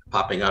feet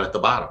popping out at the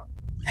bottom.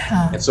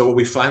 And so what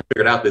we finally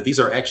figured out that these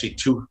are actually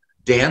two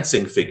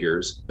dancing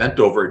figures bent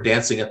over,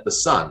 dancing at the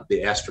sun,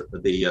 the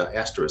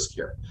asterisk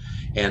here.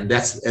 And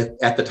that's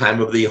at the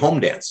time of the home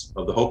dance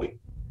of the Hopi.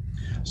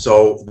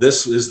 So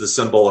this is the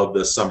symbol of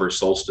the summer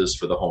solstice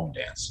for the home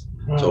dance.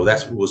 So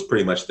that was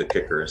pretty much the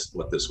kicker, is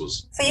what this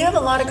was. So you have a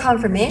lot of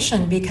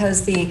confirmation,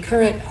 because the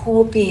current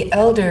Hopi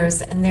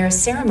elders and their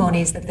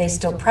ceremonies that they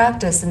still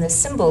practice and the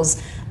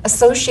symbols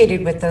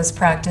associated with those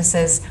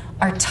practices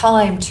are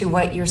timed to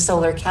what your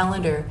solar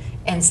calendar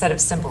and set of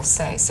symbols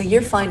say. So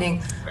you're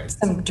finding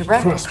some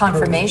direct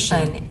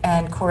confirmation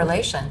and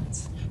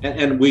correlations.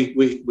 And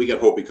we get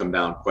Hopi come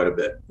down quite a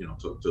bit,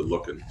 to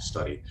look and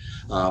study.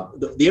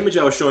 The image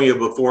I was showing you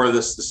before,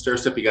 the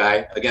stair-steppy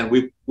guy, again,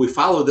 we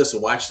follow this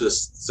and watch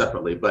this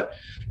separately, but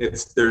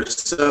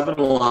there's 7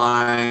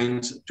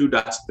 lines, 2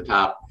 dots at the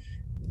top.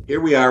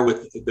 Here we are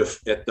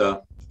at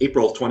the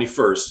April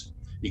 21st.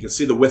 You can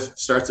see the width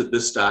starts at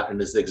this dot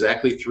and is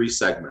exactly 3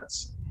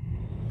 segments.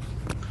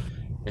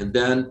 And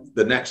then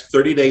the next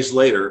 30 days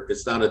later,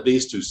 it's down to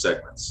these 2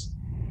 segments.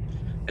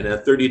 And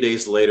then 30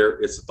 days later,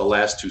 it's at the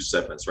last 2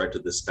 segments, right to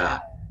this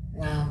dot.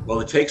 Wow.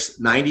 Well, it takes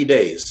 90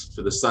 days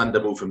for the sun to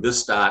move from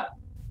this dot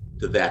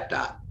to that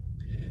dot.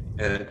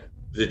 And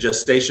the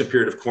gestation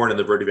period of corn in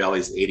the Verde Valley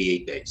is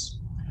 88 days.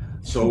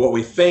 So what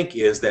we think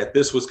is that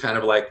this was kind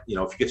of like,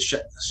 if you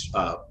get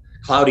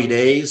cloudy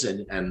days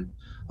and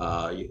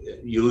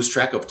you lose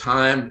track of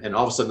time, and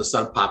all of a sudden the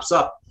sun pops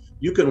up,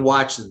 you can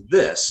watch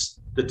this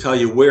to tell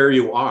you where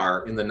you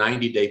are in the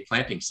 90-day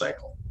planting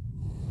cycle.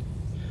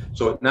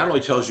 So it not only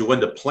tells you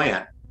when to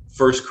plant,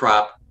 first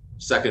crop,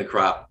 second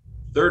crop,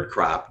 third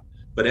crop,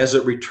 but as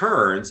it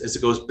returns, as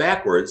it goes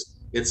backwards,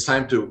 it's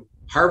time to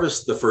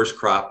harvest the first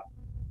crop,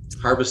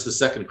 harvest the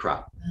second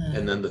crop,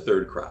 and then the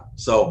third crop.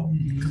 So,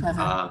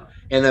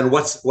 and then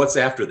what's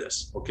after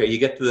this? Okay, you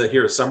get to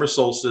here, summer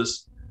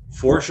solstice,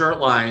 4 short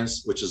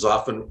lines, which is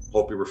often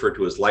Hopi referred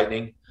to as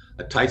lightning,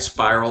 a tight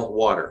spiral,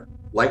 water.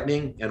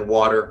 Lightning and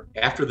water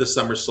after the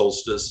summer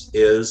solstice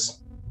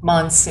is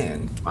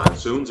monsoon.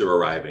 Monsoons are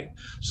arriving.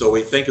 So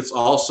we think it's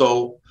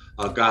also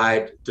a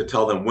guide to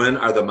tell them when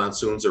are the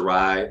monsoons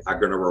are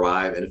going to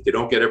arrive, and if they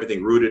don't get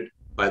everything rooted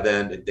by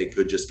then, they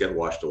could just get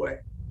washed away.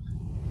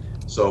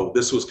 So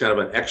this was kind of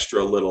an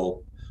extra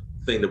little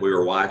thing that we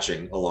were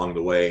watching along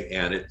the way,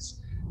 and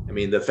I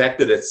mean, the fact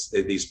that it's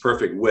these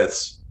perfect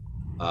widths,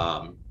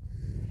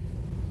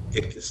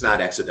 it's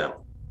not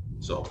accidental.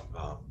 So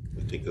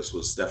I think this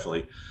was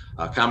definitely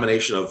a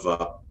combination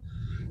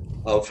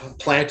of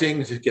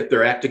planting to get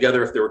their act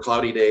together if there were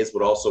cloudy days,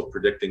 but also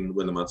predicting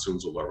when the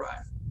monsoons will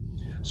arrive.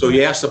 So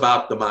you asked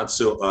about the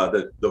monsoon,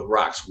 the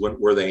rocks,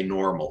 were they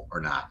normal or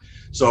not?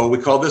 So we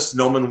call this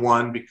Gnomon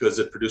 1 because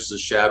it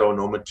produces shadow,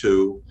 Gnomon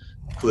 2,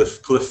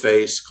 cliff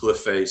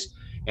face,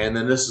 and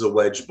then this is a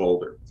wedge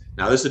boulder.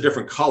 Now this is a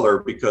different color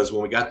because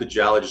when we got the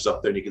geologists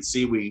up there, and you can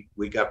see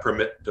we got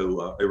permit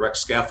to erect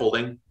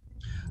scaffolding.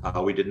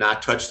 We did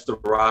not touch the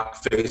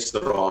rock face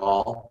at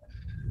all.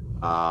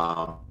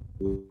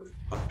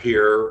 Up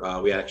here,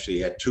 we actually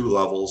had 2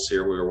 levels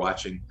here. We were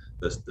watching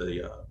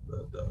the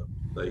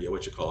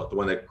what you call it, the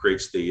one that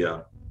creates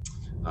the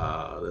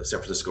San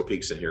Francisco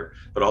peaks in here,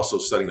 but also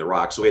studying the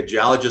rock. So we had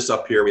geologists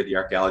up here, we had the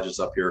archaeologists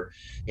up here,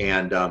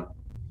 and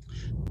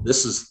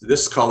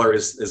this color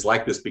is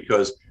like this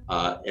because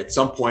at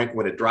some point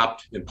when it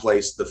dropped in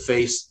place, the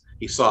face,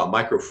 he saw a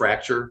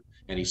microfracture,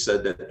 and he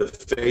said that the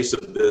face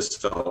of this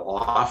fell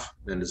off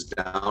and is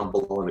down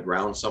below in the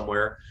ground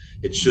somewhere.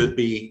 It should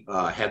be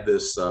had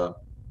this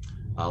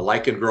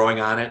lichen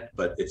growing on it,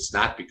 but it's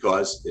not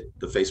because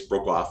the face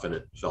broke off and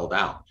it fell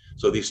down.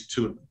 So these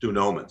two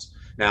gnomons.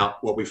 Now,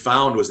 what we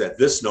found was that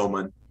this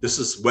gnomon, this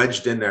is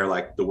wedged in there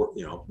like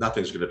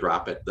nothing's going to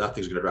drop it.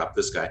 Nothing's going to drop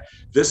this guy.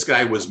 This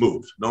guy was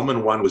moved.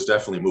 Gnomon 1 was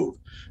definitely moved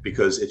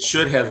because it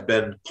should have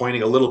been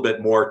pointing a little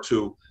bit more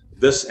to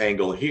this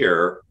angle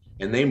here,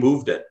 and they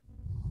moved it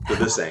to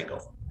this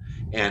angle.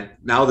 And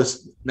now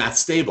this not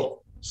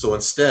stable. So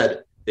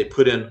instead, they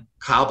put in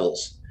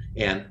cobbles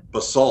and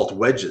basalt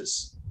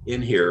wedges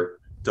in here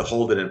to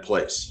hold it in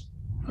place.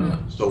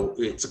 So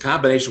it's a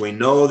combination. We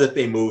know that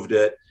they moved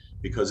it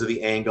because of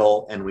the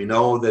angle, and we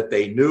know that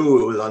they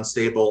knew it was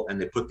unstable,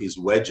 and they put these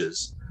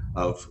wedges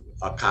of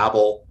a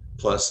cobble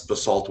plus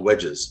basalt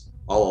wedges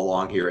all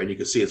along here. And you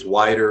can see it's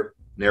wider,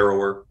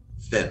 narrower,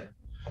 thin.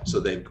 So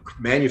they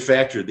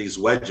manufactured these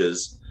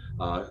wedges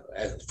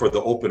for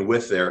the open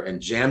width there and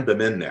jammed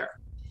them in there.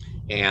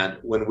 And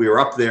when we were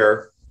up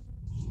there,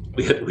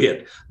 we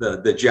had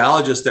the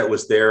geologist that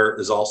was there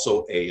is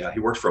also he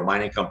works for a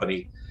mining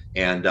company,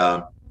 and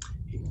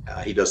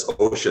he does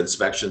OSHA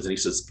inspections, and he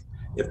says,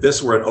 if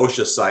this were an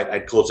OSHA site,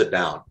 I'd close it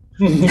down.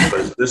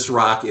 But this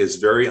rock is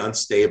very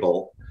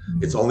unstable.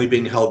 It's only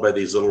being held by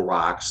these little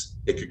rocks.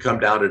 It could come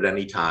down at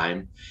any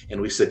time. And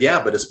we said,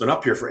 yeah, but it's been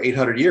up here for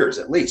 800 years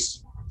at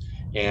least.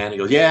 And he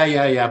goes,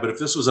 yeah. But if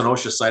this was an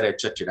OSHA site, I'd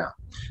shut you down.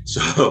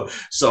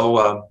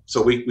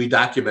 So we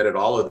documented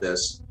all of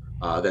this,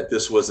 that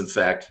this was in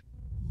fact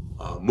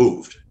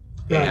moved.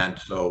 Yeah. And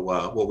so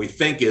what we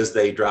think is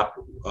they dropped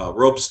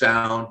ropes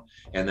down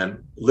and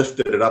then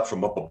lifted it up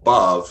from up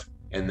above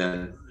and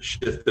then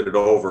shifted it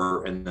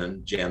over and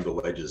then jammed the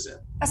wedges in.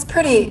 That's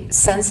pretty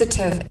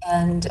sensitive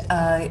and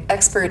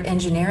expert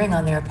engineering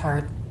on their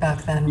part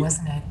back then,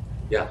 wasn't it?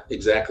 Yeah,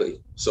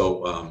 exactly.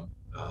 So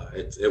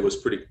it was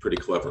pretty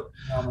clever.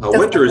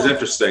 Winter is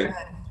interesting.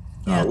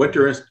 Yeah.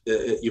 Winter is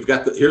you've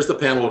got here's the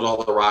panel with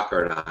all the rock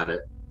art on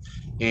it,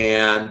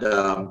 and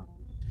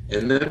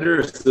then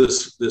there's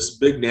this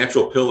big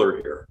natural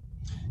pillar here,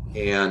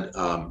 and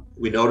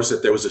we noticed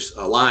that there was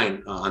a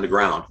line on the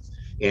ground,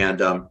 and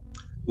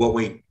when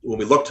we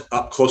looked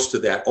up close to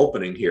that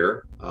opening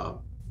here,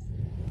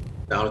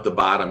 down at the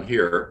bottom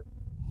here,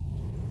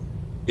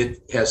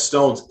 it has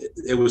stones.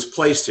 It was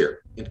placed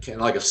here in kind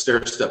of like a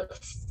stair step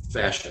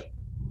fashion.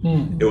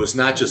 It was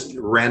not just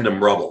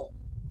random rubble.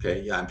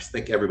 Okay, yeah, I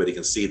think everybody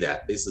can see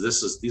that.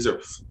 These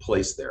are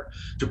placed there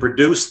to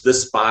produce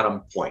this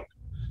bottom point.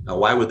 Now,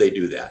 why would they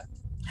do that?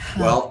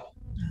 Well,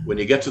 when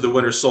you get to the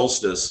winter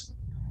solstice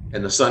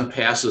and the sun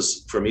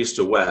passes from east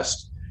to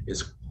west,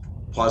 it's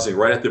pausing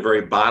right at the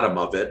very bottom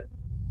of it,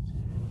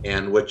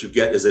 and what you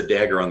get is a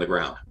dagger on the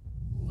ground.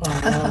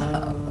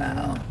 Oh,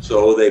 wow.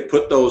 So they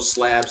put those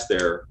slabs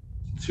there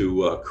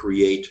to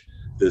create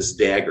this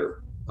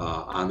dagger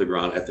on the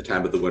ground at the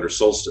time of the winter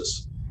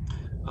solstice.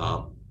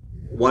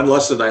 One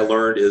lesson I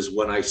learned is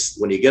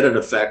when you get an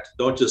effect,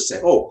 don't just say,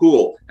 oh,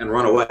 cool, and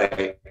run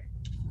away.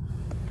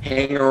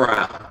 Hang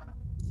around.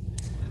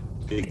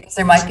 Because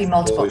there might be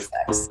multiple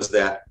effects.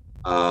 That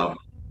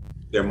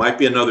there might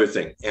be another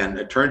thing. And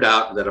it turned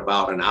out that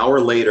about an hour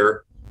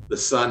later, the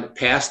sun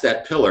passed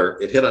that pillar,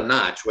 it hit a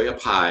notch way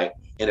up high,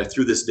 and it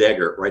threw this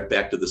dagger right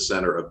back to the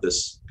center of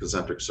this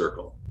concentric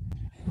circle.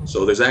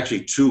 So there's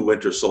actually 2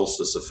 winter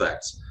solstice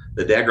effects,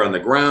 the dagger on the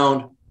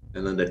ground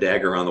and then the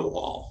dagger on the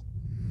wall.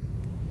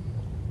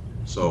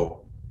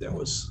 So that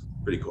was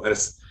pretty cool. And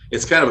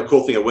it's kind of a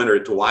cool thing in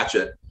winter to watch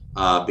it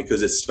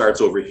because it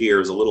starts over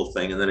here as a little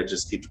thing, and then it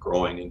just keeps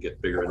growing and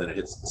get bigger, and then it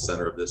hits the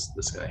center of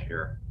this guy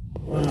here.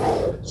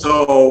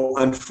 So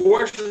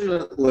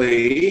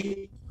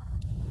unfortunately,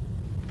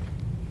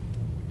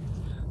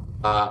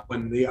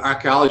 when the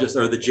archaeologist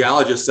or the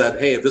geologist said,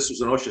 hey, if this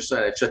was an ocean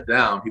site, I'd shut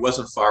down, he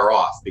wasn't far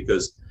off,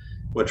 because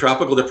when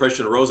Tropical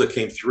Depression Rosa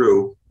came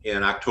through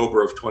in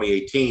October of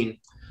 2018,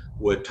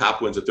 with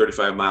top winds of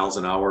 35 miles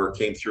an hour,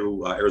 came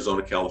through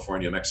Arizona,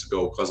 California,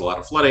 Mexico, caused a lot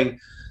of flooding.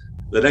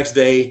 The next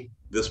day,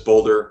 this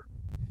boulder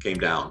came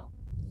down.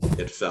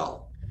 It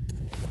fell.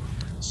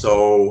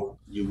 So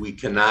we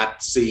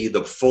cannot see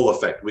the full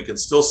effect. We can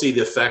still see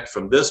the effect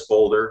from this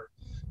boulder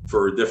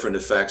for different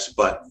effects,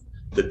 but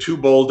the two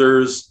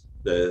boulders,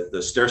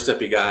 the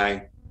stair-steppy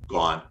guy,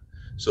 gone.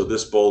 So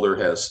this boulder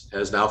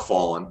has now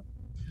fallen,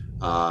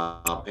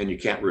 and you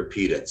can't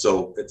repeat it.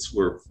 So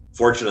we're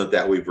fortunate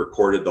that we've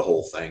recorded the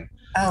whole thing.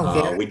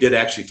 Oh, we did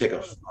actually take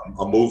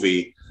a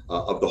movie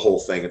of the whole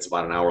thing. It's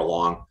about an hour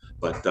long,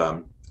 but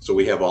so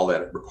we have all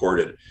that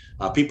recorded.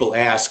 People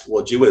ask,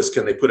 well, gee whiz,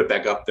 can they put it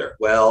back up there?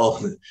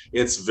 Well,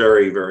 it's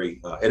very, very,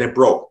 and it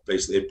broke,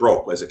 basically. It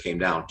broke as it came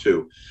down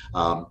too.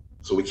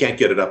 So we can't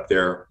get it up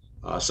there.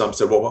 Some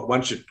said, well, why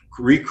don't you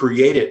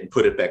recreate it and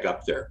put it back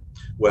up there?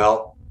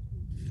 Well,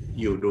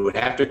 you would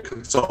have to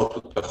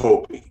consult with the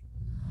Hopi.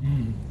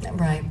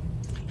 Right.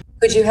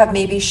 Could you have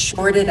maybe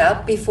shored it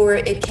up before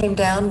it came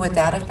down? Would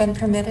that have been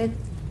permitted?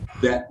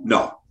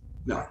 No.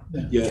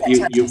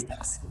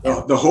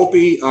 The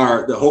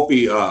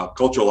Hopi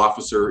cultural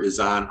officer is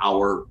on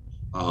our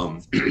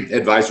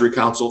advisory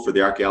council for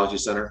the Archaeology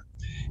Center.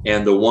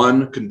 And the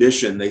one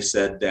condition, they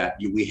said that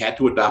we had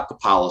to adopt the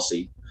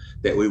policy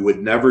that we would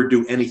never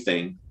do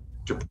anything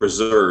to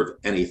preserve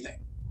anything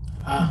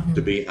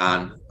to be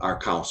on our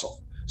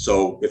council.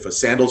 So if a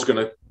sandal's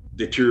going to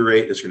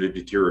deteriorate, it's going to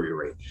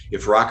deteriorate.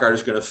 If rock art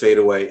is going to fade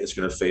away, it's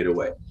going to fade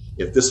away.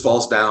 If this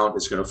falls down,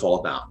 it's going to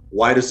fall down.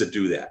 Why does it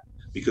do that?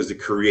 Because the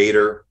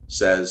creator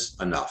says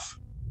enough.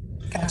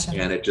 Gotcha.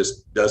 And it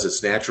just does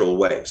its natural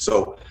way.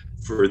 So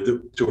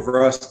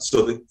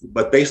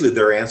but basically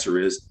their answer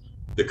is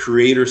the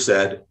creator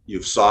said,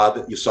 you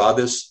saw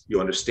this, you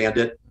understand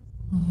it,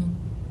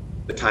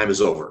 the time is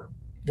over.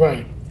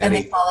 Right. And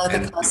they follow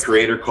the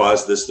creator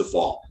caused this to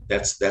fall.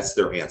 That's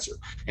their answer.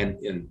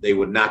 And they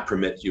would not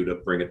permit you to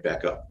bring it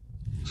back up.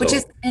 Which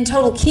is in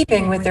total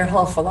keeping with their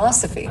whole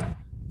philosophy.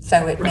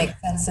 So it makes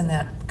sense in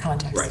that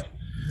context. Right.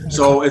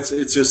 So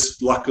it's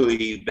just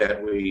luckily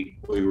that we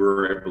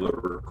were able to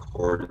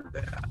record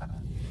that.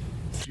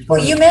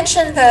 Well, you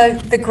mentioned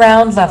the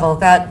ground level,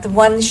 that the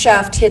one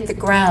shaft hit the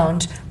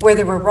ground where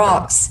there were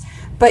rocks,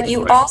 but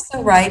you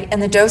also write,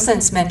 and the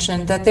docents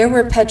mentioned, that there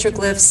were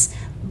petroglyphs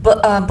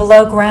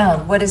below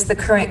ground. What is the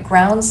current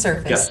ground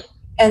surface? Yes.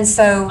 And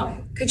so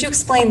could you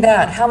explain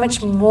that? How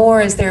much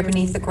more is there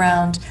beneath the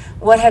ground?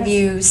 What have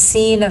you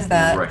seen of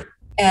that? Right.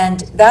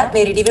 And that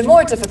made it even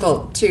more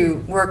difficult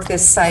to work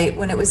this site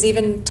when it was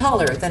even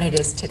taller than it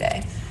is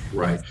today.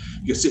 Right.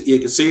 You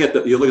can see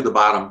you look at the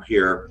bottom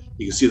here,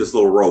 you can see this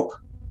little rope.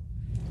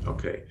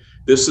 Okay.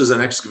 This is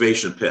an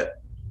excavation pit.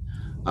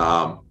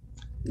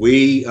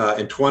 We,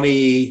 in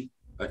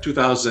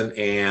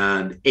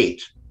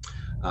 2008,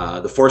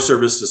 the Forest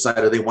Service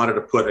decided they wanted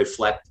to put a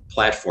flat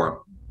platform,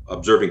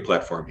 observing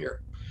platform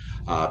here,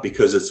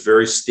 because it's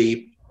very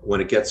steep.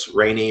 When it gets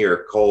rainy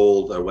or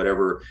cold or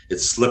whatever,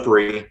 it's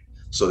slippery.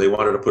 So they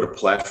wanted to put a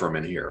platform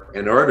in here.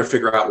 And in order to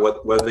figure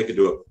out whether they could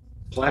do a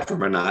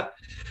platform or not,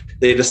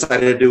 they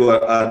decided to do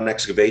an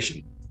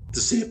excavation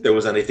to see if there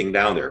was anything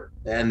down there.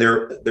 And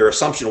their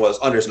assumption was,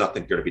 oh, there's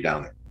nothing going to be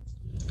down there.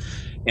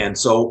 And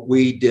so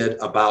we did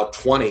about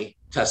 20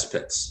 test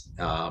pits.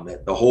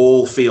 The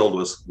whole field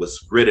was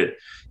gridded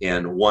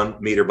in 1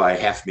 meter by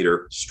 ½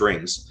 meter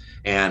strings.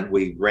 And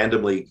we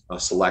randomly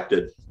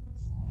selected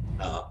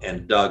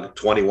and dug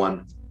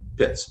 21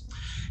 pits.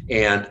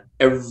 And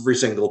every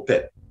single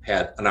pit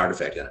had an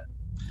artifact in it.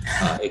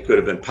 It could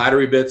have been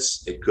pottery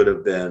bits, it could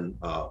have been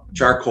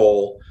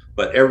charcoal,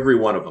 but every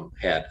one of them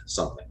had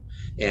something.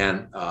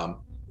 And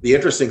the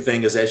interesting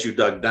thing is, as you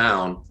dug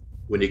down,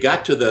 when you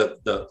got to the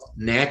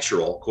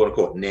natural, quote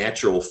unquote,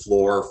 natural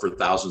floor for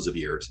thousands of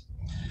years,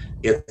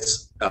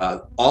 it's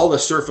all the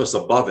surface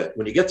above it.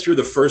 When you get through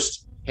the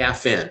first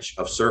 ½ inch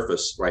of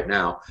surface right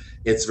now,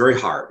 it's very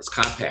hard. It's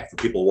compact for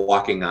people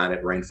walking on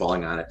it, rain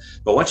falling on it.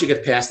 But once you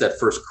get past that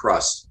first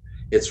crust,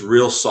 it's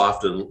real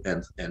soft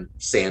and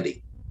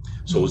sandy.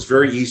 So it was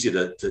very easy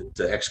to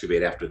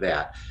excavate after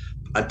that,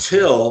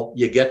 until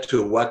you get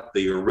to what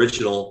the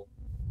original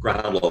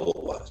ground level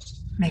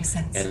was. Makes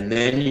sense. And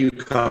then you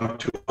come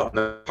to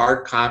a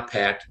hard,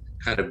 compact,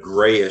 kind of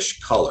grayish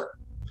color.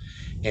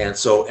 And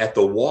so at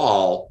the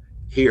wall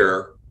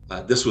here,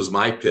 this was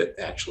my pit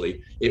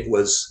actually, it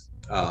was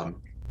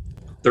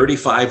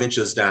 35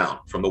 inches down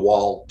from the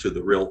wall to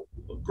the real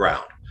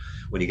ground.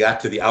 When you got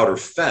to the outer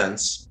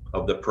fence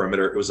of the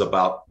perimeter, it was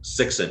about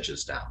 6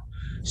 inches down.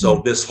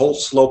 So this whole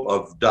slope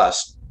of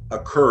dust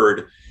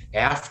occurred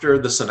after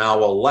the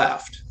Sinagua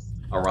left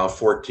around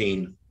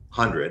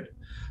 1400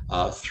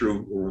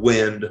 through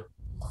wind,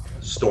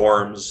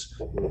 storms,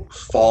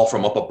 fall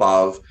from up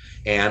above.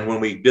 And when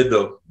we did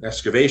the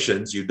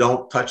excavations, you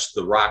don't touch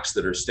the rocks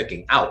that are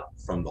sticking out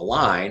from the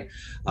line,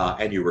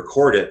 and you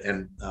record it.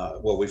 And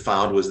what we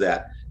found was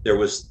that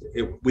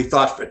we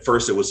thought at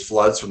first it was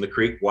floods from the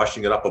creek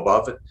washing it up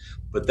above it,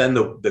 but then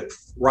the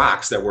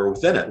rocks that were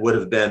within it would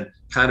have been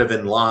kind of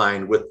in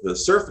line with the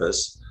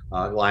surface,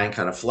 lying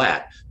kind of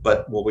flat.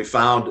 But what we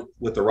found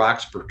with the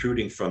rocks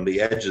protruding from the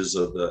edges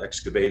of the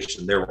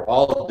excavation, they were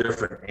all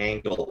different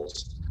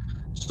angles.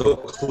 So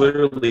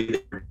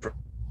clearly they're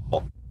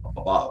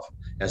above,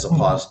 as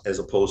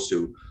opposed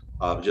to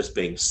just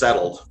being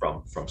settled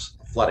from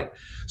flooding.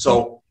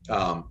 So,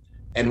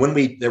 and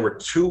when there were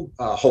two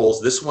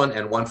holes, this one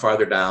and one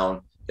farther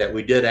down, that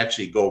we did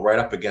actually go right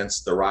up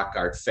against the rock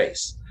art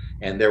face.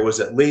 And there was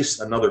at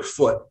least another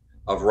foot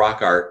of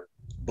rock art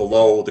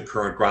below the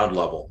current ground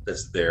level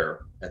that's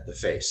there at the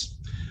face.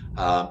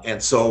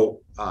 And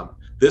so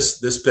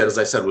this pit, as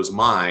I said, was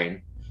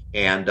mine.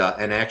 And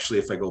actually,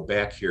 if I go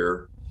back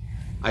here,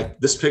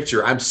 this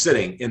picture, I'm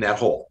sitting in that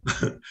hole,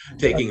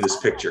 taking this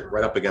picture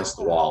right up against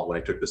the wall when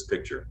I took this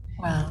picture.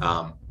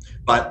 Wow.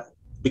 But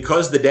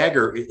because the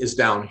dagger is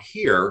down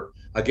here,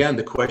 again,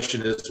 the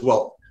question is,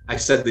 well, I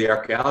said to the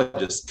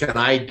archaeologist, can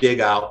I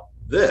dig out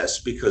this?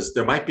 Because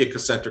there might be a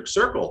concentric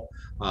circle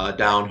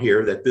down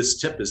here that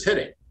this tip is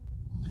hitting.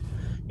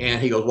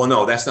 And he goes, well,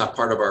 no, that's not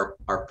part of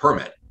our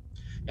permit.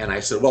 And I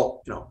said,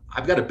 well,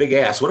 I've got a big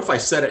ass. What if I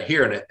set it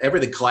here and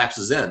everything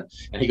collapses in?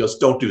 And he goes,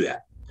 don't do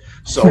that.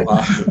 So,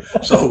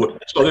 so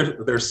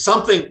there's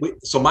something.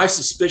 So my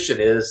suspicion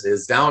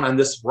is down on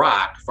this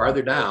rock,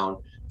 farther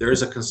down, there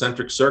is a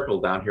concentric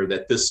circle down here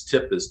that this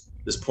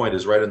point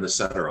is right in the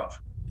center of.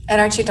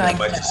 And aren't you dying?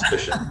 That's my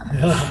suspicion.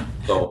 Yeah.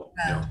 So,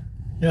 wow.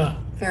 Yeah.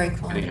 Very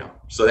cool. Anyhow,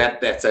 so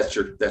that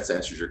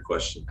answers your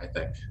question, I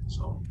think.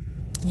 So.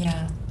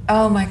 Yeah.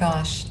 Oh my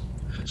gosh.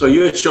 So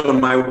you had shown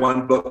my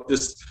one book.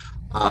 This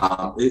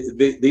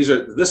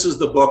is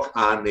the book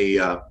on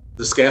the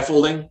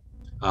scaffolding.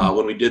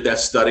 When we did that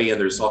study,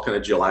 and there's all kind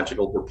of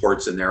geological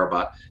reports in there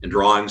and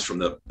drawings from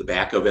the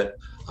back of it.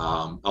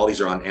 All these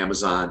are on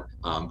Amazon.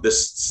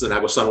 This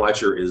Sinagua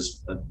Sunwatcher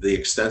is the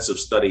extensive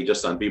study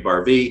just on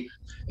V-bar-V,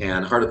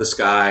 and Heart of the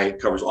Sky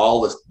covers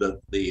all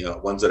the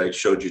ones that I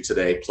showed you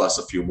today, plus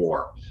a few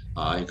more,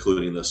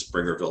 including the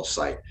Springerville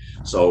site.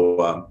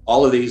 So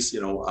all of these,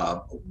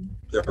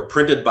 they're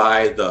printed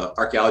by the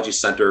Archaeology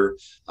Center.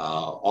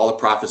 All the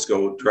profits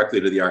go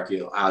directly to the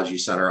Archaeology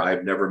Center.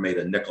 I've never made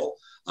a nickel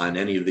on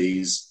any of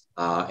these.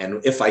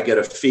 And if I get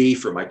a fee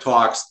for my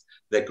talks,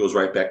 that goes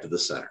right back to the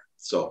center.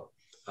 So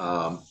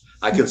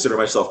I consider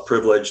myself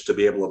privileged to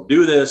be able to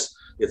do this.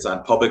 It's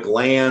on public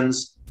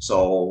lands,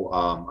 so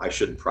I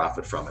shouldn't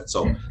profit from it.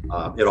 So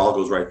it all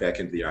goes right back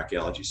into the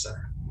Archaeology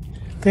Center.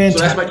 Fantastic.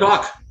 So that's my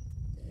talk.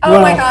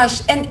 Oh my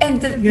gosh. And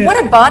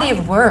what a body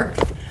of work.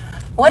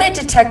 What a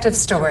detective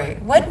story.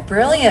 What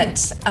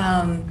brilliant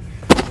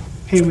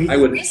Hey, I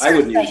would use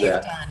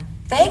that. Done.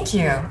 Thank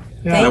you.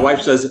 Yeah. My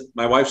wife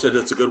said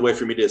it's a good way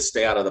for me to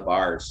stay out of the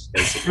bars.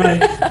 Right.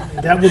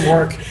 That would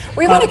work.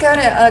 We want to go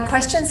to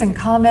questions and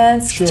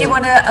comments. Sure. Do you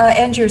want to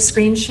end your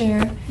screen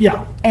share?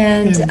 Yeah.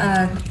 And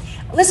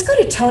let's go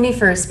to Tony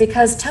first,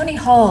 because Tony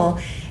Hull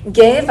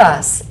gave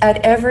us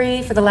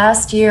for the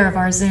last year of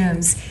our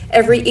Zooms,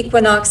 every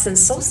equinox and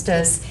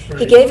solstice,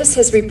 he gave us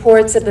his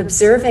reports of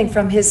observing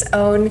from his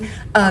own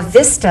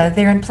vista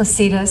there in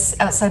Placitas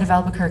outside of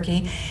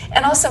Albuquerque,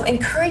 and also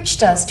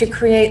encouraged us to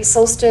create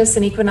solstice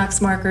and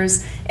equinox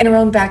markers in our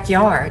own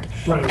backyard.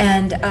 Right.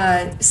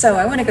 And so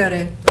I want to go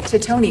to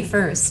Tony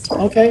first.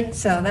 Okay.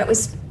 So that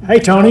was... Hey,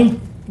 Tony.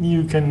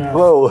 You can...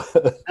 Hello.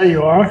 There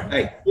you are.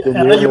 Hey.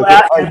 There you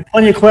are.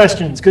 Plenty of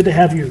questions. Good to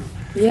have you.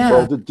 Yeah.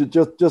 Well,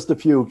 just a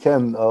few.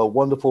 Ken,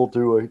 wonderful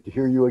to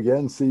hear you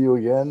again, see you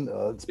again.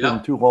 It's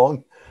been too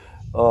long,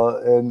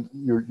 and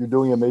you're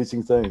doing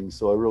amazing things.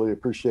 So I really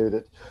appreciate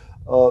it.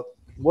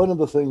 One of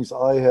the things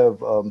I have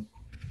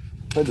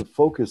kind of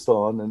focused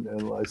on,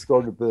 and I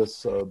started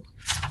this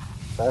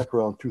back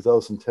around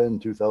 2010,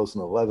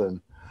 2011,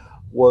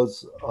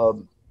 was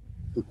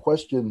the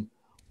question: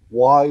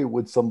 why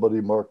would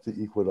somebody mark the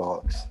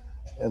equinox?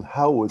 And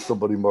how would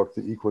somebody mark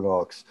the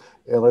equinox?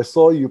 And I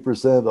saw you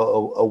present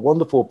a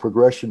wonderful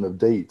progression of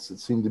dates. It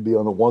seemed to be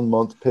on a 1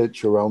 month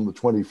pitch around the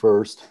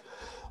 21st.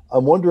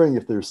 I'm wondering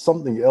if there's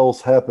something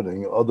else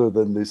happening other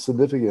than the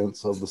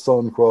significance of the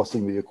sun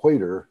crossing the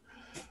equator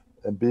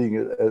and being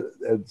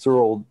at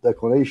Zoll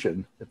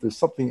declination, if there's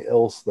something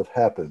else that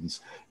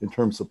happens in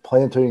terms of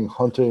planting,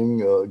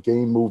 hunting,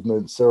 game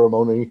movement,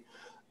 ceremony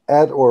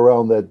at or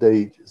around that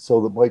date. So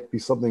there might be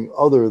something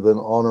other than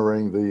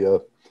honoring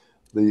the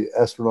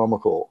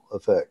astronomical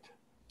effect.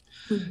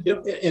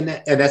 And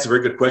that's a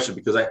very good question,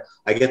 because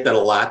I get that a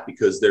lot,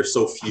 because there's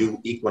so few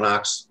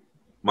equinox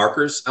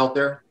markers out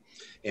there,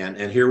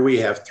 and here we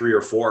have 3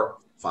 or 4,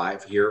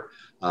 5 here,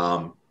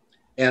 and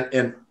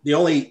the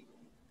only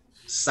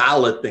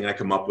solid thing I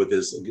come up with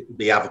is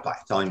the Yavapai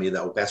telling me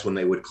that that's when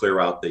they would clear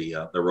out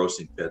the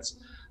roasting pits.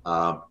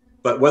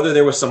 But whether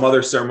there was some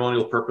other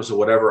ceremonial purpose or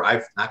whatever,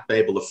 I've not been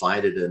able to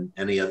find it in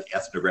any of the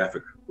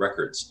ethnographic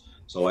records.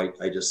 So I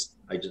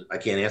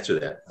can't answer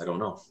that. I don't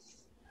know.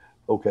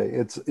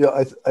 Okay,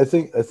 I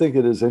think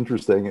it is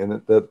interesting,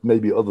 and that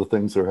maybe other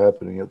things are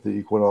happening at the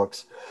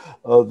equinox.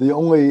 The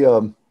only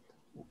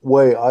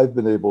way I've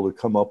been able to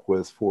come up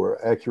with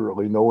for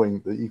accurately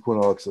knowing the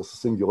equinox as a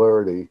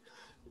singularity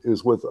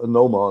is with a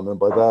gnomon, and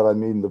by that I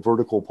mean the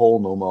vertical pole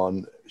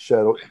gnomon,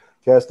 shadow,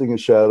 casting a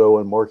shadow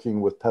and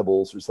marking with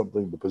pebbles or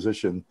something the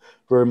position,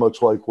 very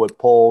much like what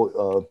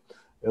Paul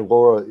and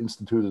Laura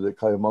instituted at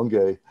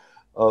Kayamunge.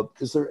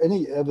 Is there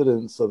any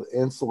evidence of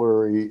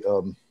ancillary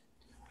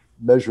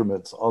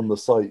measurements on the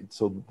site?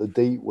 So the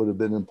date would have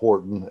been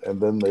important,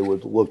 and then they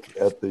would look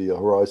at the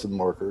horizon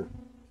marker.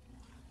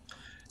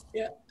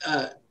 Yeah,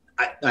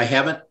 I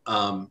haven't.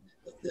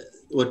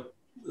 What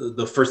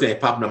the first thing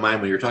that popped into mind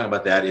when you're talking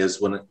about that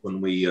is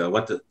when we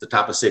went to the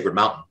top of Sacred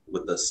Mountain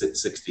with the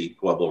 60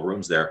 Pueblo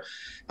rooms there,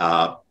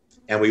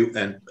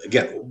 and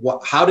again,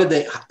 how did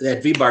they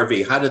at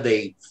V-Bar-V? How did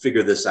they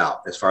figure this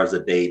out as far as the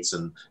dates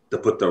and to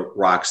put the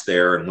rocks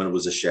there and when it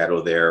was a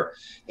shadow there?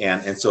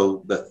 And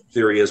so the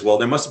theory is, well,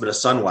 there must have been a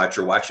sun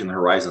watcher watching the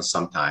horizon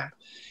sometime,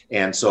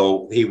 and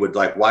so he would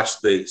like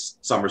watch the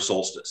summer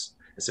solstice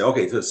and say,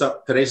 okay,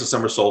 today's the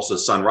summer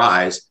solstice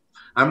sunrise.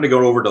 I'm going to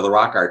go over to the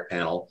rock art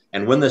panel,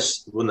 and when the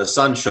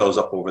sun shows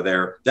up over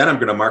there, then I'm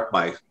going to mark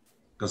my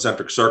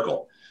concentric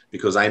circle,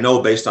 because I know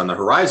based on the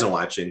horizon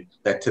watching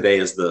that today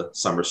is the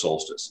summer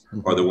solstice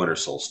or the winter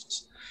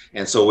solstice.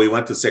 And so we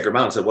went to Sacred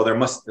Mountain and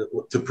said,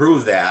 well, to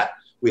prove that,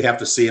 we have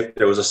to see if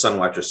there was a sun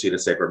watcher seat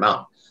at Sacred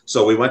Mountain.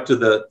 So we went to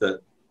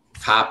the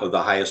top of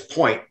the highest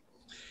point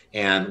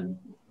and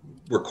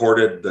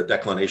recorded the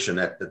declination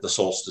at the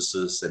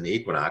solstices and the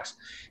equinox.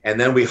 And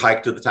then we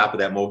hiked to the top of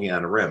that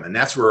Mogollon Rim. And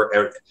that's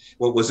where,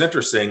 what was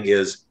interesting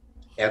is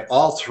at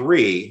all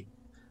three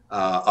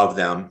of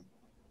them,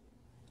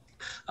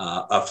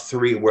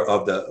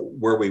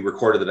 where we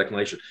recorded the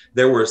declination,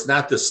 there was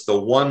not the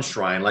one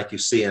shrine like you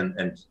see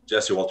in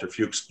Jesse Walter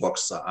Fuchs'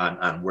 books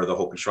on where the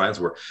Hopi shrines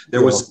were.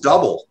 There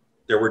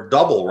were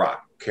double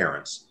rock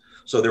cairns.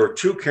 So there were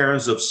two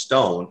cairns of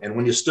stone, and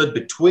when you stood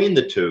between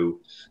the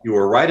two, you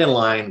were right in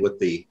line with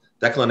the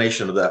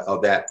declination of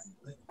that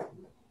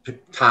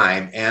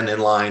time and in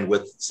line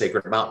with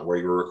Sacred Mountain where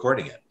you were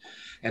recording it.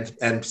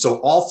 And so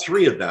all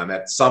three of them,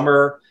 at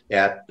summer,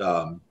 at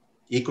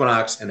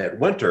equinox, and at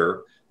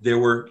winter, there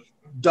were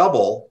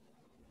double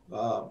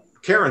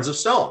cairns of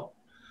stone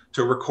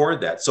to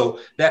record that. So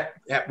that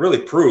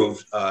really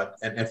proved,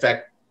 and in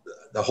fact,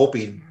 the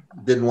Hopi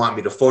didn't want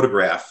me to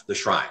photograph the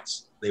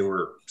shrines. They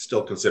were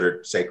still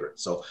considered sacred.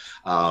 So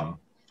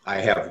I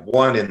have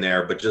one in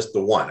there, but just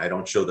the one. I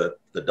don't show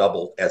the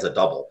double as a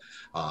double.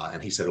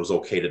 And he said it was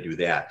okay to do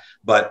that.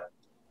 But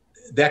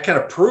that kind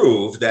of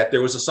proved that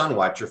there was a sun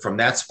watcher from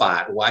that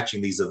spot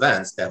watching these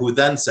events, who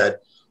then said,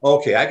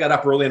 okay, I got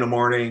up early in the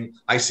morning.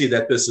 I see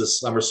that this is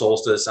summer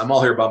solstice. I'm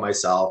all here by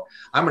myself.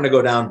 I'm going to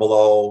go down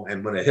below,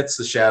 and when it hits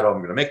the shadow, I'm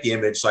going to make the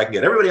image so I can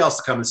get everybody else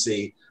to come and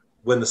see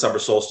when the summer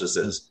solstice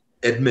is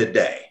at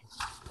midday.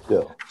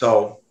 Yeah.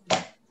 So.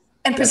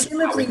 And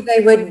presumably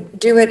they would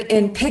do it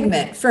in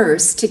pigment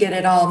first to get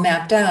it all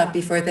mapped out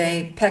before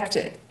they pecked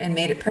it and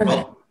made it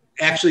permanent. Well,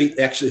 actually,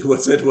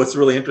 what's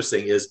really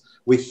interesting is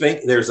we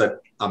think there's a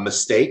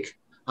mistake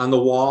on the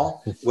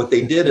wall. What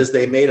they did is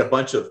they made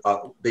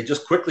they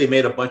just quickly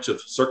made a bunch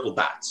of circle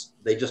dots.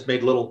 They just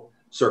made little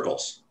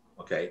circles,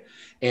 okay,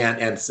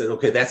 and said,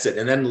 okay, that's it.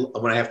 And then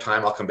when I have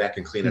time, I'll come back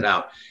and clean it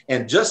out.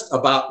 And just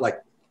about like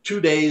 2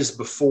 days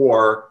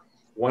before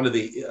one of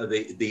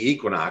the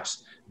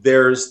equinox,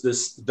 there's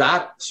this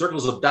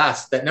circles of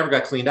dots that never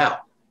got cleaned out.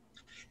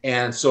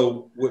 And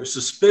so we're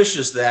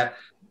suspicious that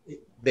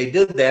they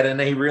did that, and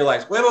then he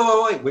realized, wait,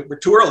 we're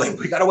too early.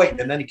 We got to wait.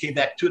 And then he came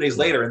back 2 days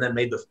later and then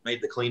made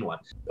the clean one.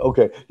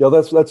 Okay, yeah,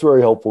 that's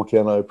very helpful,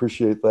 Ken. I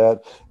appreciate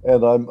that,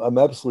 and I'm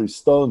absolutely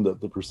stunned at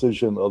the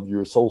precision of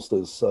your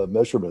solstice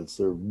measurements.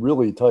 They're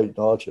really tight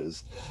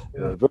notches.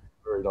 Yeah. Very,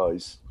 very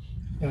nice.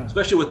 Yeah.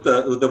 Especially with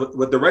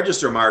the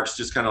register marks,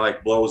 just kind of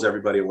like blows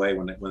everybody away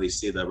when they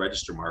see the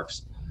register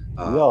marks.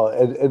 Yeah,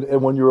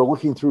 and when you're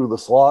looking through the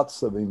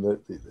slots, I mean,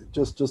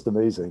 just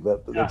amazing.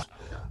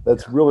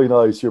 That's really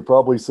nice. You're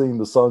probably seeing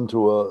the sun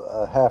to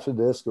a half a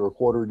disc or a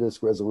quarter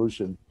disc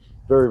resolution.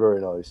 Very,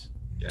 very nice.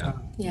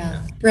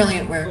 Yeah.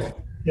 Brilliant work.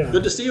 Cool. Yeah.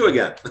 Good to see you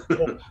again.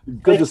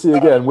 Good to see you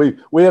again.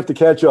 We have to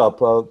catch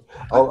up.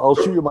 I'll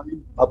shoot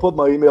you I'll put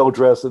my email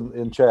address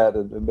in chat,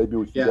 and maybe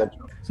we can catch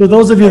up. So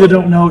those of you that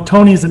don't know,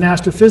 Tony is an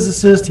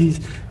astrophysicist. He's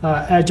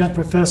adjunct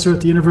professor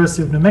at the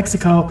University of New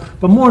Mexico,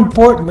 but more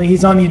importantly,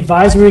 he's on the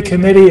advisory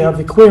committee of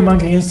the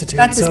Kayamunge Institute.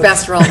 That's his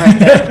best role right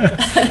there.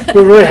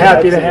 We're really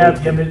happy to have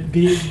him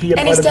be a part of the team.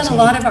 And he's done a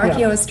lot of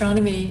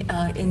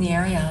archaeoastronomy in the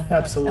area.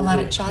 Absolutely. A lot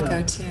at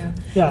Chaco too.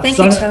 Yeah. Thank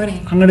you,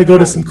 Tony. I'm going to go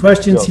to some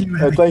questions here.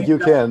 And thank you,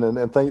 Ken,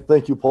 and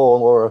thank you, Paul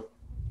and Laura.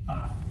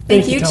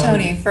 Thank you,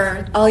 Tony,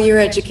 for all your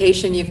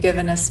education you've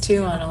given us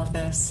too on all of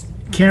this.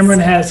 Cameron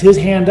has his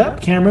hand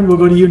up. Cameron, we'll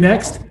go to you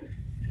next.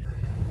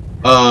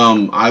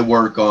 I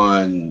work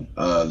on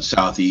the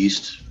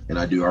Southeast, and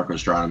I do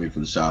archaeoastronomy for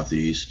the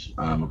Southeast.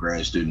 I'm a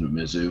grad student at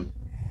Mizzou.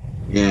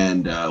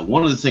 And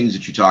one of the things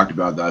that you talked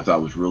about that I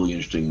thought was really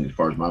interesting as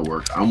far as my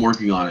work, I'm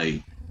working on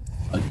a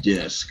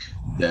disc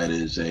that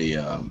is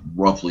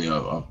roughly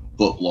a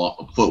foot long,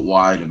 a foot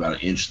wide, about an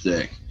inch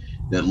thick.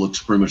 that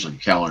looks pretty much like a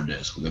calendar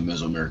disc, like a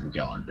Mesoamerican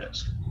calendar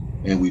disc.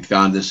 And we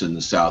found this in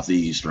the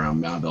southeast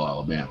around Mountville,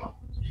 Alabama.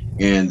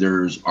 And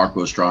there's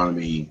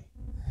archaeoastronomy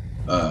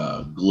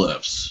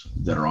glyphs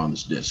that are on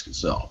this disc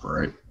itself,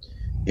 right?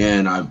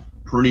 And I've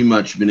pretty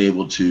much been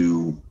able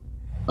to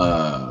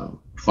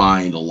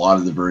find a lot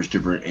of the various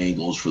different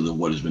angles for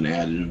what has been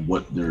added and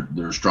what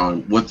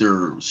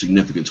their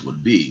significance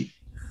would be.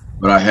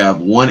 But I have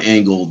one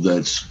angle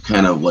that's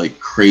kind of like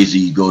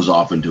crazy, goes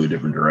off into a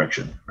different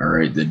direction, all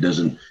right, that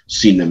doesn't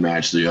seem to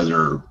match the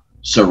other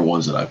several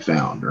ones that I've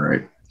found, all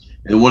right?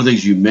 And one of the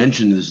things you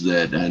mentioned is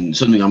that, and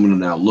something I'm going to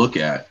now look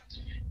at,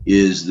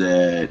 is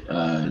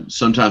that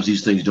sometimes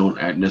these things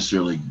don't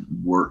necessarily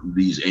work,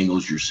 these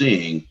angles you're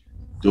seeing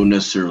don't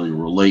necessarily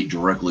relate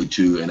directly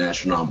to an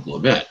astronomical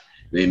event.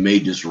 They may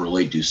just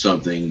relate to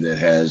something that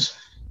has,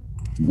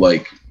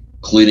 like,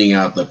 cleaning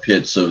out the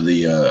pits of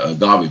the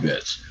agave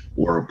pits,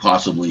 or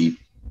possibly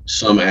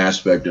some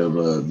aspect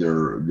of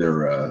their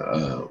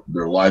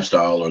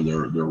lifestyle or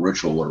their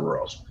ritual, whatever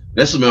else.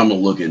 That's something I'm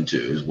going to look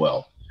into as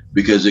well,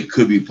 because it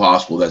could be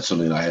possible that's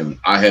something that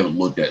I haven't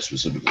looked at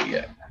specifically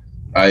yet.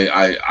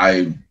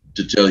 I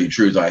to tell you the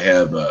truth, I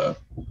have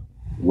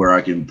where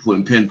I can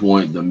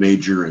pinpoint the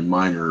major and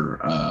minor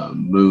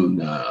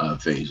moon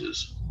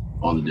phases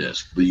on the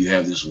disc, but you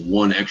have this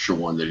one extra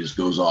one that just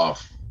goes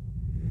off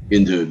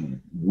into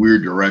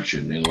weird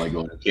direction, and like,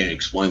 I can't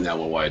explain that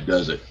one, why it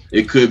does it.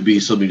 It could be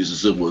something just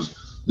as simple as,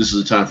 this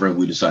is the time frame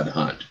we decide to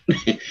hunt.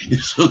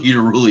 So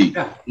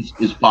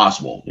it's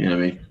possible, you know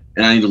what I mean?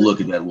 And I need to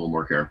look at that a little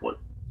more carefully.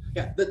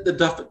 Yeah,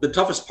 the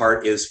toughest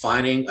part is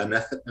finding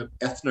an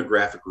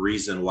ethnographic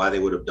reason why they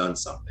would have done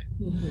something.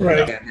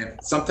 Right. And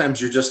sometimes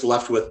you're just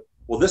left with,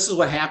 well, this is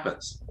what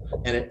happens.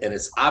 And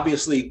it's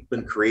obviously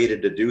been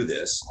created to do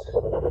this.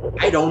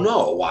 I don't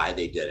know why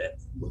they did it.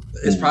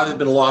 It's probably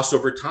been lost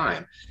over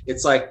time.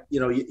 It's like,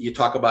 you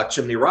talk about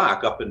Chimney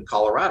Rock up in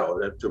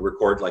Colorado to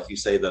record, like you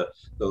say, the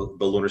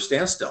lunar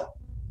standstill.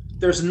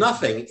 There's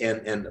nothing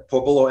in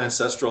Pueblo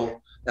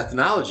ancestral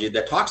ethnology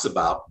that talks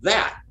about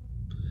that.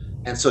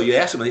 And so you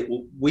ask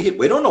them,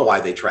 we don't know why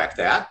they track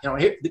that.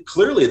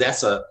 Clearly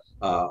that's a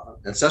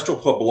ancestral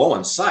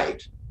Puebloan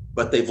site,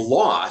 but they've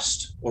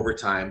lost over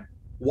time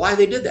why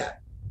they did that.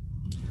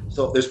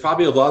 So there's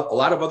probably a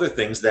lot of other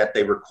things that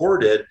they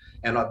recorded.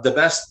 And the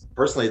best,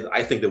 personally,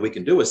 I think that we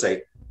can do is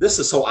say, this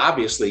is so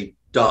obviously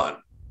done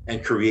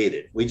and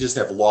created. We just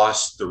have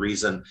lost the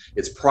reason.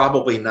 It's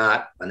probably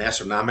not an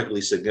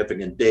astronomically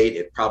significant date.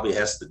 It probably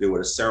has to do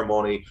with a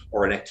ceremony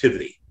or an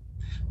activity,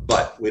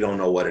 but we don't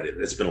know what it is.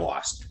 It's been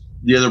lost.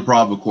 The other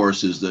problem, of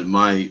course, is that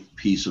my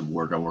piece of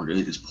work I work on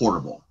is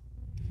portable.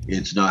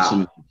 It's not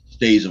something that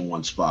stays in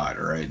one spot,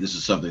 all right? This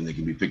is something that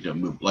can be picked up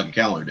and moved, like a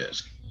calendar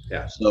disc.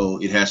 Yeah. So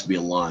it has to be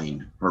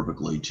aligned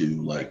perfectly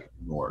to, like,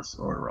 north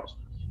or whatever else.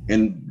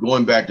 And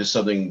going back to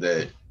something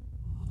that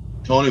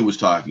Tony was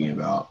talking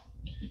about,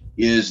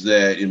 is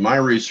that in my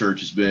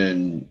research, it's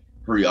been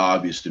pretty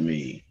obvious to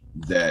me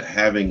that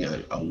having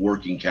a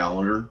working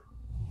calendar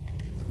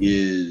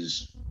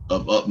is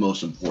of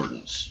utmost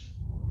importance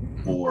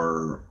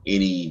for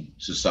any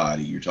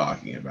society you're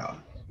talking about.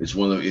 It's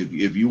one of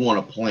the, if you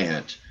want to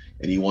plant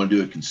and you want to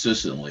do it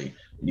consistently,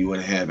 and you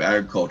want to have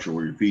agriculture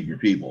where you're feeding your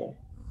people,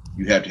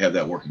 you have to have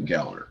that working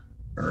calendar.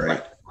 All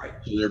right. Right.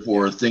 So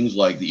therefore, things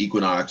like the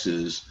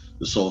equinoxes,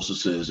 the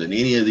solstices, and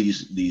any of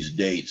these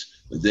dates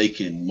that they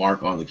can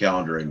mark on the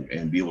calendar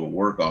and be able to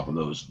work off of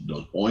those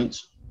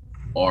points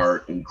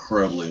are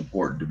incredibly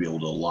important to be able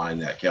to align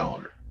that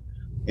calendar.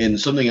 And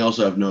something else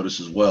I've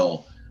noticed as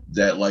well,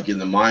 that like in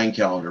the Mayan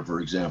calendar, for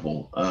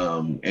example,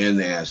 and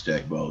the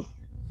Aztec both,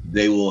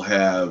 they will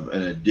have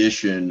an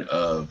addition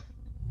of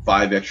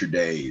 5 extra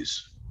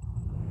days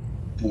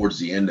towards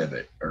the end of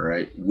it, all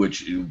right,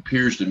 which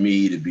appears to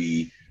me to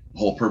be the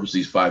whole purpose of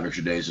these 5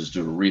 extra days is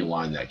to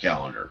realign that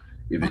calendar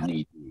if it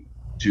needs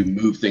to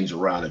move things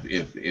around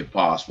if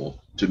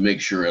possible, to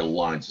make sure it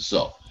aligns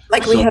itself.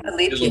 Like we have a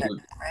leap year,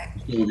 right?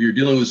 So if you're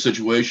dealing with a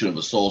situation of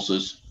a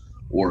solstice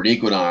or an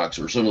equinox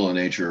or something of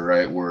nature,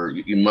 right, where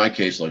in my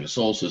case, like a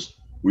solstice,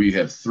 where you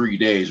have 3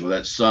 days where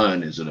that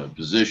sun is in a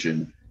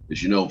position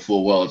that you know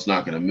full well it's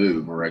not going to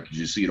move, all right, because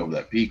you see it over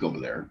that peak over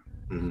there.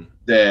 Mm-hmm.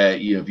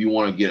 That if you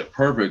want to get it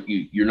perfect,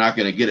 you're not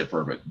going to get it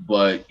perfect,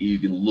 but you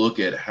can look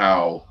at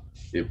how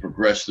it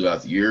progressed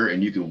throughout the year,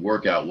 and you can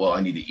work out, well,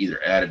 I need to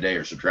either add a day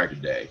or subtract a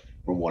day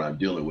from what I'm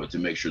dealing with to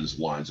make sure this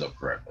lines up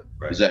correctly.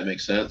 Right. Does that make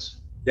sense?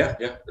 Yeah,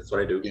 that's what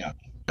I do. Yeah.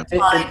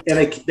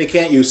 And they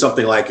can't use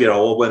something like,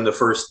 when the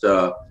first,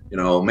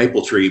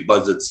 maple tree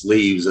buds its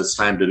leaves, it's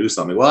time to do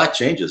something. Well, that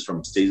changes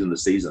from season to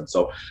season.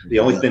 So the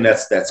only thing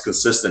that's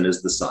consistent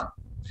is the sun.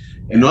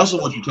 And also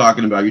what you're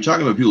talking about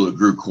people that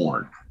grew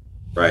corn.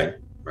 Right.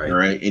 All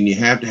right. And you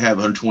have to have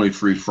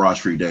 120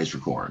 frost-free days for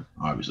corn,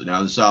 obviously. Now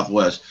in the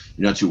Southwest,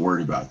 you're not too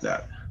worried about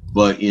that.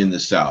 But in the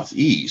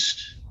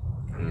Southeast,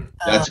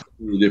 that's a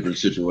completely different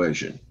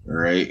situation. All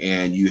right.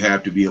 And you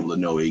have to be able to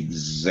know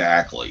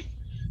exactly,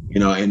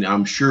 and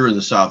I'm sure in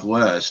the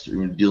Southwest,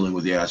 we're dealing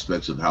with the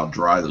aspects of how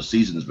dry those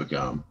seasons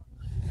become.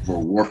 for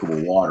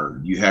workable water,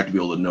 you have to be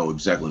able to know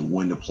exactly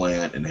when to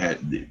plant, and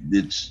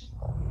it's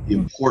the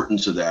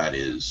importance of that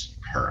is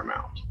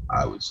paramount,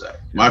 I would say.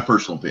 My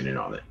personal opinion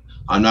on it.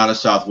 I'm not a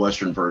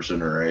Southwestern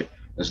person, all right?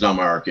 That's not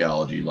my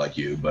archaeology like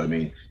you, but I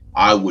mean,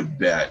 I would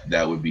bet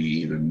that would be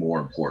even more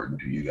important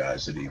to you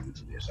guys than even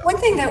to the South. One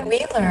thing that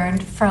we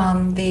learned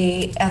from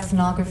the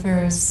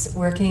ethnographers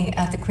working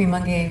at the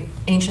Creemonge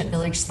ancient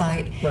village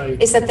site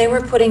is that they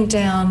were putting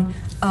down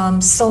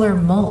solar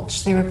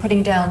mulch. They were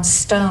putting down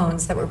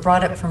stones that were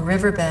brought up from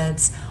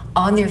riverbeds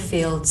on their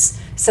fields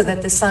so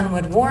that the sun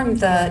would warm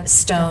the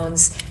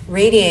stones,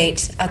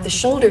 radiate at the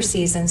shoulder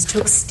seasons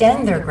to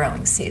extend their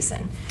growing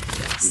season.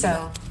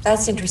 So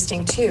that's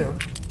interesting too,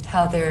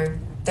 how they're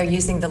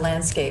using the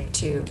landscape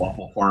to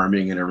waffle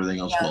farming and everything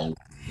else. Yeah.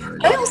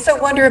 I also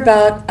wonder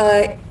about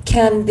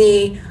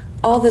can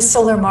all the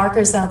solar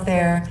markers out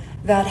there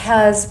that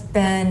has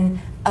been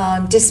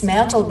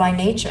dismantled by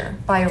nature,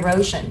 by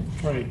erosion,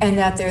 and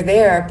that they're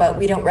there, but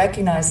we don't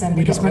recognize them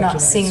because we're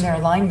not seeing their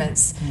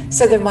alignments.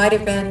 So there might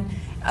have been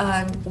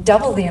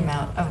double the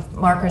amount of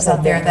markers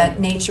out there that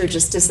nature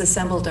just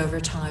disassembled over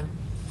time.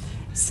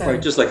 So,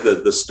 just like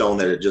the stone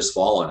that had just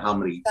fallen. How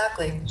many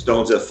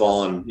stones have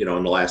fallen, in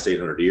the last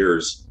 800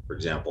 years, for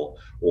example,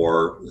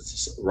 or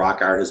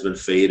rock art has been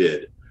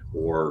faded,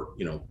 or,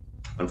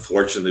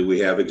 unfortunately, we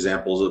have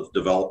examples of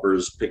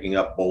developers picking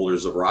up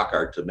boulders of rock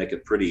art to make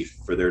it pretty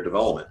for their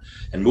development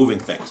and moving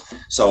things.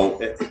 So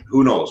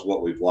who knows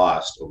what we've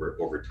lost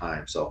over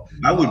time. So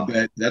I would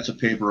bet that's a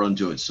paper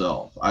unto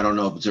itself. I don't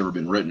know if it's ever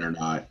been written or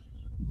not.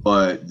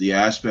 But the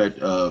aspect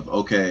of,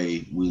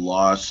 okay, we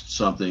lost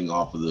something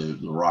off of the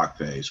rock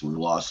face, we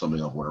lost something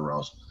off whatever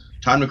else,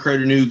 time to create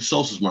a new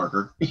solstice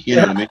marker, you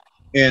know what I mean?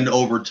 And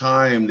over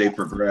time, they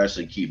progress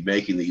and keep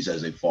making these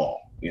as they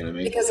fall, you know what I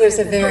mean? Because there's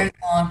a very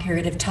long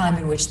period of time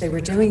in which they were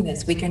doing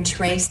this. We can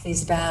trace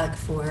these back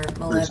for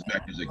millennia. As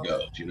back as it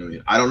goes, you know what I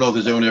mean? I don't know if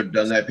there's anyone ever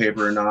done that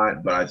paper or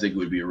not, but I think it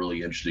would be a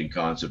really interesting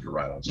concept to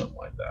write on something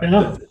like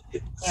that.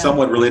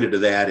 Somewhat related to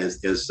that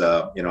is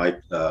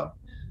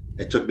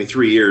it took me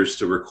 3 years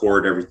to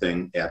record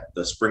everything at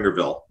the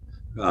Springerville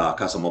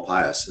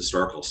Casamopayas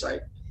historical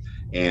site,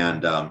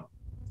 and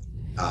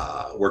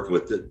working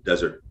with the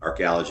desert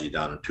archaeology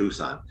down in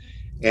Tucson.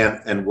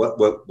 And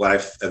what I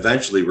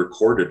eventually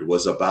recorded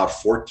was about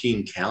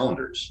 14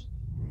 calendars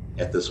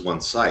at this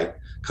one site,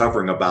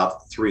 covering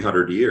about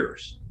 300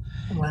 years.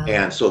 Wow.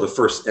 And so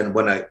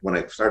when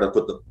I started to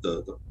put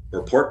the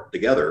report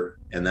together,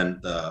 and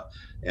then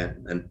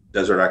and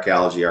desert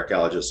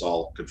archaeologists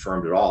all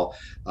confirmed it all.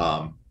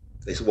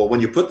 They said, well, when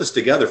you put this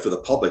together for the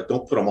public,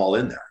 don't put them all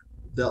in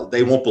there.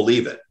 They won't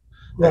believe it.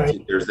 Right.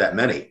 There's that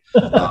many.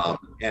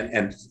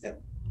 And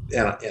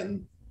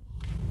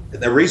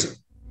the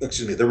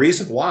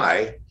reason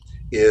why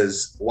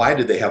is, why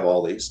did they have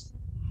all these?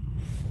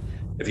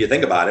 If you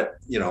think about it,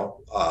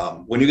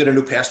 when you get a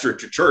new pastor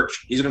at your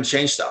church, he's going to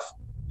change stuff.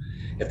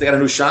 If they got a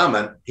new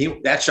shaman,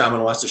 that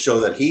shaman wants to show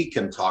that he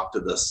can talk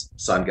to the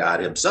sun god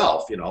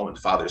himself, and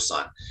Father's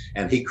son.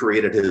 And he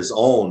created his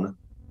own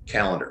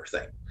calendar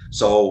thing.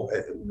 So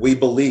we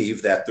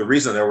believe that the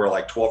reason there were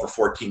like 12 or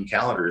 14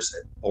 calendars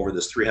over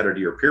this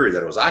 300-year period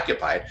that it was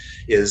occupied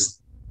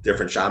is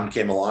different shaman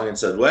came along and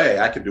said,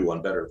 "Way, I could do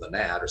one better than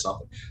that," or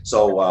something.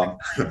 So,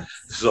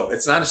 so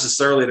it's not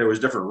necessarily there was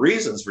different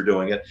reasons for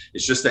doing it.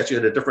 It's just that you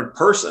had a different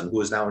person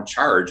who is now in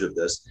charge of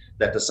this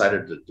that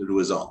decided to do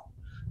his own.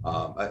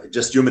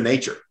 Just human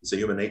nature. It's a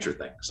human nature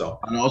thing. So,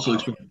 and also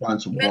expect to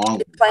find some wrong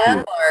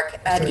clan mark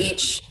at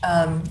each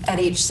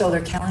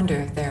solar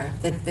calendar there,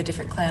 the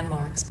different clan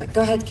marks. But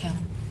go ahead, Ken.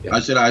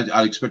 I said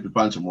I'd expect to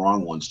find some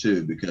wrong ones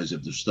too, because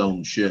if the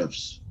stone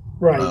shifts,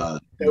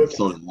 they would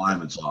throw the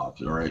alignments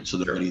off. All right, so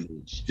they're going to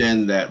either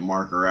extend that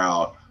marker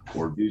out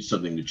or do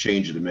something to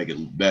change it to make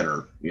it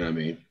better. You know what I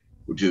mean?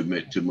 Or to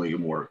make it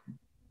more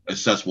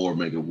accessible or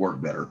make it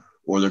work better,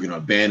 or they're going to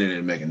abandon it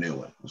and make a new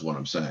one. Is what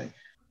I'm saying.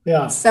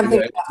 Yeah, it's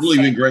really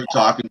been great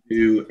talking to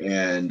you,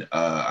 and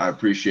I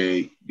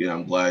appreciate.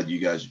 I'm glad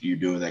you're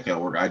doing that kind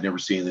of work. I'd never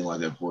seen anything like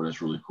that before.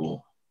 That's really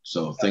cool.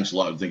 So thanks a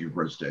lot, and thank you for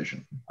your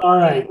presentation. All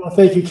right. Well,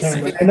 thank you,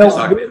 Ken. I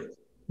know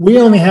we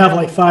only have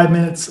like 5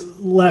 minutes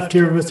left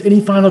here. Was any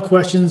final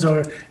questions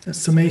or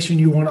summation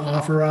you want to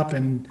offer up?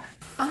 And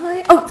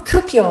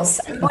cupules.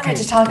 I wanted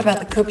to talk about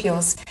the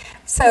cupules.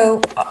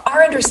 So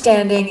our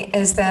understanding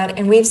is that,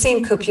 and we've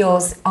seen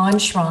cupules on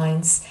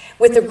shrines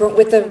with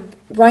the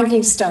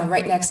grinding stone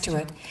right next to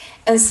it.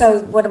 And so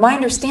what my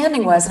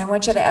understanding was, and I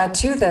want you to add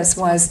to this,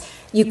 was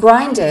you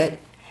grind it,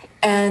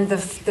 and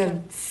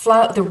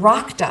the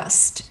rock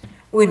dust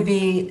would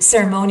be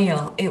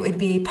ceremonial. It would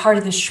be part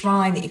of the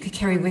shrine that you could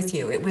carry with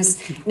you. It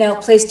was now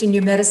placed in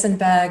your medicine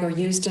bag or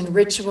used in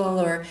ritual,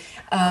 or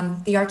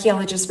the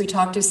archaeologists we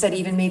talked to said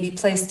even maybe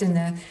placed in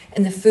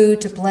the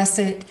food to bless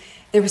it.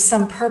 There was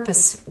some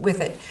purpose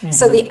with it. Mm-hmm.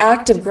 So the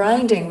act of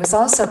grinding was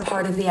also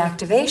part of the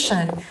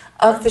activation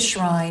of the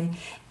shrine,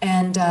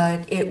 and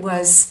it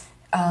was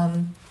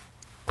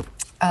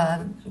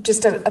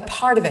just a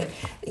part of it.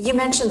 You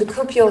mentioned the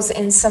cupules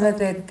in some of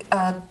the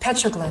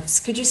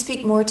petroglyphs. Could you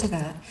speak more to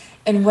that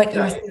and what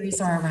your theories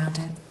are around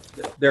it?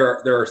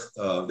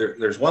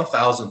 there's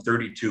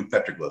 1,032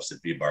 petroglyphs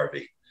at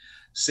Vibarvi.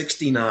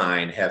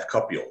 69 have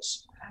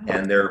cupules,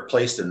 and they're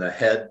placed in the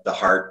head, the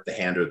heart, the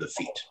hand, or the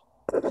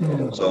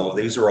feet. So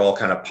these are all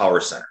kind of power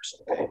centers.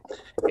 Okay?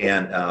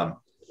 And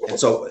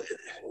so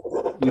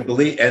we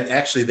believe, and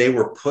actually they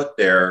were put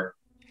there,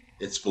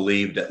 it's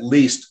believed, at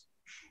least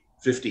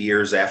 50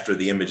 years after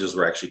the images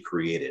were actually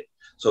created.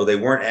 So they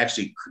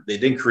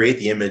didn't create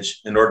the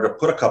image in order to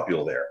put a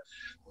cupule there.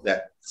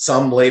 That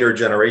some later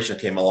generation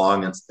came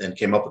along and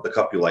came up with the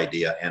cupule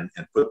idea and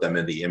put them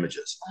in the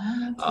images.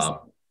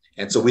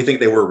 And so we think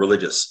they were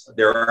religious.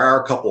 There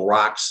are a couple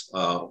rocks.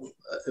 Well,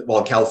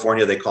 in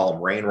California, they call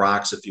them rain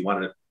rocks. If you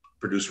wanted to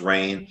produce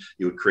rain,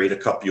 you would create a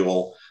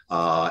cupule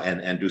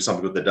and do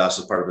something with the dust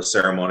as part of a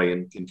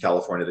ceremony. In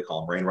California, they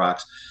call them rain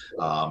rocks.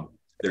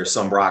 There's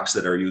some rocks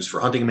that are used for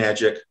hunting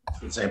magic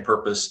for the same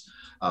purpose.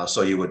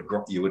 So you would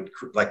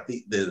like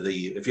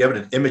if you have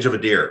an image of a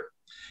deer,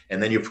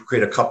 and then you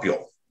create a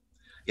cupule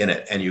in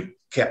it, and you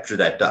capture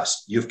that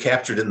dust. You've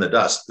captured in the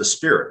dust the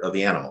spirit of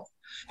the animal,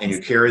 and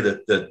you carry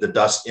the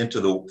dust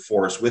into the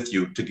forest with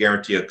you to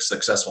guarantee a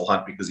successful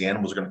hunt, because the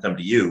animals are going to come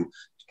to you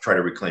to try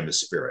to reclaim his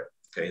spirit.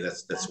 Okay,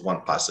 that's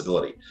one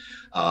possibility.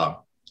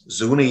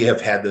 Zuni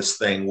have had this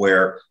thing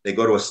where they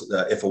go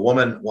to if a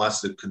woman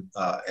wants to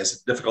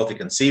has difficulty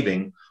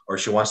conceiving, or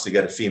she wants to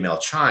get a female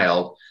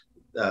child,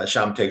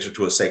 shaman takes her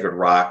to a sacred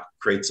rock,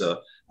 cuts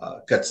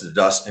the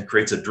dust, and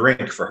creates a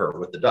drink for her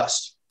with the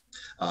dust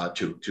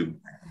to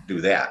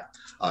do that.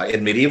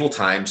 In medieval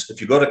times, if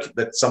you go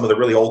to some of the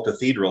really old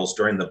cathedrals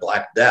during the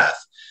Black Death,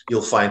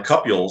 you'll find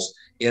cupules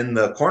in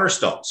the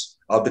cornerstones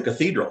of the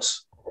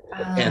cathedrals.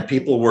 And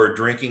people were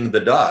drinking the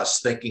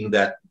dust, thinking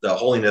that the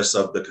holiness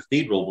of the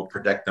cathedral would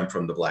protect them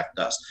from the black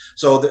dust.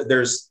 So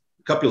there's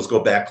cupules go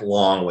back a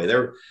long way.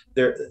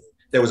 There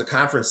was a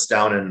conference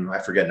down in, I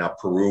forget now,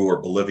 Peru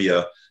or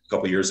Bolivia a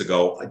couple of years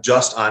ago,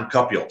 just on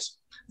cupules,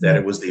 that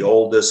it was the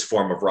oldest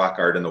form of rock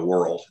art in the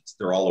world.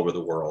 They're all over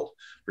the world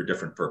for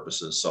different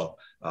purposes. So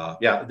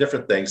yeah,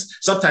 different things.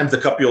 Sometimes the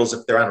cupules,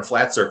 if they're on a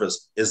flat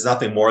surface, is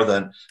nothing more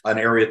than an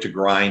area to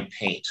grind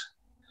paint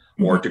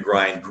or to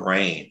grind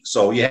grain.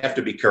 So you have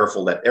to be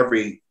careful that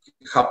every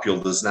cupule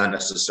does not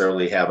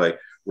necessarily have a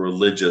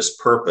religious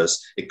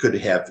purpose. It could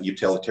have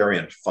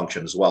utilitarian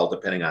function as well,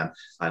 depending on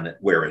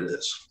where it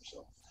is.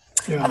 So.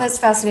 Yeah. Oh, that's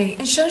fascinating.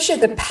 It shows you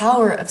the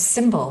power of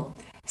symbol.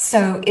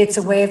 So it's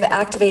a way of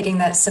activating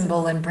that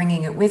symbol and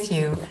bringing it with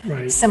you,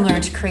 right,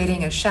 similar to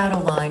creating a shadow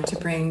line to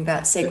bring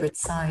that sacred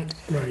site.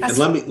 Right. And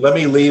let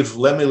me leave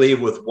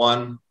with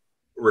one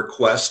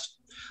request.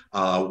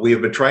 We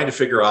have been trying to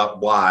figure out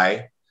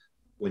why,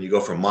 when you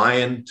go from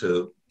Mayan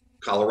to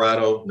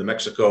Colorado, New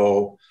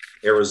Mexico,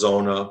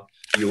 Arizona,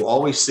 you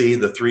always see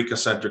the 3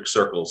 concentric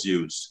circles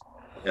used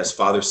as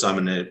father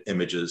son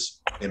images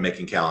in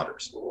making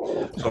calendars.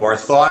 So our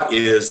thought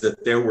is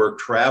that there were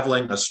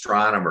traveling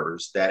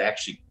astronomers that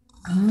actually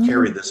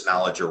carried this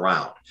knowledge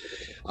around.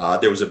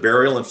 There was a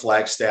burial in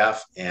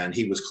Flagstaff, and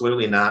he was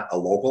clearly not a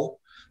local,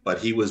 but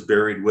he was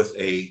buried with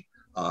a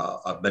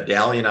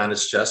medallion on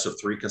his chest of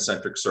 3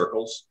 concentric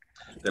circles.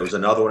 There was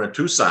another one in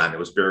Tucson that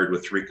was buried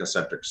with 3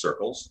 concentric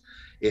circles.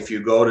 If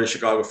you go to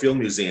Chicago Field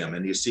Museum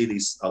and you see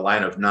a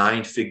line of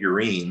 9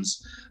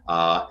 figurines,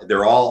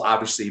 they're all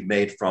obviously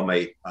made from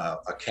a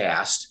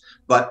cast,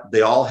 but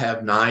they all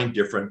have 9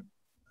 different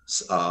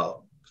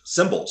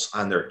symbols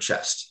on their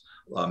chest,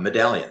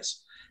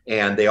 medallions,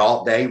 and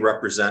they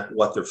represent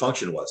what their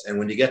function was. And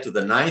when you get to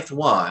the 9th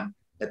one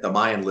at the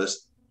Mayan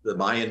list, the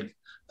Mayan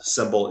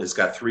symbol has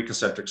got 3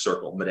 concentric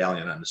circle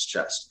medallion on his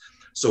chest.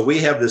 So we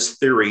have this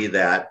theory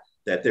that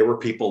there were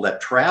people that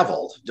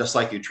traveled, just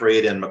like you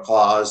trade in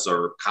macaws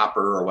or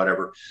copper or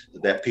whatever,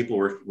 that people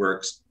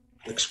were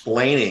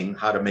explaining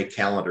how to make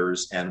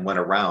calendars and went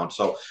around.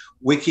 So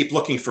we keep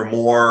looking for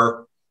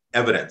more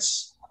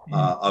evidence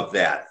of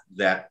that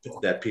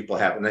people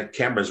have, and that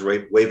camera's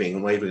waving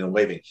and waving and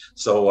waving.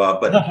 So,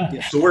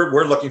 so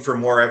we're looking for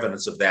more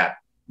evidence of that.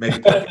 Maybe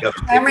put together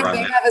a paper on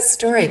you that. have a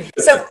story.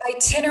 So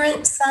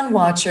itinerant sun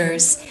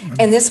watchers,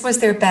 and this was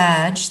their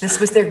badge, this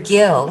was their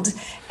guild,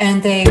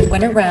 and they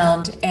went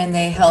around and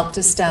they helped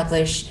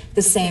establish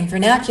the same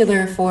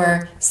vernacular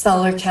for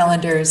solar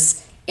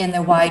calendars in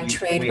the wide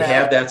trade route. We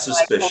have that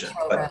suspicion,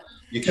 but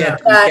you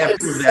can't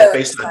prove that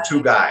based on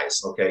 2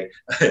 guys, okay,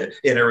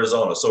 in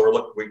Arizona.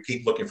 So we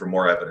keep looking for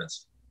more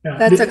evidence. Yeah.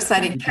 That's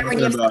exciting. Cameron,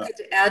 you have something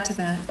to add to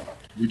that.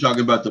 You're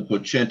talking about the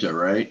Pochinta,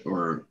 right?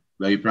 Or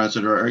how you pronounce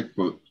it right?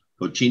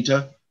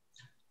 Pochinta?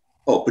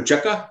 Oh,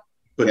 Pacheca?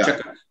 Yeah.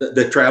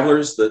 The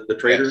travelers, the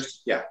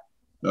traders? Yes.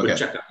 Yeah. Okay.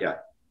 Pacheca, yeah.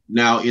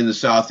 Now, in the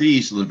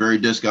southeast, on the very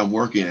disc I'm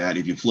working at,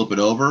 if you flip it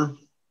over,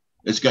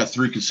 it's got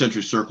 3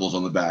 concentric circles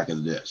on the back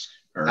of the disc.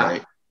 All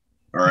right.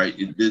 All right.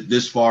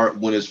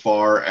 Went as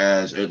far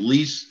as at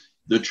least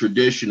the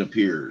tradition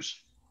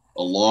appears,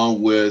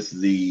 along with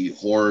the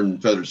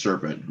horned feathered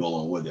serpent go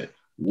along with it,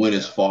 went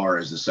as far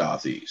as the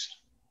southeast.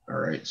 All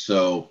right.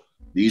 So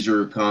these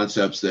are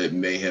concepts that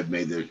may have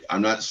made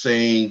I'm not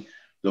saying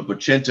the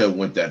Pochinta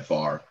went that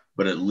far,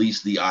 but at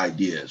least the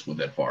ideas went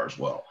that far as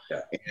well.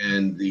 Yeah.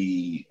 And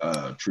the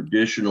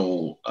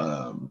traditional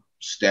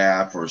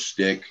staff or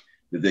stick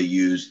that they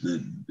used to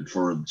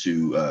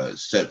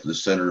set the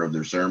center of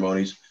their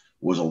ceremonies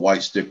was a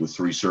white stick with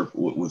three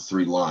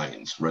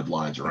lines, red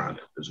lines around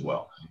it as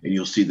well. And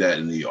you'll see that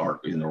in the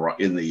art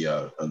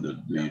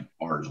the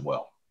art as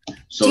well.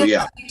 So Do you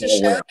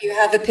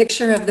have a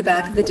picture of the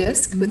back of the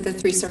disc with the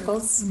three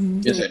circles?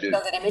 Yes, Can I do. you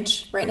show that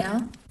image right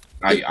now?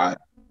 I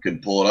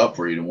could pull it up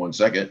for you in 1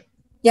 second.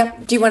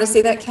 Yep. Do you want to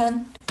see that,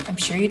 Ken? I'm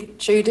sure you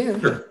do.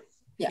 Sure.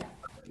 Yeah.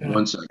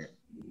 1 second.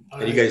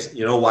 And you guys,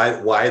 you know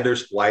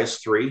why is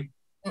three?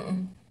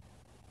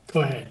 Go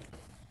ahead.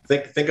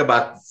 Think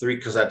about three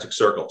concentric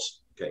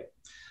circles. Okay.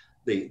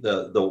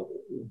 The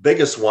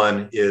biggest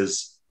one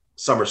is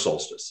summer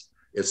solstice.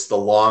 It's the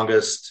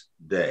longest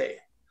day.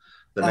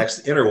 The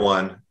next inner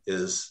one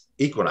is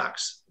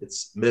equinox.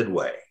 It's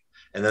midway.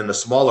 And then the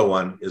smaller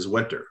one is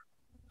winter.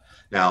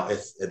 Now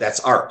that's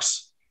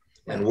arcs.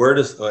 And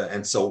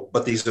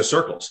but these are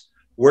circles.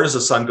 Where does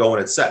the sun go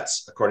when it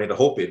sets? According to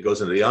Hopi, it goes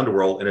into the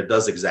underworld, and it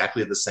does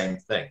exactly the same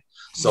thing.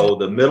 So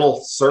the middle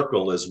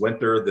circle is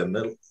winter, the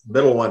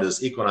middle one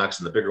is equinox,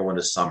 and the bigger one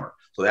is summer.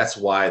 So that's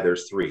why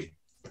there's three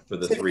for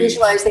the three.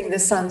 Visualizing the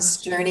sun's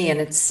journey, and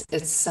it's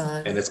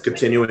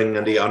continuing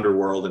in the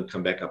underworld and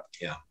come back up.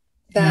 Yeah.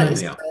 That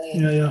is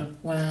brilliant. Yeah.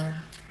 Wow.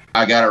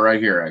 I got it right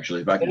here,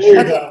 actually. If I can There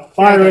you go.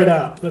 Fire it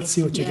up. Let's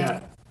see what you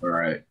got. All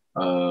right.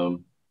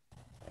 Can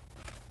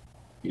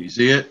you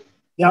see it?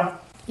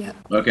 Yep. Yeah.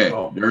 Okay.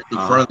 There's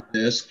the front of the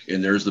disc,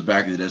 and there's the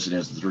back of the disc, and it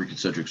has the three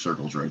concentric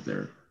circles right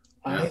there.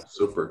 Yeah,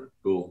 super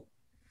cool.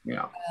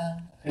 Yeah.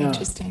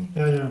 Interesting.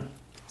 Yeah.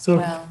 So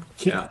Wow.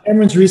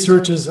 Cameron's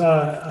research is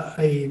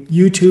a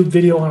YouTube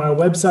video on our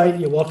website.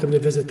 You're welcome to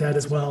visit that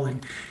as well,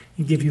 and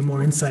give you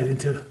more insight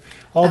into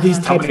all these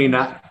types.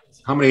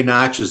 How many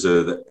notches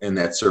are in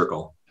that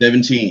circle?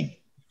 17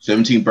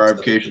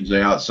 bifurcations on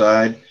the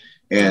outside,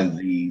 and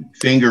the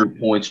finger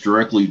points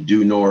directly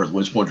due north.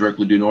 When it's pointing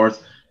directly due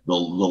north, the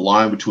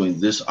line between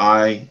this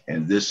eye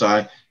and this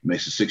eye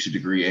makes a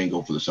 60-degree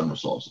angle for the summer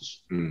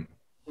solstice.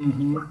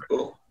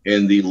 Cool.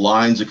 And the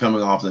lines that are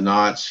coming off the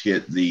knots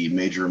hit the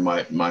major and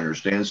minor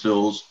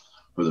standstills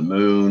for the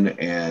moon,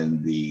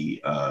 and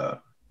the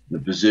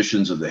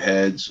positions of the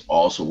heads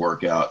also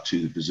work out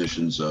to the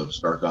positions of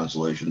star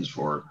constellations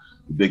for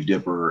the Big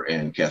Dipper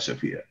and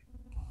Cassiopeia.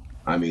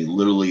 I mean,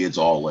 literally, it's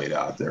all laid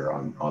out there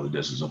on the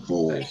disc as a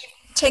full.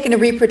 Taken a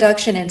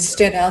reproduction and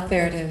stood out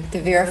there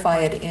to verify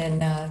it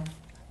in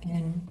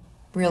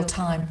real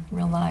time,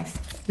 real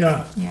life.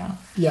 Yeah.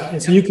 Yeah.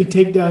 And so you can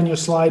take down your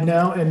slide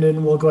now, and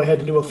then we'll go ahead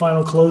and do a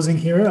final closing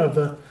here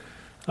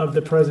of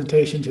the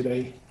presentation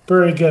today.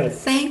 Very good.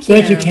 Thank you.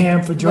 Thank you,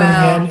 Cam, for joining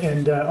Wow. in,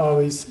 and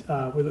always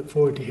we look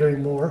forward to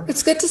hearing more.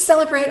 It's good to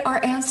celebrate our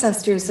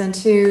ancestors and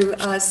to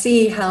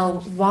see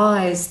how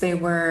wise they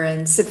were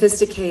and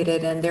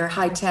sophisticated and their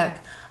high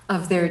tech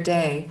of their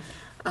day,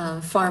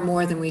 far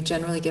more than we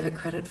generally give it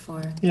credit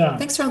for. Yeah.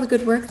 Thanks for all the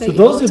good work that So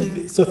you all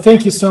do. so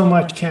thank you so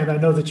much, Ken. I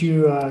know that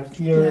you're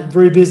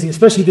very busy,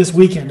 especially this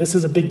weekend. This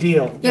is a big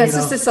deal. Yes,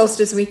 this is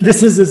solstice weekend.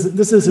 This is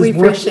his We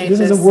work. appreciate This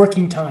is this. a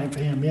working time for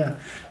him. Yeah.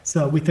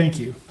 So we thank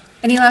you.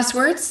 Any last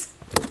words?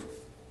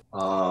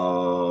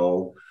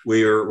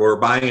 We're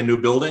buying a new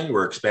building.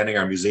 We're expanding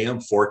our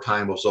museum 4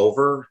 times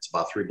over. It's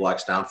about 3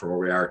 blocks down from where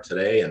we are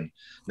today. And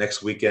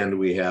next weekend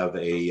we have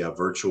a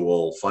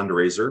virtual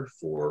fundraiser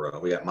for.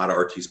 We got Mata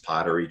Ortiz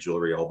pottery,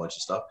 jewelry, a whole bunch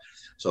of stuff.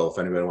 So if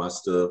anybody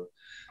wants to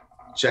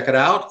check it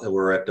out,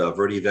 we're at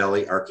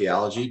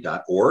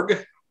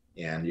verdevalleyarchaeology.org,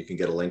 and you can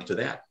get a link to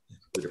that.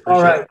 We'd appreciate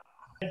All right.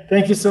 it.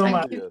 Thank you so Thank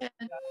much. you,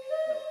 Ken.